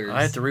fingers.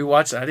 I have to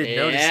rewatch it. I didn't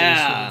notice it was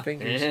human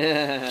fingers.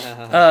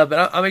 Yeah.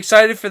 But I'm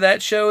excited for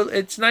that show.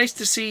 It's nice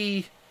to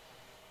see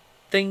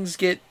things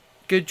get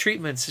good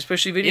treatments,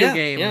 especially video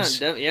games.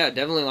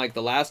 Definitely. Like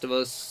The Last of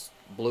Us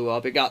blew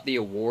up. It got the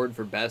award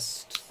for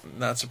best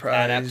not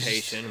surprised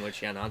adaptation,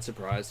 which not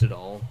surprised at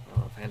all.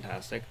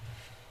 Fantastic.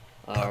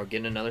 We're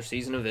getting another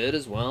season of it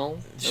as well.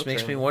 It just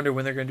makes me wonder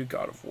when they're going to do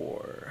God of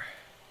War.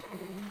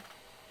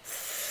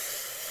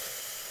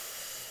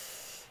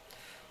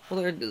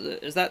 Well,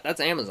 that's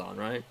Amazon,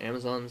 right?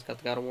 Amazon's got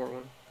the God of War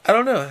one. I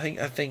don't know. I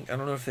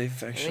don't know if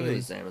they've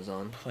actually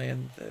Amazon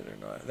planned that or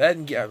not. That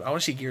and I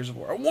want to see Gears of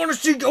War. I want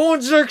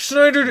Zack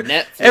Snyder.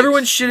 Netflix,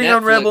 everyone's shitting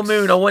on Rebel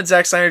Moon. I want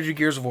Zack Snyder to do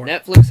Gears of War.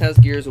 Netflix has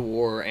Gears of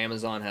War.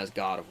 Amazon has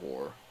God of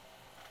War.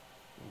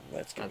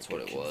 That's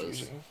what it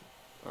was.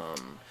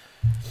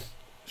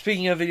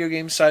 Speaking of video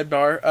games,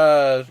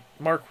 sidebar.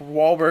 Mark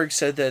Wahlberg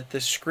said that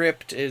the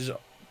script is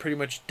pretty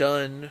much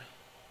done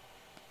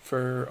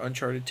for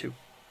Uncharted 2.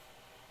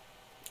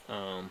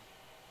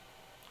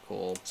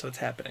 Cool. So it's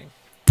happening.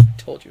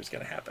 Told you it was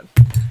going to happen.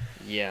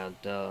 Yeah,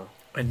 duh.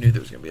 I knew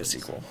there was going to be a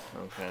sequel.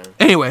 Okay.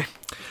 Anyway,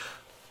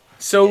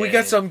 so we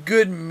got some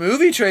good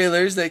movie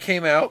trailers that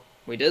came out.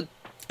 We did.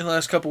 In the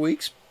last couple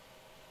weeks.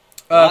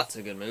 Lots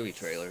of good movie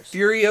trailers.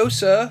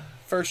 Furiosa,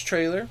 first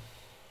trailer.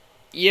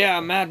 Yeah,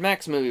 Mad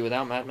Max movie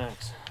without Mad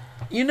Max.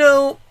 You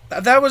know,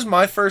 that was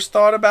my first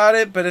thought about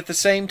it, but at the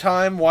same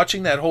time,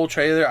 watching that whole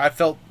trailer, I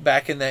felt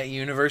back in that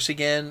universe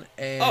again.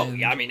 And oh,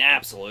 yeah, I mean,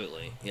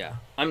 absolutely. Yeah.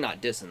 I'm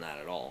not dissing that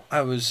at all.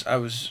 I was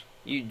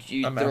You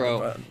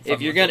throw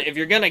if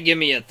you're gonna give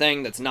me a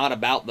thing that's not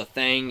about the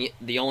thing,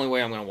 the only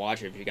way I'm gonna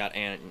watch it if you got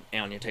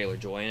Anya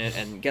Taylor-Joy in it,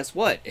 and guess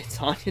what? It's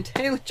Anya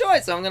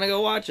Taylor-Joy, so I'm gonna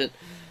go watch it.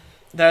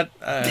 That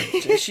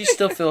she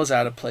still feels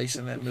out of place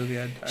in that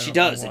movie. She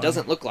does. It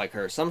doesn't look like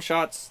her. Some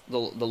shots, the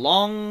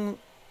long,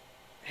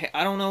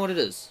 I don't know what it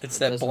is. It's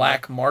that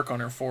black mark on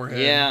her forehead.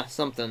 Yeah,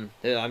 something.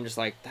 I'm just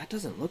like, that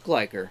doesn't look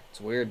like her.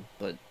 It's weird,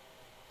 but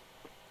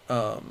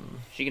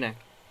she can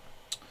act.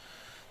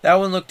 That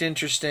one looked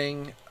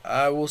interesting.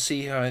 We'll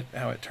see how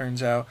it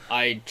turns out.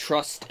 I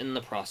trust in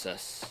the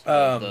process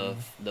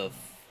of the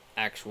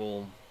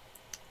actual.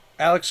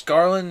 Alex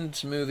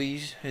Garland's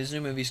movies, his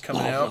new movie's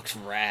coming out. Looks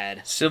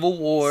rad. Civil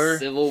War.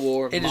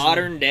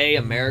 Modern day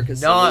America's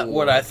Civil War. Not War.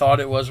 what I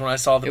thought it was when I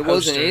saw the poster. It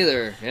wasn't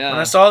either, yeah. When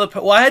I saw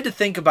I had to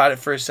think about it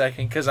for a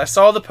second, because I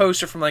saw the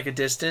poster from like a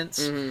distance,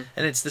 and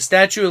it's the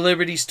Statue of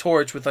Liberty's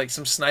torch with like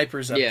some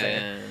snipers up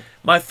there. Yeah.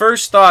 My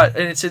first thought,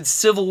 and it said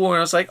Civil War, and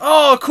I was like,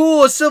 oh,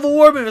 cool, a Civil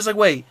War movie. I was like,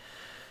 wait,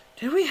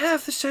 did we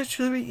have the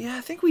Statue of Liberty? Yeah,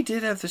 I think we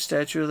did have the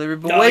Statue of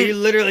Liberty. But you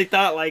literally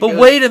thought like... But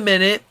wait a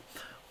minute.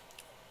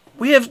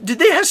 Did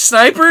they have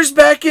snipers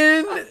back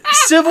in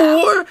Civil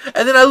War?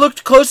 And then I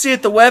looked closely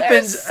at the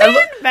weapons.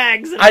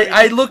 Sandbags.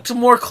 I looked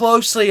more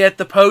closely at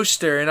the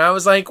poster, and I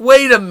was like,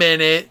 wait a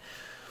minute.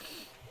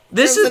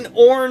 This is an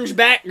orange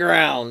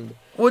background.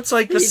 What's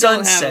like the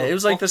sunset? It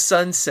was like the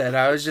sunset.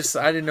 I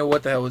didn't know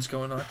what the hell was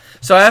going on.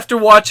 So after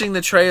watching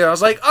the trailer, I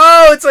was like,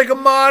 oh, it's like a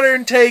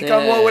modern take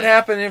on what would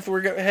happen if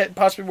we're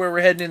possibly where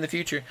we're heading in the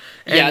future.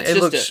 And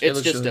it's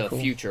just a cool.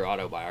 future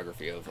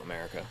autobiography of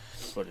America.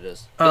 That's what it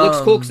is. It looks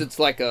cool because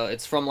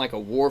it's from like a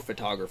war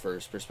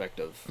photographer's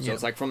perspective. So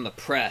it's like from the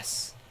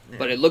press. Yeah.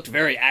 But it looked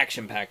very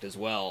action-packed as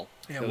well.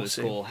 Yeah, it was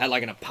cool. Had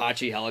like an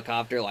Apache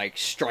helicopter like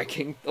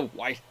striking the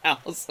White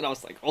House, and I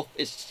was like, "Holy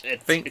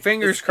shit!"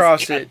 Fingers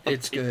crossed,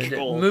 it's good.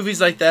 Cool. Movies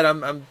like that,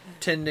 I'm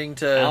tending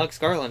to. Alex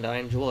Garland, I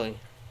enjoy.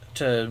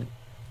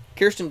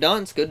 Kirsten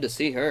Dunst, good to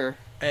see her.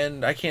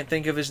 And I can't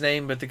think of his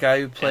name, but the guy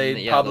who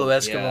played Pablo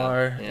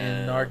Escobar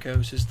in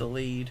Narcos is the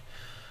lead.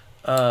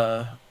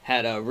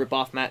 Had a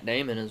rip-off Matt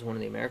Damon as one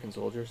of the American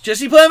soldiers.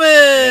 Jesse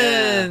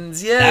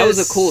Plemons! Yes! That was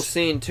a cool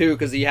scene, too,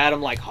 because he had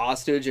him, like,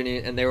 hostage,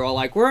 and they were all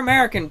like, we're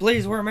American,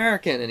 please, we're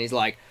American. And he's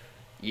like,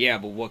 yeah,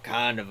 but what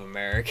kind of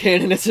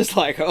American? And it's just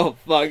like, oh,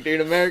 fuck, dude,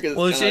 America's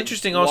Well, it's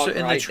interesting also,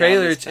 in the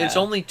trailer, it's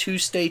only 2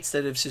 states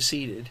that have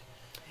seceded.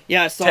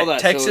 Yeah, I saw that.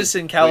 Texas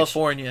and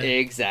California.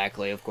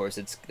 Exactly, of course.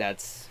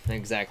 That's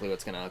exactly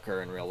what's going to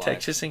occur in real life.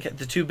 Texas and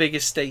the 2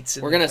 biggest states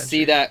in We're going to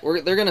see that.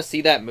 They're going to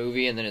see that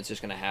movie, and then it's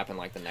just going to happen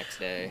like the next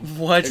day.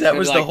 What? That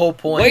was the whole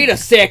point. Wait a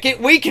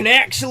second. We can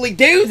actually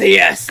do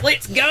this.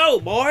 Let's go,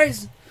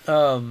 boys.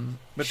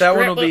 But that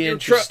one will be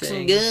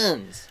interesting. Trucks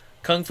and guns.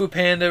 Kung Fu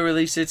Panda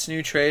released its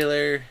new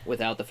trailer.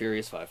 Without the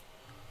Furious 5.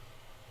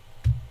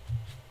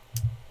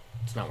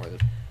 It's not worth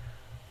it.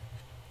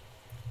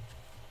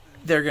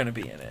 They're going to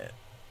be in it.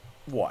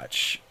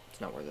 Watch. It's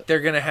not worth it.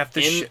 They're going to have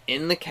to...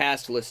 In the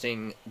cast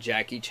listing,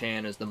 Jackie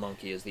Chan as the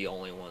monkey is the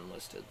only one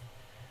listed.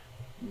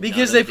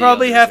 Because they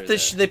probably have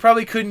to... They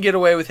probably couldn't get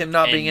away with him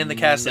not being in the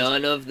cast list.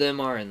 None of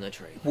them are in the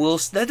trailer. Well,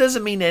 that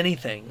doesn't mean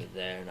anything.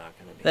 They're not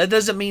going to be. That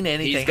doesn't mean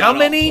anything. How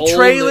many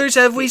trailers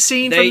have we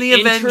seen from the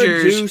Avengers? They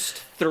introduced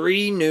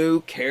 3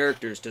 new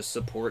characters to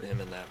support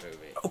him in that movie.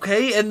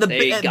 Okay, and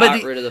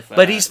rid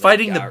but he's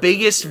fighting the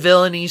biggest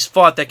villain he's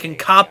fought that can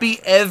copy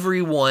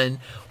everyone.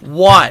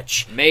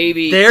 Watch.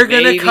 Maybe they're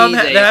gonna come.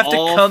 They have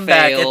to come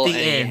back at the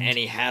end, and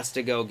he has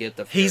to go get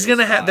the. He's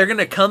gonna have. They're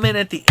gonna come in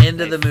at the end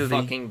of the movie.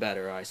 Fucking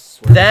better, I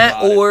swear.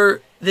 That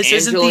or this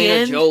isn't the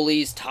end.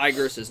 Jolie's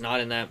Tigress is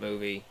not in that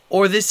movie.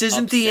 Or this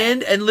isn't the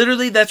end, and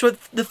literally that's what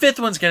the 5th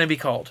one's gonna be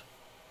called.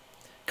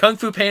 Kung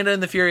Fu Panda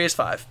and the Furious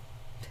 5.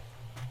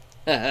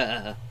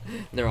 They're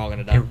all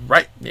gonna die.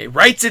 It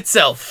writes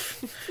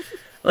itself.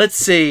 Let's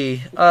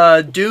see.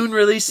 Dune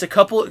released a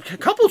couple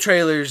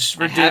trailers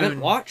for Dune. I haven't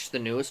watched the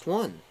newest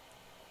one.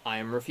 I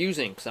am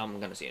refusing because I'm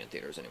gonna see it in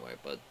theaters anyway.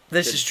 But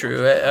this is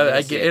true.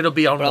 It'll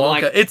be on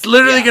Wonka. It's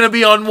literally gonna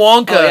be on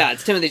Wonka. Oh yeah,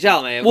 it's Timothée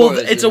Chalamet. Well,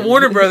 it's a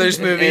Warner Brothers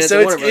movie,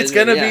 so it's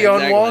gonna be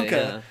on Wonka.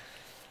 Yeah.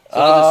 So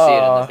I'll just see it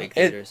in the big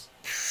theaters.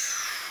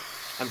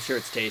 I'm sure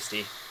it's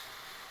tasty.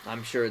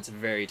 I'm sure it's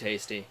very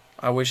tasty.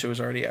 I wish it was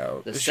already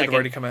out. It should have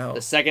already come out.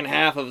 The second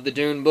half of the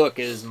Dune book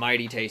is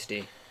mighty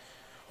tasty.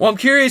 Well, I'm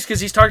curious because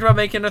he's talked about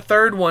making a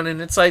 3rd one,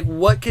 and it's like,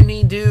 what can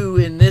he do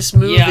in this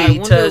movie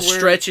to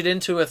stretch it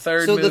into a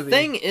 3rd movie? So the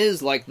thing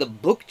is, like, the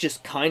book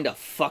just kind of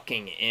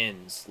fucking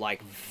ends,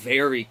 like,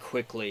 very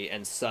quickly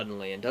and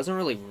suddenly, and doesn't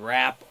really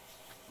wrap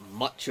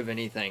much of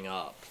anything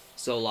up.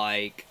 So,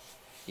 like,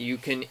 you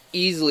can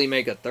easily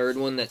make a 3rd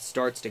one that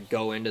starts to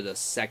go into the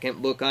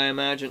 2nd book, I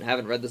imagine.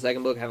 Haven't read the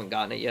 2nd book, haven't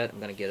gotten it yet. I'm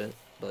gonna get it,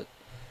 but...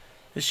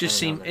 It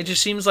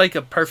just seems like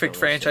a perfect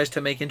franchise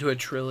to make into a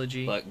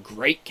trilogy. But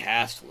great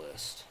cast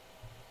list.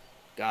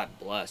 God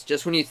bless.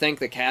 Just when you think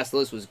the cast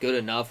list was good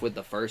enough with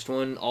the first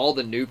one, all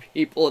the new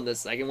people in the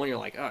second one, you're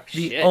like, oh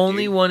shit. The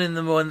only one in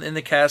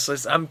the cast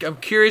list. I'm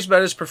curious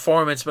about his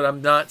performance, but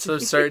I'm not so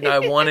certain I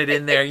want it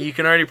in there. You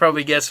can already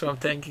probably guess what I'm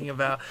thinking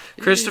about.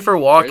 Christopher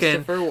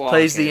Walken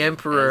plays the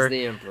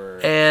Emperor.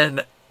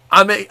 And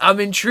I'm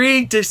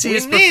intrigued to see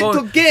his performance.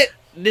 We need to get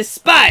the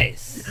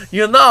spice.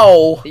 You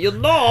know.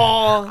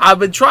 I've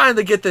been trying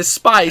to get this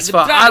spice for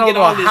I don't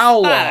know how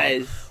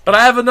long. But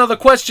I have another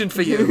question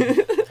for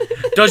you.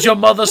 Does your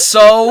mother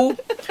sew?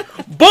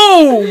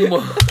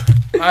 Boom!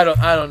 I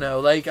don't know.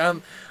 Like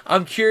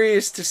I'm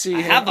curious to see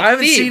him. I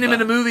haven't seen him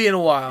in a movie in a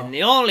while. And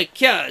the only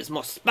cure is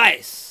more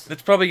spice.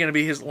 That's probably going to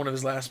be one of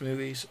his last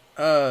movies.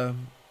 But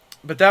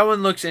that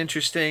one looks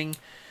interesting.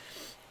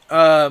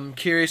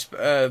 Curious.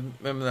 I'm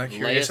not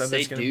curious.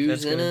 That's going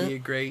to be a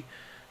great.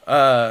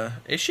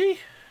 Is she?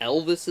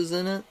 Elvis is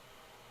in it.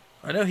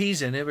 I know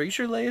he's in it. Are you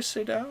sure Léa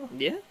Seydoux?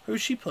 Yeah.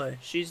 Who's she play?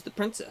 She's the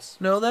princess.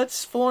 No,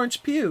 that's Florence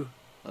Pugh.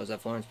 Oh, is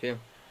that Florence Pugh?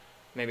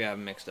 Maybe I have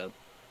mixed up.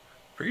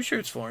 Pretty sure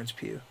it's Florence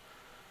Pugh.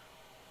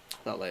 I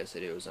thought Léa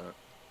Seydoux was on it.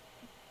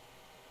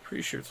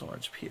 Pretty sure it's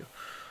Florence Pugh.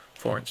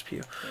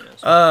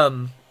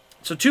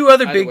 So 2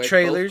 other big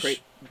trailers.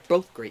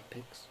 Both great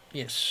picks.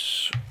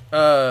 Yes.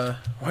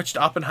 watched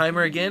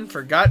Oppenheimer again.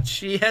 Forgot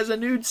she has a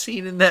nude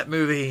scene in that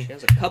movie. She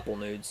has a couple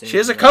nude scenes. She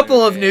has a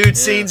couple of nude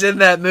scenes in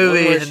that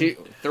movie.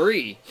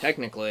 Three,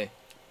 technically,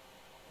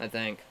 I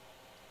think.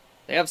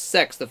 They have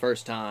sex the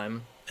first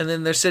time. And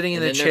then they're sitting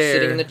in the chair. They're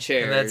sitting in the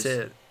chairs. And that's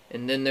it.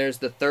 And then there's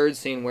the third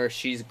scene where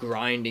she's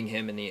grinding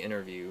him in the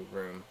interview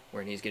room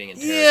where he's getting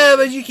interrogated. Yeah,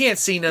 but you can't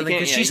see nothing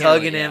because she's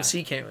hugging him, so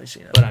you can't really see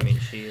nothing. But I mean,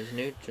 she is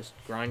nude, just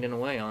grinding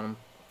away on him.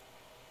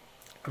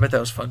 I bet that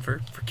was fun for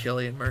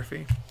Cillian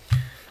Murphy.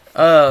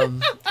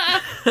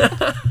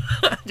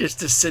 Just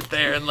to sit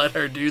there and let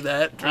her do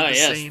that. Oh,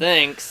 yes, scene.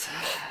 Thanks.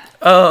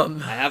 I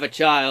have a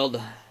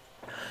child.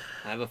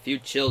 I have a few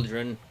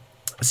children.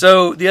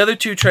 So, the other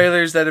two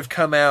trailers that have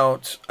come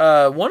out,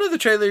 one of the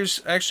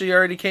trailers actually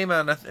already came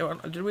out.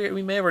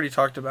 We may have already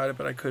talked about it,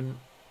 but I couldn't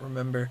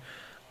remember.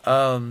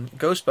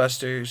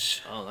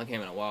 Ghostbusters. Oh, that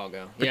came out a while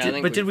ago.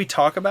 But did we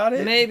talk about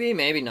it?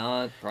 Maybe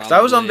not. Because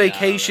I was on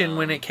vacation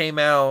when it came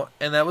out,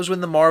 and that was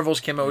when the Marvels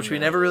came out, which we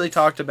never really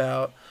talked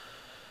about.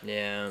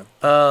 Yeah.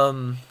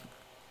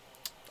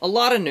 A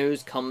lot of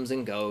news comes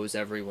and goes,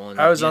 everyone.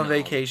 I was on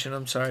vacation,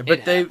 I'm sorry.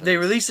 But they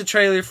released a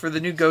trailer for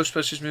the new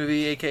Ghostbusters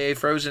movie, a.k.a.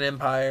 Frozen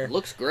Empire.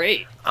 Looks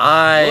great.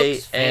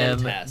 I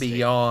am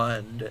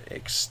beyond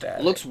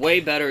ecstatic. Looks way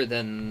better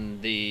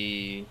than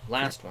the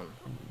last one.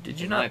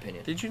 In my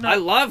opinion. Did you not? I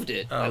loved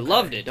it. Okay. I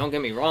loved it. Don't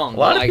get me wrong. A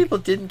lot of people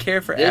didn't care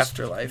for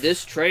Afterlife.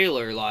 This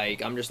trailer,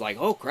 I'm just like,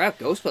 oh crap,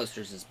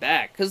 Ghostbusters is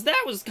back. Because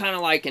that was kind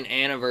of like an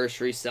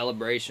anniversary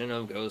celebration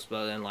of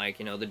Ghostbusters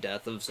and, the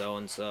death of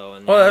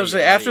so-and-so.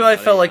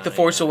 Afterlife felt like The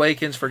Force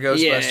Awakens for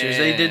Ghostbusters.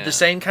 They did the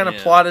same kind of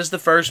plot as the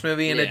first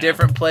movie in a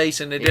different place,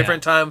 in a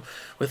different time,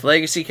 with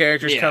legacy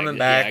characters coming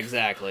back. Yeah,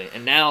 exactly.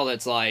 And now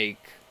that's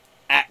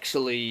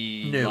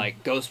actually new.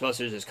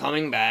 Ghostbusters is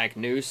coming back,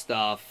 new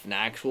stuff, an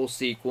actual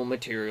sequel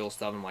material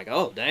stuff. I'm like,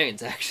 oh dang,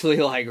 it's actually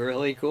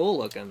really cool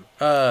looking.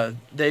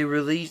 They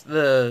released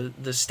the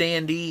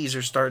standees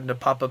are starting to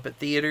pop up at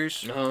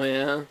theaters. Oh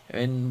yeah,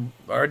 and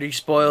already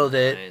spoiled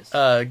it.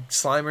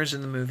 Slimer's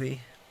in the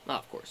movie. Oh,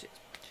 of course he is.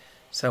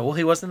 So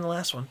he wasn't in the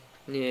last one.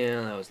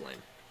 Yeah, that was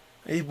lame.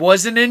 He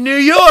wasn't in New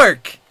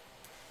York.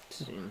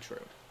 True.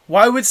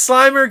 Why would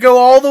Slimer go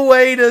all the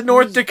way to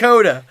North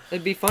Dakota?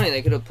 It'd be funny.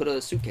 They could have put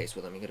a suitcase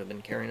with him. He could have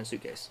been carrying a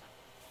suitcase.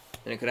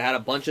 And it could have had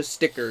a bunch of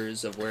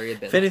stickers of where he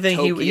had been. If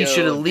anything, he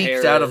should have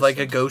leaked out of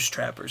a ghost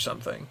trap or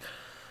something.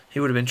 He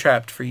would have been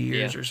trapped for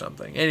years or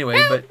something. Anyway,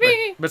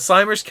 but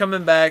Slimer's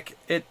coming back.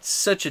 It's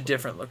such a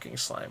different looking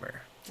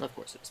Slimer. Of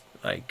course it is.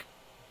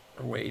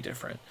 Way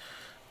different.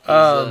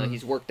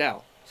 He's worked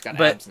out. He's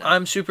got abs now.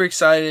 I'm super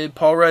excited.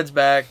 Paul Rudd's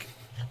back.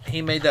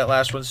 He made that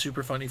last one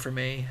super funny for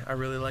me. I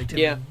really liked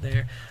him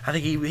there. I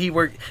think he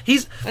worked. I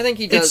think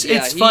he does.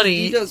 It's funny.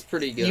 He does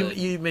pretty good.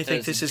 You may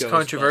think this is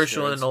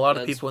controversial, and a lot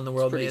of people in the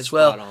world may as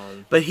well.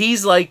 But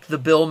he's like the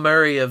Bill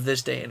Murray of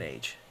this day and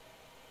age.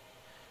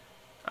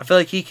 I feel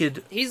like he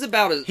could. He's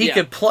about as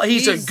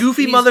He's a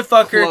goofy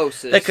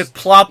motherfucker that could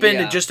plop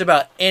into just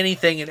about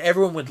anything, and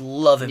everyone would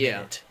love him in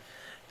it.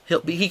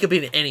 He could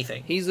be in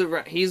anything.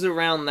 He's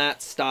around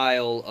that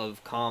style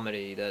of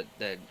comedy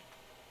that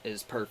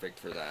is perfect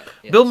for that.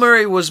 Yes. Bill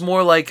Murray was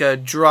more like a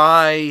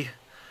dry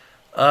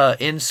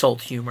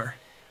insult humor.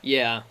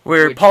 Yeah.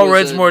 Where Paul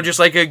Rudd's more just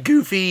like a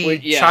goofy,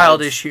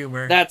 childish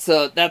humor. That's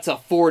a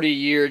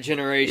 40-year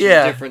generation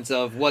difference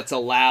of what's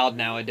allowed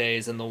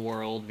nowadays in the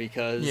world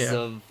because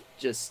of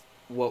just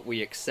what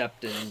we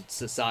accept in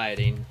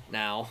society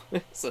now.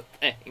 It's a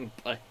thing,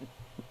 but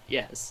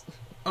yes.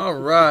 All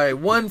right,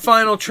 one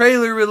final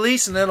trailer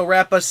release, and that'll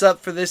wrap us up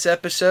for this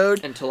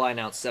episode. Until I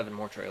announce 7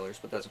 more trailers,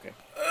 but that's okay.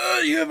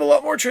 You have a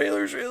lot more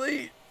trailers,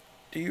 really?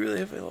 Do you really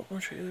have a lot more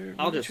trailers?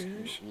 I'll just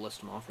list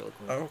them off really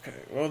quick. Okay.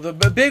 Well, the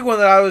big one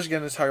that I was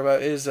going to talk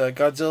about is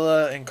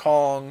Godzilla and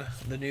Kong,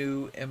 the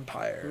New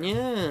Empire.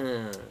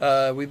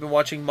 Yeah. We've been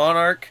watching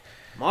Monarch.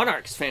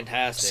 Monarch's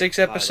fantastic. 6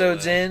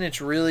 episodes in.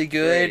 It's really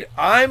good. Great.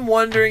 I'm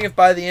wondering if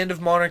by the end of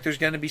Monarch there's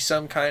going to be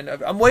some kind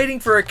of... I'm waiting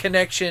for a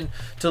connection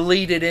to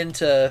lead it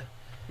into...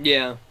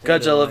 Yeah.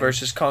 Godzilla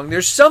versus Kong.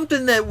 There's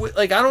something that,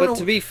 I don't know. But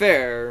to be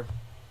fair,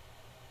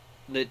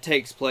 that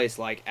takes place,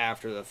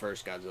 after the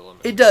first Godzilla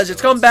movie. It does.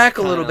 It's gone back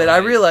a little bit. I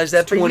realize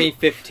that.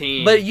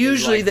 2015. But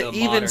usually,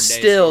 even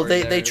still,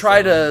 they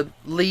try to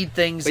lead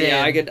things in.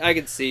 Yeah, I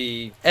could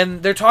see.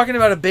 And they're talking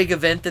about a big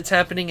event that's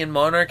happening in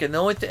Monarch, and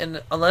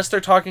unless they're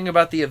talking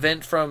about the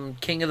event from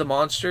King of the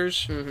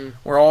Monsters,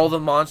 where all the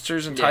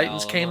monsters and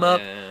titans came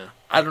up,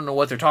 I don't know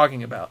what they're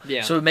talking about.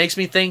 Yeah. So it makes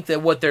me think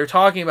that what they're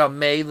talking about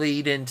may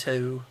lead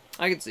into...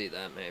 I could see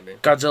that, maybe.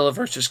 Godzilla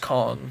versus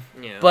Kong.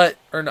 Yeah.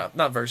 Or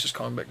not versus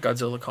Kong, but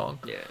Godzilla Kong.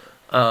 Yeah.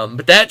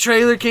 But that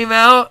trailer came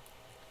out.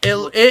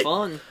 It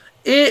fun.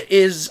 It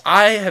is...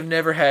 I have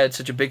never had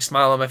such a big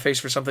smile on my face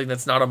for something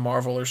that's not a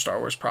Marvel or Star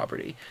Wars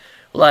property.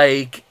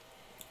 Godzilla's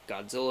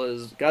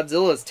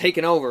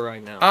taking over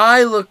right now.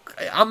 I'm going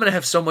to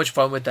have so much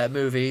fun with that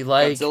movie.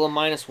 Godzilla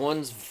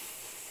 -1's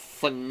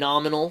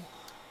phenomenal.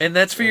 And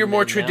that's for your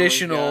more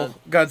traditional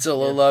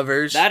Godzilla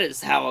lovers. That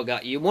is how I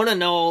got. You want to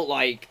know,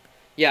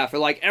 Yeah, for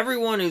like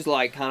everyone who's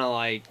like kind of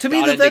like To me,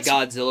 got into that's-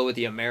 Godzilla with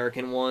the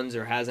American ones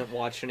or hasn't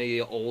watched any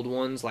of the old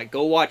ones, like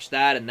go watch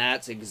that, and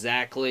that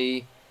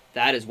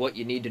is what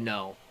you need to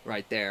know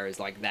right there. Is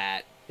like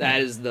that.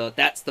 That's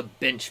the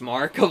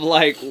benchmark of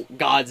like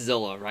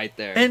Godzilla right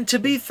there. And to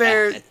be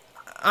fair,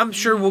 I'm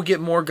sure we'll get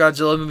more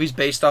Godzilla movies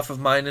based off of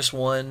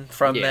 -1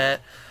 from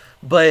that.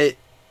 But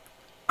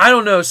I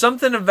don't know,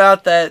 something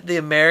about the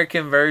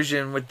American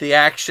version with the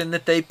action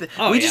that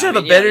we just have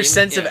a better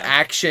sense of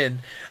action.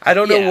 I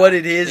don't know what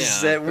it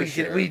is that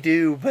we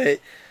do, but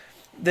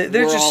there's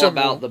we're just all some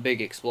about the big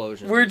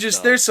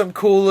explosions. there's some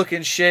cool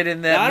looking shit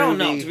in that I don't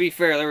movie. know. To be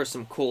fair, there was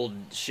some cool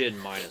shit in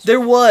 -1. There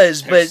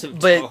was, There's but some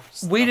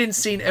tough we didn't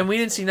see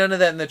none of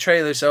that in the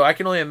trailer, so I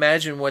can only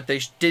imagine what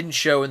they didn't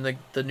show in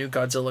the new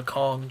Godzilla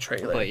Kong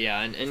trailer. But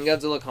yeah, in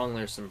Godzilla Kong,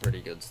 there's some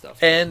pretty good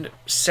stuff. And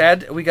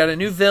we got a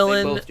new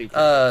villain. both do pretty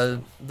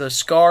good The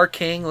Scar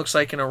King looks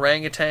like an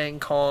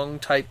orangutan Kong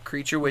type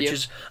creature, which Yep.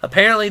 is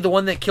apparently the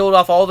one that killed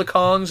off all the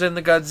Kongs and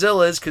the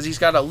Godzillas because he's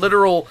got a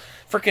literal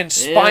freaking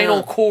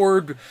spinal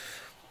cord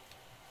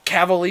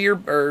cavalier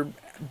or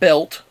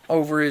belt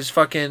over his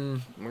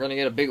fucking. We're gonna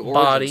get a big origin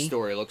body.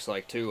 story. Looks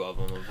like 2 of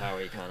them of how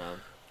he kind of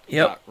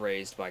got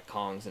raised by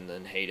Kongs and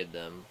then hated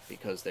them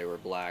because they were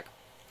black.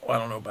 Well, I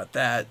don't know about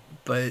that,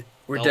 but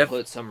They'll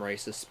put some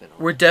racist spin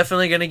on. We're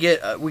definitely gonna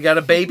get. We got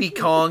a baby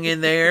Kong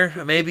in there.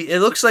 Maybe it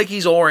looks like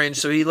he's orange,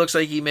 so he looks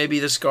like he may be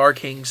the Scar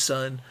King's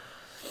son.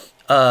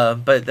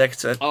 But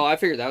that's I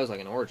figured that was like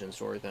an origin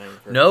story thing.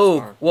 For no.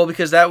 Scar. Well,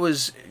 because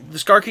the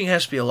Scar King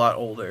has to be a lot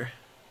older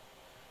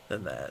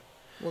than that.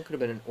 What could have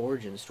been an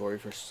origin story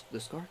for the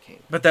Scar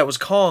King? But that was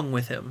Kong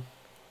with him.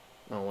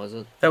 Oh, was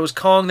it? That was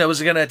Kong that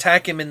was gonna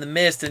attack him in the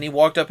mist, and he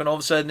walked up, and all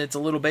of a sudden it's a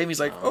little baby. He's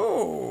like,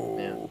 oh.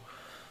 Yeah.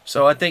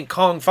 So I think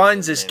Kong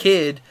finds this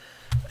kid,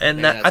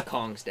 and Maybe that's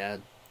Kong's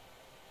dad.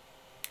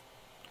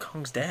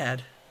 Kong's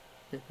dad.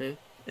 Mhm.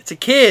 It's a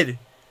kid.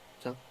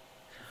 So?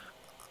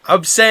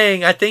 I'm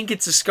saying I think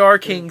it's a Scar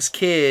King's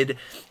kid,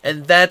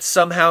 and that's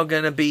somehow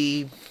gonna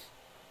be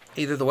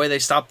either the way they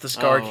stop the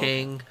Scar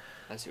King,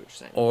 I see what you're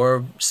saying.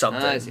 or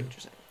something. I see what you're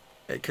saying.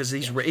 Because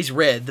he's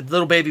red. The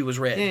little baby was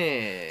red,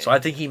 Yeah. so I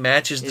think he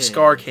matches the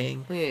Scar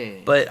King.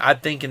 Yeah. But I'm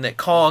thinking that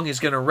Kong is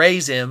gonna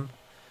raise him,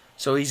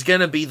 so he's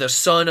gonna be the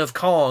son of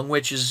Kong,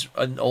 which is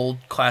an old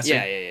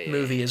classic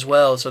movie as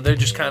well. So they're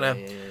just kind of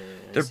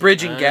they're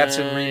bridging gaps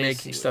and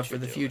remaking stuff for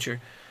the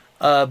future.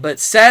 But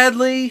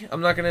sadly,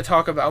 I'm not going to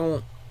talk about. I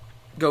won't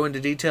go into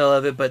detail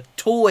of it. But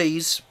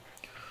toys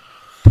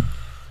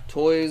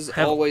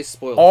have always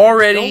spoil.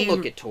 already- Don't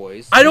look at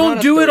toys. I You're don't not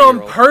a do it on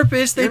 30-year-old.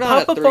 purpose. They You're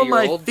not pop a up on my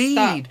 30-year-old. feed.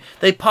 Stop.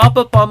 They pop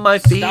up on my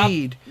Stop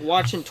feed.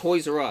 watching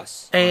Toys R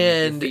Us on your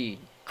And feed.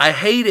 I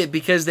hate it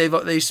because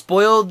they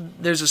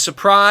spoiled. There's a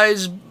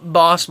surprise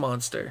boss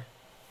monster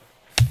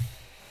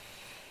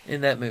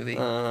in that movie,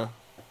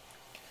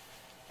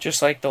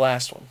 just like the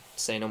last one.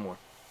 Say no more.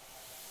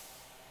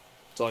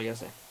 That's all you gotta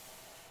say.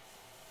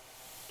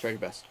 Try your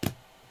best.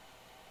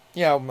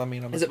 Yeah, I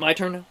mean, Is it my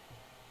turn now?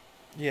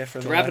 Yeah, for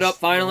To the wrap it up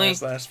finally,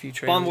 last few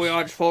trailers. Bon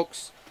voyage,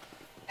 folks.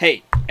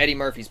 Hey, Eddie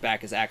Murphy's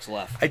back as Axel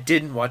F. I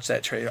didn't watch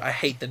that trailer. I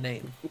hate the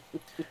name.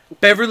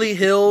 Beverly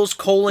Hills :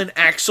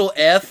 Axel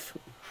F.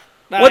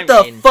 What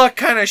the fuck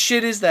kind of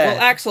shit is that?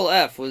 Well, Axel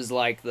F was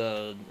like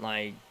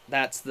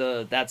that's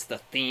the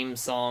theme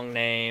song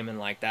name, and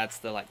like that's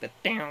the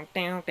down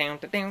down down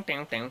down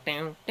down down down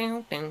down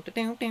down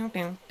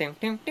down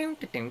down down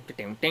down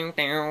down down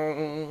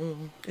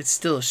down. It's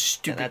still a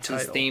stupid That's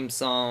title. his theme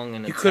song,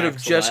 and You it's could have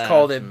Axel just F,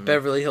 called it and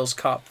Beverly Hills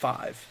Cop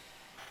 5.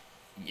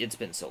 It's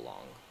been so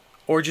long.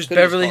 Or just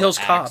Could've Beverly Hills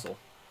called it Cop. Axel.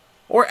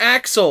 Or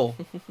Axel.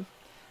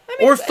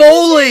 Or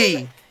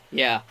Foley.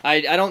 Yeah,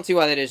 I don't see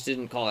why they just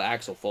didn't call it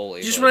Axel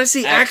Foley. Just but when I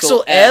see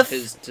Axel F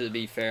is, to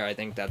be fair, I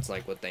think that's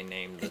like what they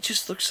named. It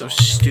just looks so song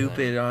and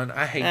stupid. everything.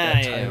 I hate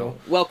that title.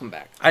 Welcome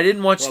back. I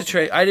didn't watch the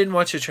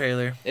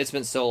trailer. It's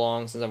been so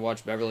long since I've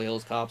watched Beverly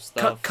Hills Cop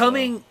stuff.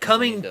 Coming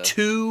to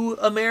to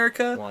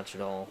America watch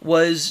it all.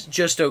 was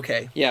just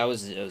okay. Yeah, it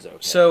was okay.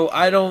 So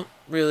I don't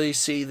really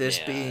see this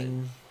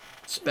being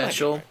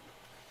special.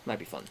 Might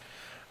be fun.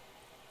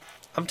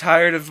 I'm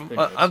tired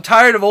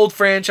of old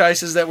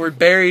franchises that were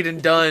buried and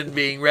done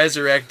being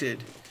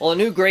resurrected. Well, a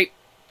new great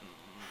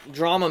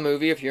drama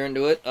movie, if you're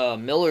into it,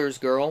 Miller's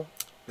Girl.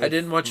 I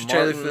didn't watch a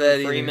trailer for that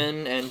either.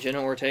 Freeman and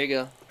Jenna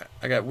Ortega.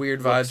 I got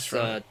weird vibes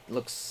from it.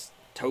 Looks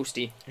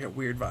toasty. I got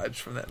weird vibes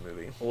from that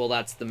movie. Well,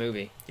 that's the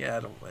movie. Yeah, I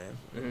don't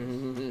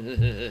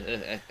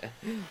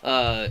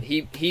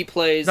He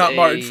plays Not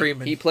Martin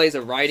Freeman. He plays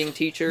a writing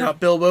teacher. Not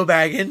Bilbo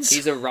Baggins.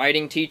 He's a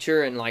writing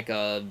teacher in like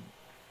a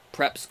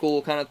prep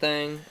school kind of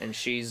thing, and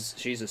she's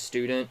a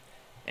student,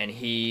 and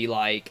he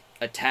like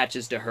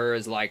attaches to her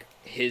as like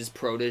his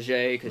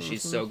protege because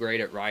she's so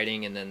great at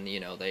writing, and then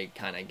they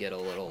kind of get a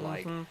little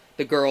like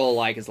the girl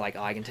like is like,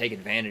 oh, I can take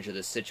advantage of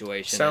this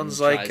situation. Sounds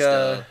and like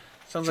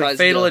tries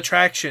Fatal to-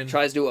 Attraction.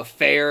 tries to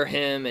affair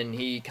him, and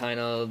he kind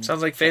of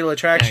Sounds like Fatal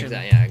Attraction.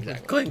 Yeah,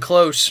 exactly. Glenn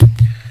Close.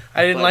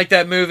 I didn't like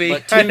that movie.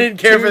 But I didn't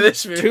care for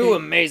this movie. Two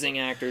amazing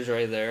actors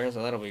right there,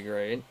 so that'll be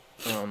great.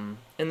 And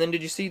then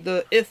did you see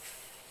the If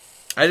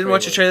I didn't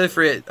watch a trailer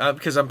for it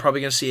because I'm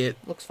probably going to see it.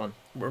 Looks fun.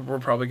 We're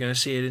probably going to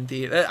see it in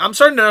theater. I'm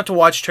starting not to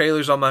watch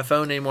trailers on my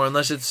phone anymore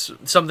unless it's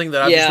something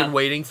that I've just been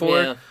waiting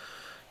for.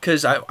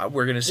 Because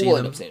we're going to see we'll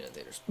them. End up seeing it in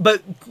theaters.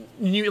 But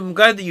I'm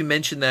glad that you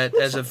mentioned that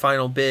as a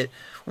final bit.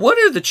 What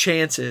are the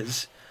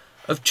chances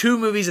of two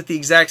movies at the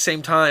exact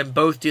same time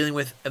both dealing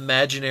with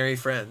imaginary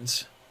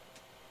friends?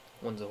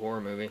 One's a horror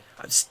movie.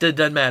 It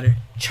doesn't matter.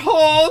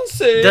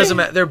 Chauncey! Doesn't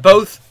matter. They're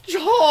both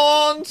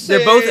Chauncey!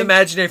 They're both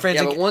imaginary friends.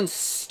 Yeah, but one's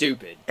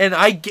stupid. And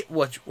I get...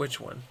 Which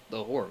one?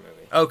 The horror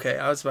movie. Okay,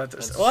 I was about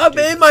to say. Well,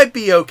 it might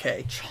be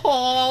okay.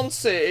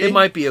 Chauncey! It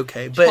might be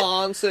okay, but...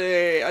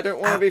 Chauncey! I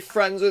don't want to be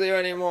friends with you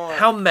anymore.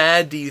 How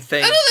mad do you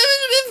think... I don't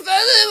want to be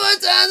friends anymore,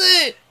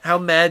 Chauncey! How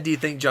mad do you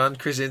think John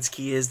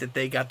Krasinski is that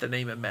they got the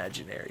name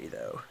Imaginary,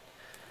 though?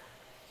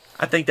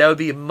 I think that would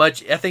be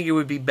I think it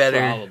would be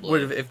better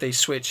if they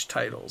switched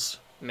titles.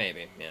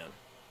 Maybe, yeah.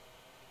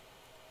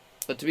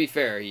 But to be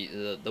fair,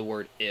 the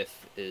word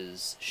 "if"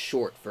 is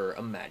short for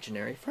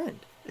imaginary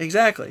friend.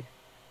 Exactly.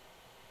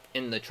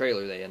 In the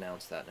trailer, they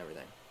announced that and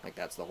everything. Like,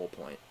 that's the whole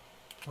point.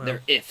 Well,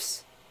 they're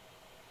ifs.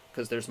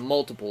 Because there's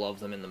multiple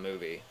of them in the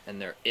movie,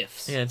 and they're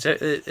ifs. Yeah,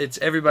 it's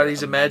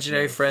everybody's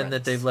imaginary friend friends.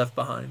 that they've left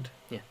behind.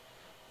 Yeah.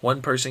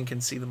 One person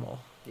can see them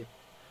all. Yep.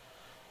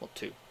 Well,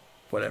 two.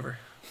 Whatever.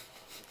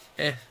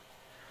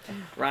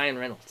 Ryan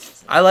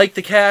Reynolds. I like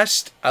the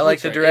cast. I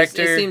like the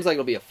director. It seems like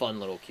it'll be a fun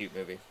little cute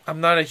movie.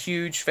 I'm not a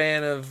huge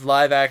fan of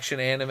live action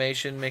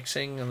animation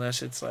mixing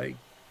unless it's like...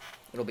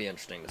 It'll be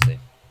interesting to see.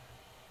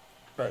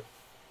 But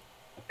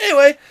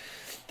anyway,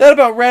 that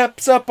about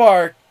wraps up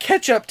our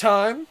catch-up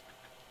time.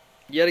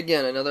 Yet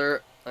again,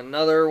 another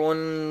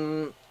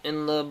one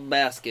in the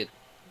basket.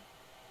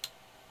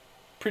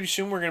 Pretty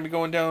soon we're going to be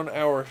going down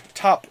our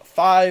top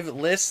 5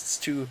 lists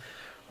to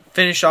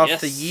finish off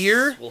the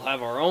year. We'll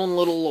have our own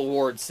little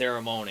award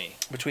ceremony.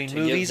 Between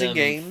movies and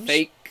games.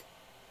 Fake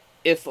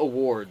if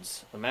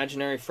awards.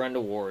 Imaginary friend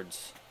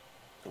awards.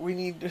 We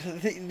need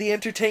the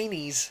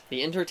entertainees.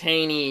 The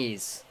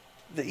entertainees.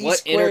 The E what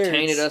squareds.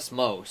 entertained us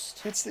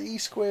most? It's the E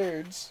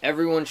squareds.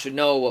 Everyone should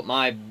know what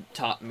my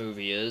top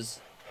movie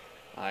is.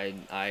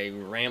 I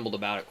rambled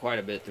about it quite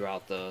a bit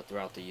throughout the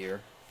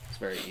year. It's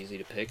very easy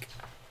to pick,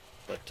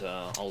 but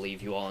I'll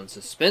leave you all in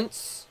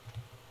suspense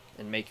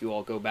and make you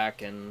all go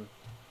back and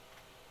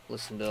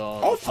listen to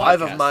all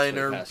 5 of mine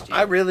are.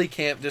 I really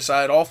can't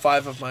decide. All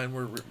 5 of mine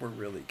were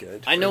really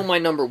good. I know my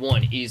number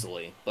 1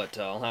 easily, but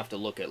I'll have to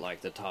look at like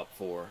the top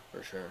 4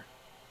 for sure.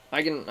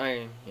 I'll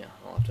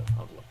have to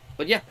look.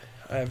 But yeah,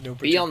 I have no.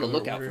 Be on the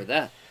lookout for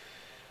that.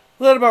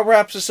 Well, that about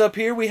wraps us up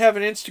here. We have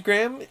an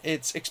Instagram.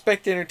 It's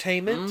Expect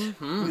Entertainment.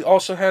 Mm-hmm. We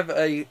also have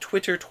a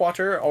Twitter,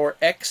 Twatter, or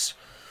X.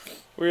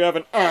 We have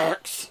an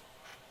X.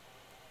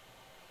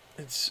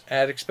 It's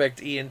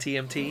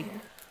 @ExpectENTMT.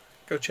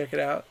 Go check it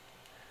out.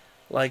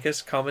 Like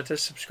us, comment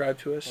us, subscribe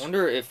to us. I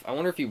wonder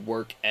if you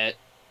work at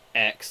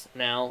X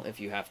now, if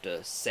you have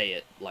to say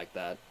it like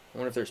that. I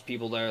wonder if there's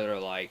people there that are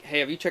like, hey,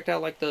 have you checked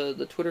out like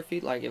the Twitter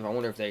feed? Like, I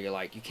wonder if they're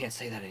like, you can't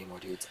say that anymore,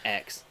 dude. It's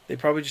X. They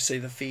probably just say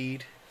the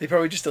feed. They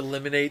probably just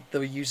eliminate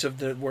the use of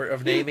the word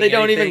of naming. They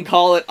don't anything. even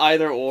call it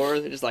either or.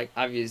 They're just like,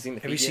 have you seen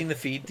the feed? Have you seen the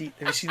feed?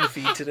 Have you seen the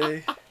feed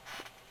today?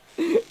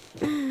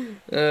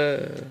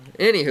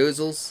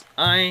 Anywhoozles,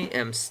 I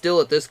am still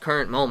at this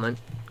current moment,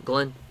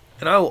 Glenn.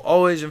 And I will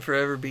always and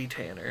forever be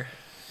Tanner.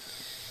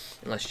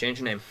 Unless you change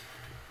your name.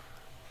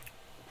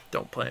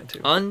 Don't plan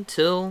to.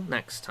 Until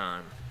next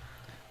time.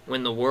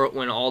 When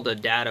all the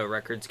data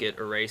records get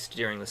erased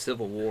during the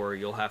Civil War,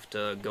 you'll have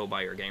to go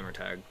by your gamer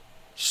tag.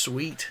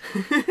 Sweet.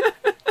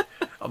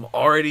 I'm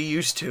already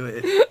used to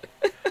it.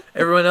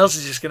 Everyone else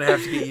is just gonna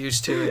have to get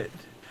used to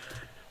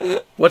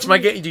it. What's my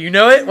Do you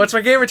know it? What's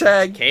my gamer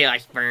tag?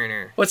 Chaos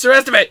Burner. What's the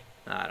rest of it?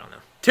 I don't know.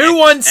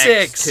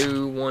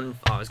 216.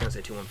 I was gonna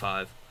say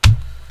 215.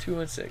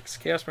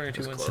 216. Chaos Burner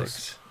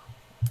 216.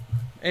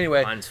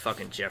 Anyway. Mine's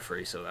fucking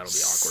Jeffrey, so that'll be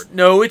awkward.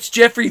 No, it's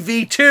Jeffrey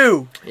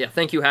V2. Yeah,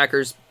 thank you,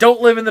 hackers. Don't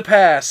live in the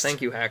past.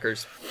 Thank you,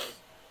 hackers.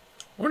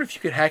 I wonder if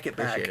you could hack it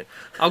Appreciate back. it.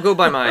 I'll go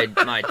by my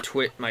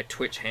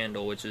Twitch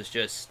handle, which is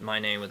just my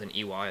name with an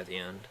EY at the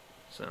end.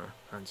 So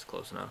that's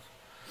close enough.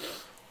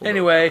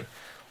 Anyway,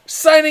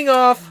 signing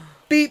off.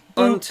 Beep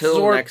boop.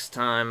 Until Zorp. next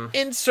time.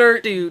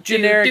 Insert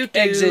generic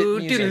exit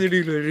music.